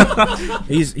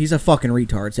 He's a fucking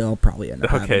retard, so I'll probably end up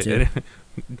having to. Okay.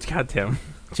 God damn.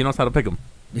 She knows how to pick him.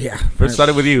 Yeah. First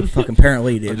started with you. Fucking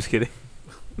apparently, I'm dude. just kidding.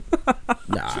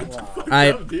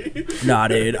 Nah,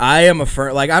 dude. I am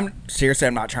I'm seriously.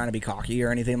 I'm not trying to be cocky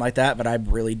or anything like that, but I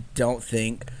really don't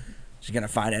think she's gonna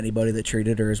find anybody that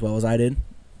treated her as well as I did.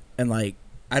 And like,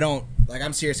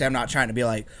 I'm seriously. I'm not trying to be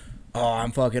like, oh,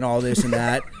 I'm fucking all this and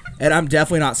that. And I'm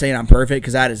definitely not saying I'm perfect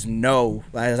because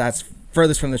that's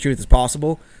furthest from the truth as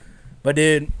possible. But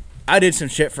dude, I did some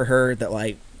shit for her that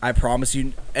like I promise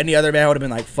you, any other man would have been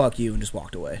like, fuck you, and just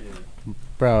walked away.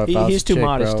 Bro, if I was He's a too chick,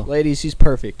 modest. bro. Ladies, he's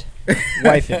perfect.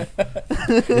 Wife him.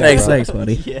 Thanks,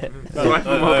 buddy. Yeah.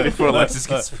 Before Alexis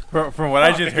gets. From what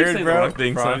I Fuck, I just keep heard, saying the bro. wrong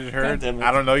thing, From what I son. just heard, God damn it.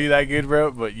 I don't know you that good, bro,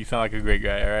 but you sound like a great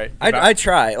guy. All right. I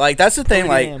try. Like that's the thing.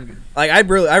 Like I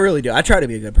really do. I try to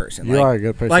be a good person. You like, are a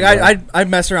good person. Like bro. I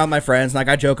mess around with my friends. Like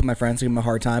I joke with my friends, give them a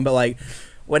hard time. But like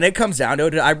when it comes down to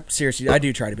it, I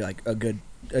do try to be like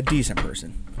a decent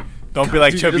person. Don't be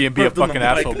like Dude, Chubby just and be a burped in fucking my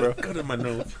mic. asshole, bro. Cut in my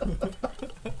nose.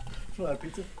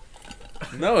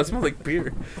 No, it smells like beer.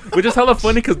 Which is hella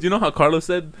funny because you know how Carlos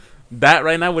said that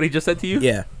right now, what he just said to you?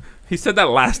 Yeah. He said that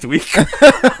last week.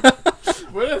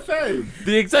 What did I say?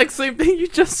 The exact same thing you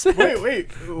just said. Wait.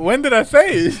 When did I say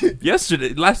it?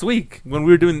 Yesterday, last week, when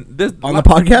we were doing this. On the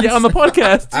podcast? Yeah, on the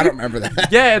podcast. I don't remember that.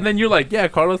 Yeah, and then you're like, yeah,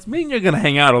 Carlos, me and you're going to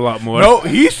hang out a lot more. No,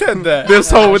 he said that. This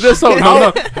whole.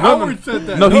 No. Howard said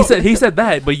that. No, he said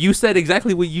that, but you said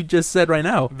exactly what you just said right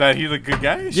now. That he's a good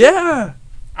guy? Yeah.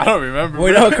 I don't remember.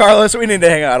 We know, Carlos. We need to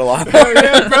hang out a lot.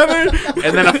 Yeah, brother.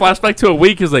 And then a flashback to a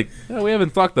week is like, oh, we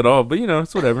haven't talked at all, but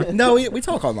it's whatever. No, we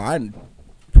talk online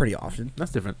pretty often.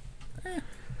 That's different.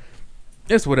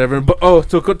 It's whatever. But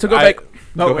to go back.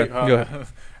 No, Go wait. ahead, go ahead.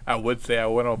 I would say I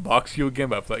want to box you again,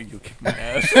 but I feel like you'll kick my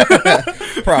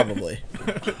ass. Probably.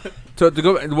 So to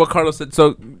go back to what Carlos said,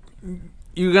 so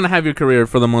you're gonna have your career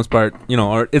for the most part,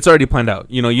 or it's already planned out.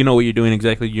 You know what you're doing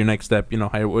exactly. Your next step.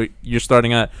 How you're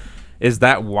starting at. Is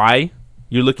that why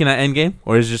you're looking at Endgame,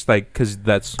 or is it just like because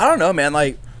that's? I don't know, man.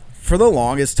 Like for the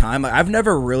longest time, like, I've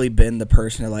never really been the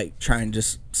person to like try and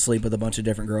just sleep with a bunch of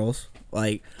different girls.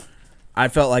 Like I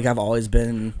felt like I've always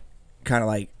been kind of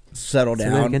like settled Say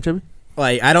down. that again, Chubby?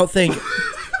 Like I don't think,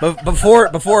 but before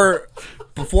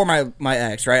my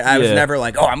ex, right? I was Yeah. never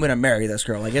like, oh, I'm gonna marry this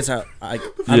girl. Like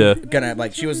I'm gonna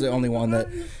like. She was the only one that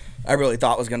I really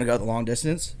thought was gonna go the long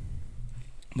distance.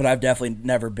 But I've definitely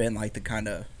never been like the kind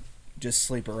of just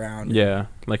sleep around. Yeah,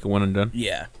 like a one and done.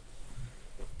 Yeah.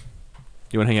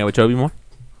 You want to hang out with Chubby more?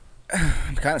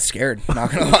 I'm kind of scared.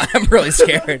 Not gonna lie, I'm really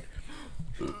scared.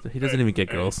 He doesn't even get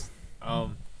girls. I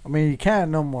mean, you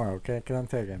can't no more, okay? Because I'm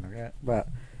taking, okay? But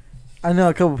I know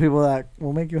a couple people that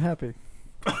will make you happy.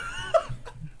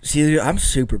 See, dude, I'm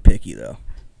super picky though.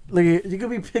 Look, you can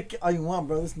be picky all you want,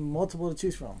 bro. There's multiple to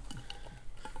choose from.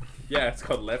 Yeah, it's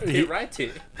called left hit, right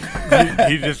hit.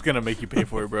 He's just gonna make you pay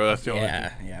for it, bro. That's the only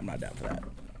thing. Yeah, I'm not down for that.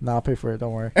 Nah, I'll pay for it.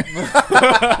 Don't worry.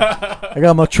 I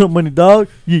got my Trump money, dog.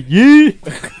 Yeah.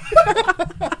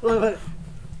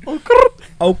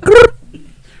 Oh,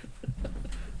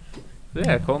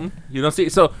 Yeah, Colton. You don't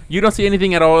see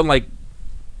anything at all like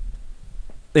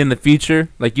in the future.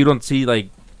 Like you don't see like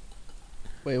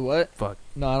Wait, what? Fuck.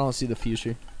 No, I don't see the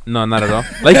future. no, not at all.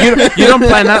 Like you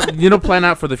don't plan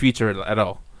out for the future at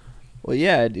all. Well,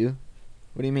 yeah, I do.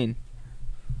 What do you mean?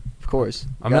 Of course.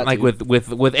 I meant like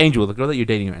with Angel, the girl that you're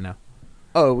dating right now.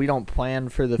 Oh, we don't plan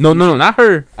for the No, future? no, not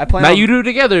her. I plan Not on- you two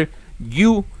together.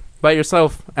 You by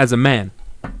yourself as a man.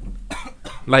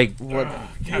 Like What?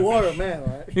 You are a man,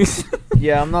 right?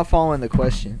 Yeah, I'm not following the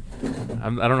question. I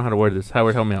don't know how to word this.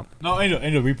 Howard, help me out. No, Angel,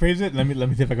 rephrase it. Let me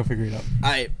see if I can figure it out.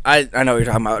 I know what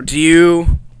you're talking about.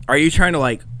 Are you trying to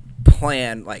like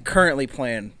currently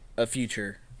plan a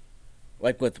future,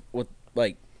 like with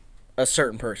like a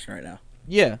certain person right now?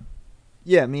 Yeah.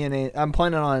 Yeah, I'm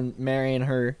planning on marrying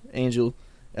her, Angel,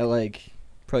 at like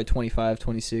probably 25,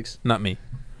 26. Not me.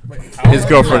 His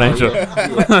girlfriend, Angel.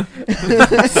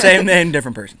 Same name,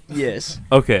 different person. Yes.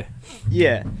 Okay.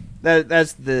 Yeah.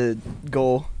 That's the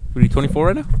goal. What are you, 24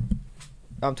 right now?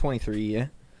 I'm 23, yeah.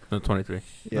 No, 23.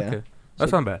 Yeah. Okay.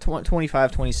 That's not bad.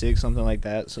 25, 26, something like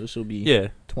that. So she'll be Yeah.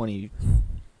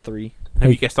 23. Have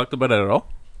you guys talked about it at all?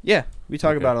 Yeah, we talk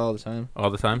Okay. about it all the time.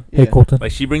 All the time? Yeah. Hey, Colton.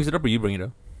 Like she brings it up or you bring it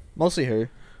up? Mostly her.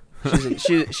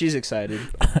 She's excited.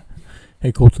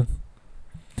 Hey, Colton.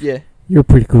 Yeah. You're a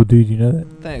pretty cool dude. You know that?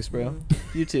 Thanks, bro.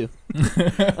 You too. You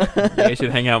guys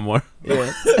should hang out more.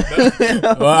 Yeah.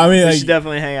 Well, I mean, we like, should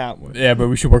definitely hang out more. yeah, but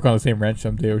we should work on the same ranch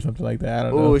someday or something like that. I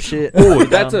don't know. Oh shit.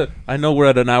 Oh, I know we're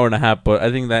at an hour and a half, but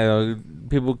I think that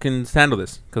people can handle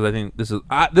this because I think this is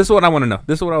what I want to know.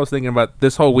 This is what I was thinking about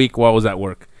this whole week while I was at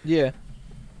work. Yeah.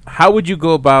 How would you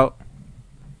go about?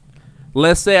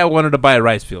 Let's say I wanted to buy a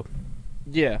rice field,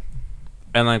 Yeah.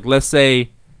 and like let's say.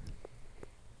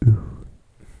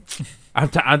 I'm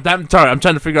sorry. I'm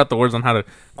trying to figure out the words on how to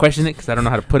question it because I don't know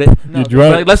how to put it. No, You But,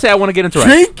 drunk? like, let's say I want to get into rice.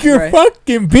 Drink your Right.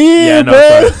 fucking beer, Yeah, no,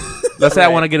 bro. sorry. Let's say I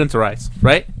want to get into rice,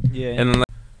 right? Yeah. And then,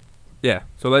 yeah.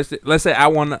 So let's say I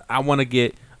want to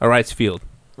get a rice field,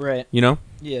 Right. you know,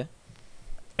 Yeah.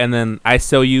 and then I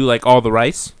sell you like all the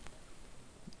rice.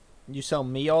 You sell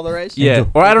me all the rice? Yeah.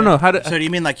 Angel. Or I don't know how to. So do you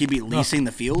mean like you'd be leasing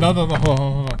the field? No, hold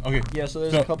on. Okay, Yeah, so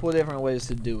there's So- a couple of different ways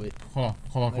to do it. hold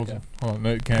on, Okay. Hold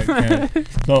on. Can I?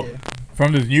 So, Yeah.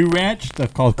 from this new ranch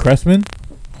that's called Cressman,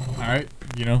 all right,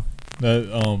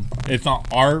 it's not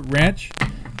our ranch,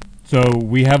 so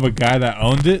we have a guy that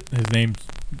owns it. His name's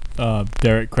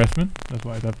Derek Cressman. That's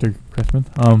why it's after Cressman.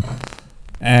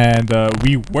 And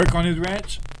we work on his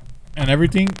ranch and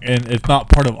everything, and it's not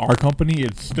part of our company.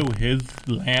 It's still his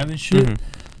land and shit. Mhm.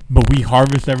 But we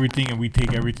harvest everything and we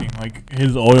take everything. Like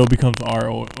his oil becomes our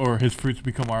oil, or his fruits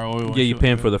become our oil. and Yeah, you shit pay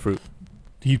like him for that. the fruit.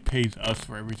 He pays us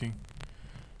for everything.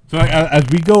 So like, as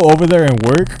we go over there and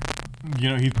work,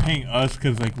 he's paying us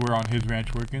because like we're on his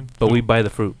ranch working. But So we buy the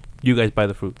fruit. You guys buy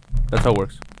the fruit. That's how it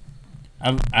works.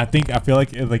 I feel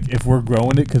like if we're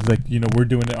growing it, because we're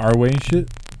doing it our way and shit.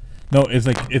 No,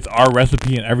 it's our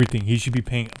recipe and everything. He should be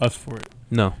paying us for it.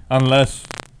 No. Unless,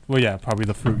 well, yeah, probably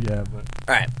the fruit, yeah, but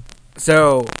All right.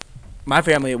 So, my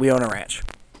family, we own a ranch.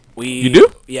 You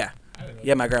do? Yeah.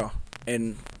 Yeah, my grandma.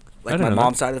 And like didn't my know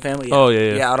mom's side of the family. Yeah. Oh,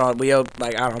 yeah. Yeah, out on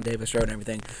Davis Road and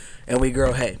everything, and we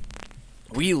grow hay.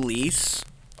 We lease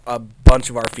a bunch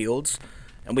of our fields,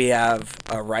 and we have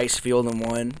a rice field in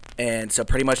one, and so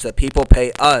pretty much the people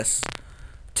pay us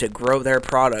to grow their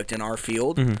product in our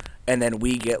field, and then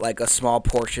we get like a small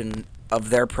portion of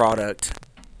their product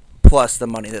plus the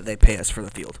money that they pay us for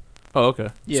the field. Oh, okay.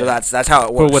 Yeah. So that's how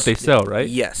it works. For what they sell, right?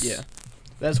 Yes. Yeah.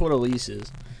 That's what a lease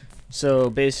is. So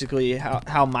basically,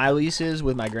 how my lease is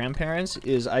with my grandparents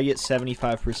is I get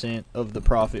 75% of the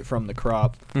profit from the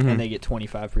crop, and they get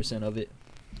 25% of it.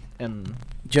 And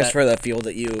Just for the field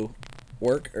that you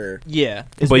work, or yeah,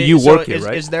 But you work it,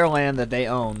 right? It's their land that they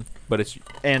own, But it's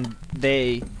and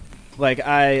they, like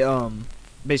I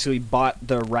basically bought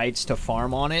the rights to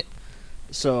farm on it.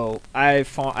 So I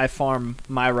farm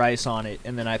my rice on it,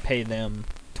 and then I pay them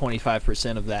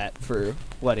 25% of that for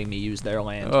letting me use their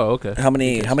land. oh, okay. how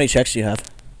many checks do you have?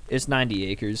 It's 90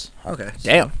 acres. Okay.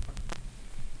 Damn.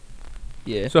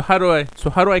 Yeah. So how do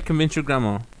I convince your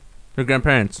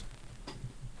grandparents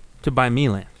to buy me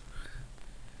land?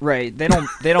 Right. They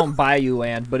don't buy you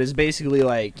land, but it's basically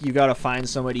like you gotta find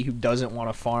somebody who doesn't want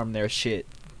to farm their shit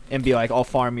and be like, I'll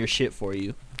farm your shit for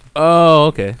you. Oh,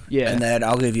 okay. Yeah. And then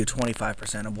I'll give you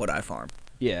 25% of what I farm.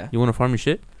 Yeah. You want to farm your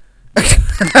shit?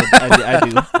 I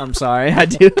do. I'm sorry. I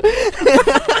do.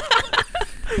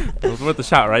 It was worth the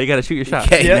shot, right? You gotta shoot your shot.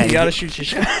 Okay, Yeah, man, you gotta shoot your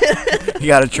shot. You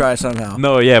gotta try somehow.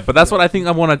 No, yeah, but that's what I think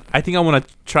I wanna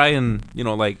try and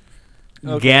like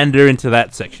Okay. gander into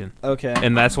that section. Okay.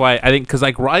 And that's why I think, because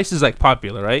like rice is like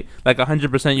popular, right? Like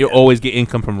 100%, you always get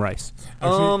income from rice.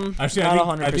 Actually,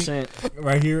 not I think 100%.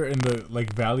 right here in the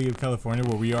like Valley of California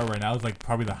where we are right now is like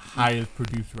probably the highest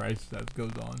produced rice that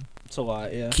goes on. It's a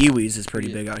lot, yeah. Kiwis is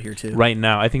pretty big out here too. Right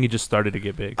now, I think it just started to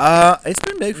get big. It's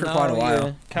been big for quite a while.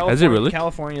 Yeah. California, Has it really?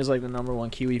 California is like the #1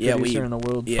 kiwi Yeah, producer in the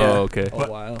world. Yeah. Oh, okay. For a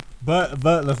while. But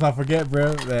let's not forget,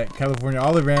 bro, that California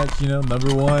olive ranch,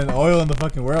 #1 oil in the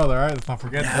fucking world. All right, let's not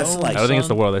forget that. That's like I don't think it's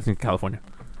the world. I think California.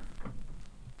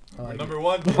 We're number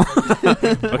one.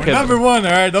 Okay. We're number one.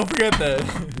 All right, don't forget that.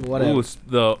 Whatever. Ooh,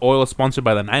 the oil is sponsored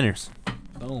by the Niners.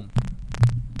 Boom.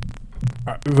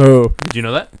 So, Did you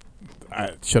know that?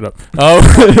 shut up. Oh,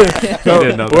 I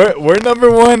didn't know that. we're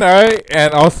number one. All right,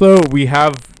 and also we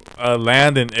have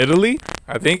land in Italy,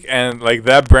 I think, and like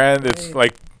that brand, it's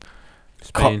like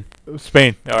Spain.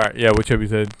 Spain. All right, yeah, what Chubby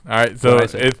said. All right, so What I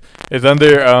said. it's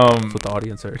under That's what the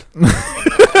audience heard.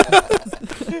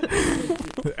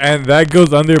 and that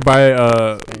goes under by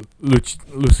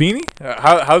Lucini.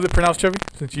 How's it pronounced, Chubby?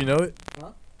 Since you know it,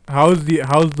 Huh? how's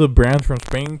the brand from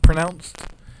Spain pronounced?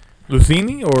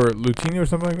 Lucini or Lucini or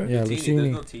something like that? Yeah,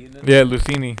 Lucini. Yeah,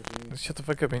 Lucini. Shut the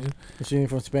fuck up, Angel. Lucini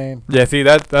from Spain. Yeah, see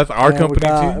that's our And company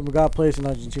too. we got a place in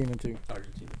Argentina too.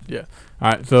 All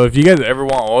right, so if you guys ever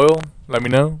want oil, let me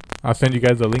know. I'll send you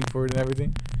guys a link for it and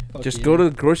everything. Just go to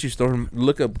the grocery store and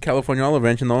look up California olive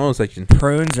ranch in the oil section.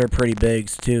 prunes are pretty big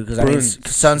too, because I mean, Prunes.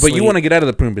 Sunsweet. But you want to get out of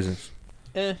the prune business.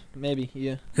 Maybe,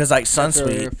 yeah. because like After a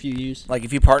Sunsweet, few years. like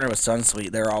if you partner with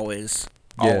Sunsweet, they're always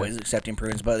Yeah. accepting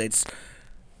prunes, but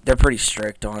they're pretty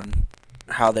strict on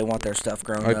how they want their stuff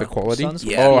grown. Like the though. quality? Sunsweet's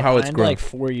Yeah. Oh, how it's behind grown. like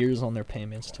 4 years on their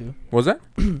payments too. What was that?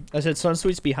 I said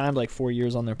Sunsweet's behind like 4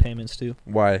 years on their payments too.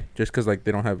 Why? Just because like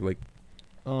they don't have like.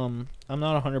 I'm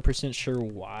not 100% sure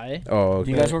why. Oh, okay.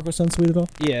 Do you guys work with Sunsweet at all?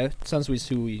 Yeah, Sunsweet's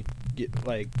who we get,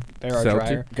 like they're our Sell to?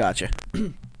 dryer. Gotcha.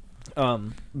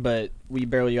 But we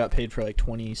barely got paid for like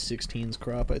 2016's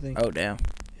crop, I think. Oh damn.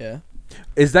 Yeah.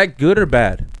 Is that good or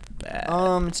bad? Bad.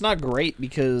 It's not great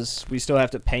because we still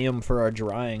have to pay them for our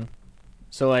drying.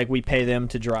 So like we pay them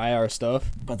to dry our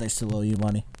stuff. But they still owe you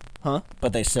money. Huh?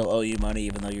 But they still owe you money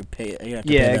even though you have to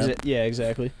Yeah, pay them. yeah,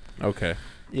 exactly. Okay.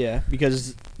 Yeah,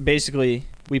 because basically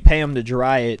we pay them to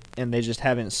dry it and they just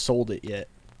haven't sold it yet.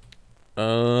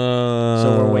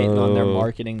 So we're waiting on their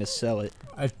marketing to sell it.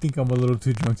 I think I'm a little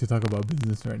too drunk to talk about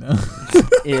business right now.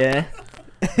 Yeah.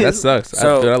 That sucks.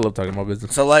 So- Dude, I love talking about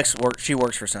business. So Lex she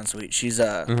works for Sunsweet. She's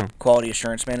a Mhm. quality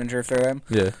assurance manager for them.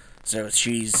 Yeah, So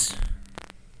she's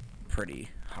pretty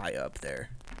high up there.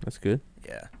 that's good.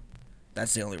 Yeah.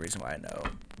 That's the only reason why I know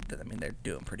that. I mean, they're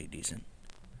doing pretty decent.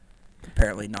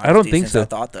 Apparently not. I as don't decent think as so. I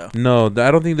thought though. No,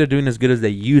 I don't think they're doing as good as they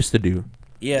used to do.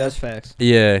 Yeah. That's facts.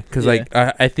 Yeah, because like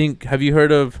I think, have you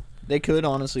heard of? They could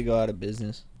honestly go out of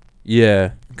business.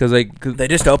 Yeah, because like 'cause They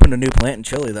just opened a new plant in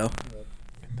Chile though.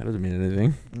 that doesn't mean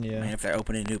anything. I mean, Yeah. if they're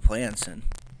opening new plants and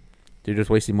They're just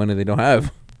wasting money they don't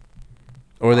have,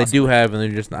 or they do Possibly. have and they're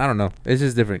just, I don't know. It's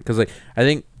just different because like I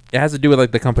think it has to do with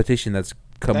like the competition that's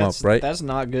come up, right? That's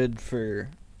not good for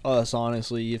us,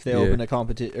 honestly. If they Yeah. open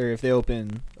or if they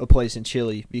open a place in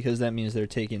Chile, because that means they're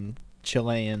taking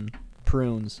Chilean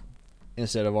prunes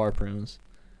instead of our prunes.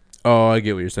 Oh, I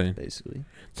get what you're saying. basically.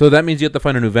 So that means you have to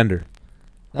find a new vendor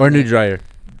or a Not new ne- dryer.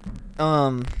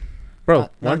 Um, Bro,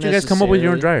 not- why not don't you guys come up with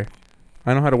your own necessarily. dryer?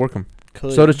 I know how to work them.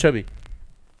 could. So does Chubby.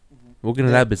 We'll get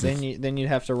into that business. Then you'd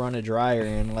have to run a dryer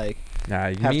and like Nah,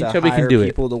 have me and to Chubby hire can do it.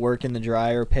 people to work in the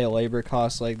dryer, pay labor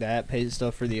costs like that, pay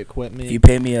stuff for the equipment. If you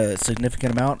pay me a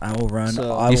significant amount, I will run.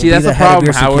 So- I You will see, be that's the head of problem,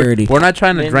 your Howard. security. We're not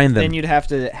trying to drain them. Then you'd have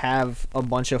to have a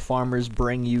bunch of farmers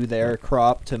bring you their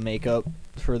crop to make up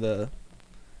for the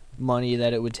money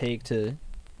that it would take to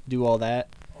do all that.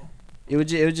 It would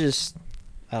just,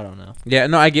 I don't know. Yeah,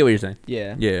 no, I get what you're saying.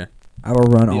 Yeah. Yeah. I will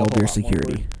run Be a all whole of your lot more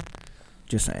security.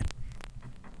 Just saying.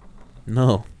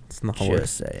 No, it's not how it works.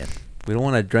 Just saying. We don't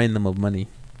want to drain them of money.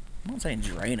 I'm not saying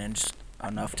draining, just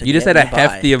enough to. You just get said a me by.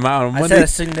 hefty amount of I money. said a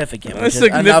significant. A Which is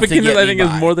enough to significant, get I me think, is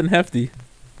by. more than hefty.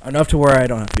 Enough to where I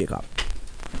don't have to be a cop.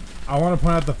 I want to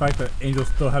point out the fact that Angel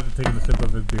still hasn't taken a sip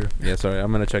of his beer. Yeah, sorry.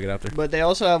 I'm going to check it after. But they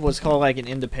also have what's called like an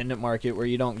independent market where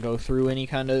you don't go through any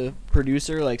kind of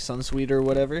producer like Sunsweet or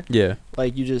whatever. Yeah.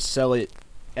 Like you just sell it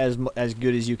as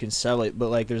good as you can sell it, but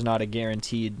like there's not a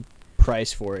guaranteed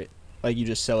price for it. Like you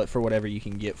just sell it for whatever you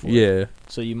can get for it. Yeah.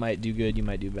 So you might do good, you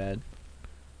might do bad.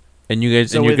 And you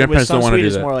guys So and your with grandparents don't want to Sunsweet, do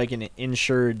it's that. more like an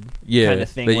insured Yeah, kind of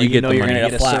thing that where you get know the you're money. gonna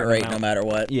Get get a flat certain rate no amount. matter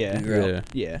what. Yeah. you grow. Yeah.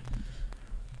 Yeah.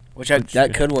 Which Which-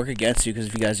 that could work against you because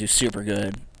if you guys do super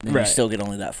good, then Right. you still get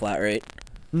only that flat rate.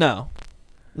 No,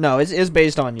 it's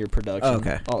based on your production.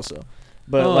 Okay. Also,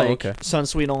 but Oh, like okay.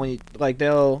 Sunsweet only like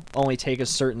they'll only take a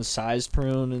certain size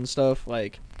prune and stuff.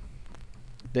 Like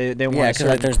they want Yeah, a because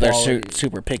like certain they're quality.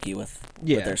 super picky with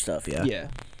their stuff. Yeah. Yeah.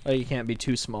 Like you can't be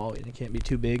too small and it can't be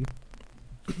too big.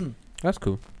 That's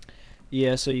cool.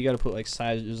 Yeah, so you got to put like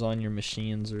sizes on your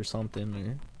machines or something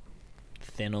or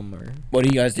thin them or What do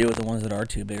you guys do with the ones that are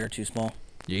too big or too small?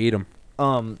 You eat them.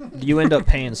 you end up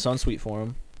paying Sunsweet for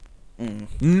them.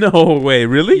 No way,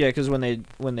 really? Yeah, because when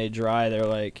they dry, they're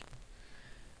like,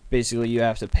 basically you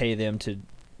have to pay them to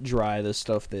dry the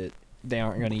stuff that they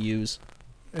aren't going to use.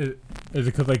 Is it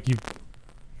because like you?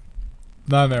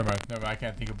 No, never mind. I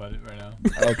can't think about it right now.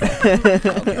 Okay.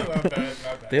 Not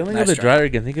bad. The only Nice other try. dryer I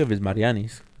can think of is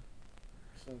Mariani's.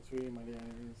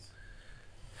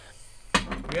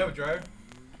 We have a dryer.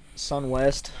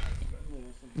 Sunwest.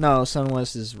 No,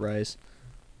 Sunwest is rice.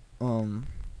 Who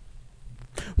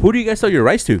do you guys sell your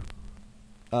rice to?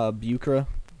 Bucra,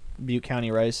 Butte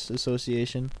County Rice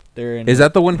Association. They're in. Is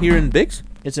that the one here in Biggs?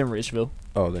 It's in Richville.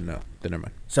 Oh, then no. Then never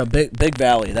mind. So Big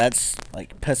Valley, that's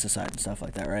like pesticide and stuff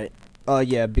like that, right?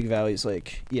 Yeah, Big Valley's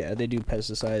like they do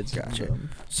pesticides. Gotcha. and,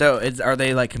 So are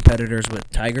they like competitors with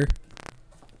Tiger?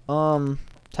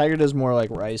 Tiger does more like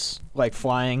rice, like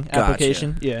flying Gotcha.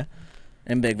 application. Yeah.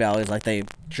 And Big Valley is like they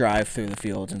drive through the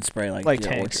fields and spray like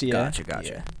tanks. orchard. Yeah. Gotcha.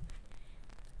 Yeah.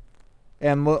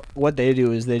 And what they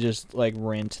do is they just like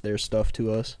rent their stuff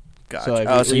to us. Gotcha. So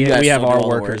like, so you guys we have still do our all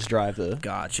the workers work. drive the.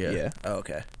 Gotcha. Yeah. Oh,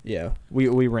 okay. Yeah.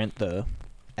 We rent the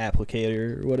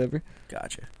applicator or whatever.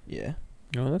 Gotcha. Yeah.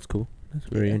 Oh, that's cool. That's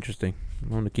very Yeah. interesting.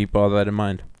 I want to keep all that in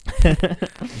mind. I'm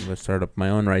gonna start up my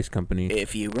own rice company.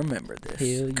 If you remember this,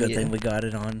 Hell good yeah. thing we got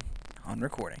it on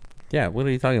recording. Yeah, what are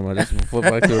you talking about? Just flip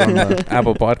back to it on the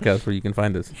Apple Podcast where you can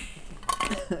find us.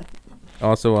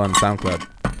 Also on SoundCloud,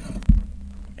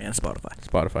 And Spotify.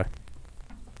 Spotify.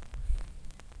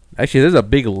 Actually, there's a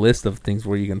big list of things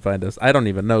where you can find us. I don't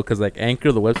even know because like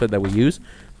Anchor, the website that we use,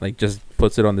 like just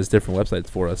puts it on this different websites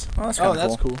for us. Oh, that's kinda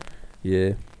that's cool.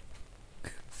 Yeah,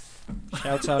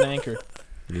 Shouts out Anchor.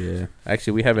 yeah.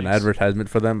 Actually, we have an Nice. advertisement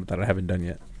for them that I haven't done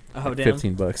yet. Oh Like damn.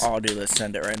 $15. Oh, dude, let's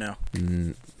send it right now.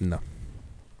 No,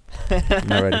 I'm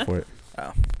not ready for it.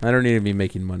 Oh. I don't need to be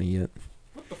making money yet.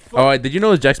 Oh, did you know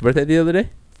it was Jack's birthday the other day?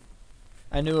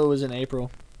 I knew it was in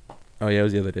April. Oh yeah, it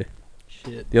was the other day.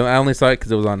 Shit. I only saw it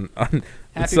because it was on.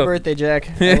 Happy so- birthday, Jack.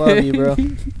 I love you, bro.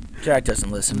 Jack doesn't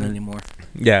listen anymore.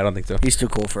 Yeah, I don't think so. He's too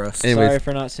cool for us. Anyways. Sorry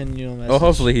for not sending you a message. Oh,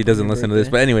 hopefully he doesn't Happy listen to this.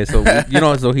 But birthday. anyway,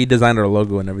 so so he designed our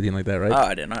logo and everything like that, right? Oh,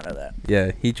 I did not know that.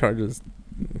 Yeah, he charges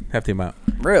hefty amount.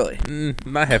 Really?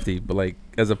 Not hefty, but like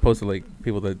as opposed to like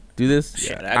people that do this.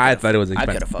 Shit, Yeah, I thought it was I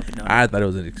expensive. could have fucking done I it. thought it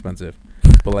was expensive,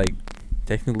 but like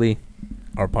technically,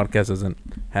 our podcast doesn't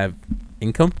have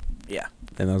income, Yeah.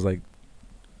 and I was like,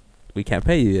 we can't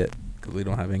pay you yet because we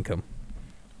don't have income,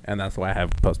 and that's why I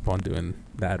have postponed doing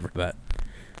the ad for that.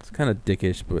 It's kind of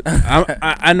dickish, but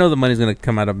I know the money's gonna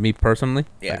come out of me personally.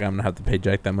 Yeah. Like I'm gonna have to pay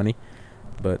Jack that money,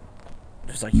 but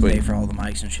Just like you Wait. pay for all the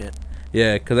mics and shit.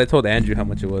 yeah, because I told Andrew how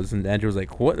much it was, and Andrew was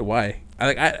like, "What? Why?"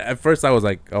 At first I was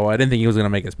like, "Oh, I didn't think he was gonna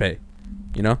make us pay,"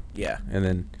 you know. Yeah. And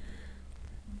then,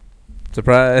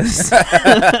 surprise.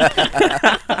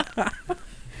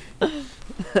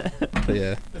 But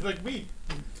yeah. It's like me.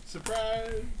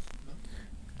 Surprise.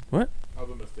 What? That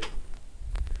was a mistake.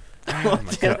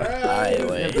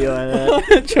 Highway. Be like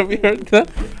that. Chubby heard that.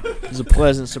 It was a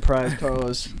pleasant surprise,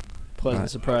 Carlos. Pleasant Alright.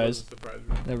 surprise.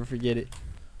 Never forget it.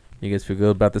 You guys feel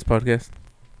good about this podcast?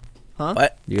 Huh?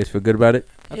 What? You guys feel good about it?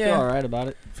 I Yeah. feel alright about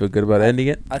it. Feel good about ending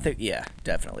it? I think, yeah,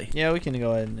 definitely. Yeah, we can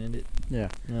go ahead and end it. Yeah.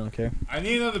 I don't care. I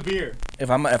need another beer. If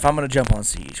I'm gonna jump on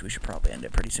Siege, we should probably end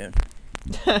it pretty soon.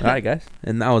 All right, guys.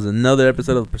 And that was another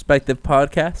episode of the Perspective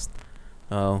Podcast.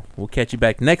 We'll catch you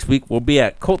back next week. We'll be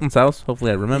at Colton's house.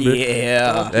 Hopefully I remember.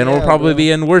 Yeah. And we'll Yeah, probably bro.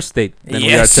 be in worse state than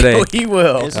Yes, we are today. we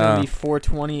will. It's gonna Oh. be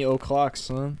 4:20 o'clock,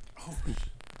 son.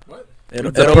 It'll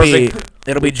That's be perfect.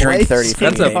 it'll be drink 30 for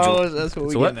That's me, a- Angel. Carlos, that's what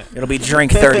we So what? getting at. It'll be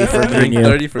drink 30 for me. Drink and you.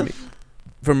 30 for me.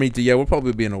 For me too. Yeah, we'll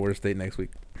probably be in a worse state next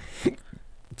week.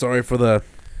 Sorry for the...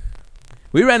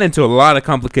 We ran into a lot of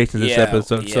complications this Yeah,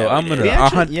 episode, so yeah, I'm we going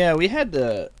did. to... We had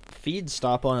the feed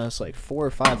stop on us like 4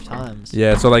 or 5 times.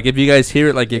 Yeah, so like if you guys hear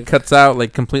it, like it cuts out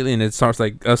like completely and it starts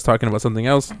like us talking about something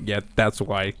else, yeah, that's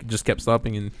why it just kept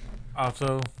stopping. And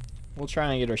Also, We'll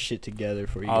try and get our shit together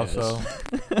for you also.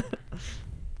 guys.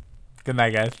 Good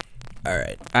night, guys. All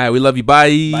right. all right, we love you.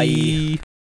 Bye. Bye.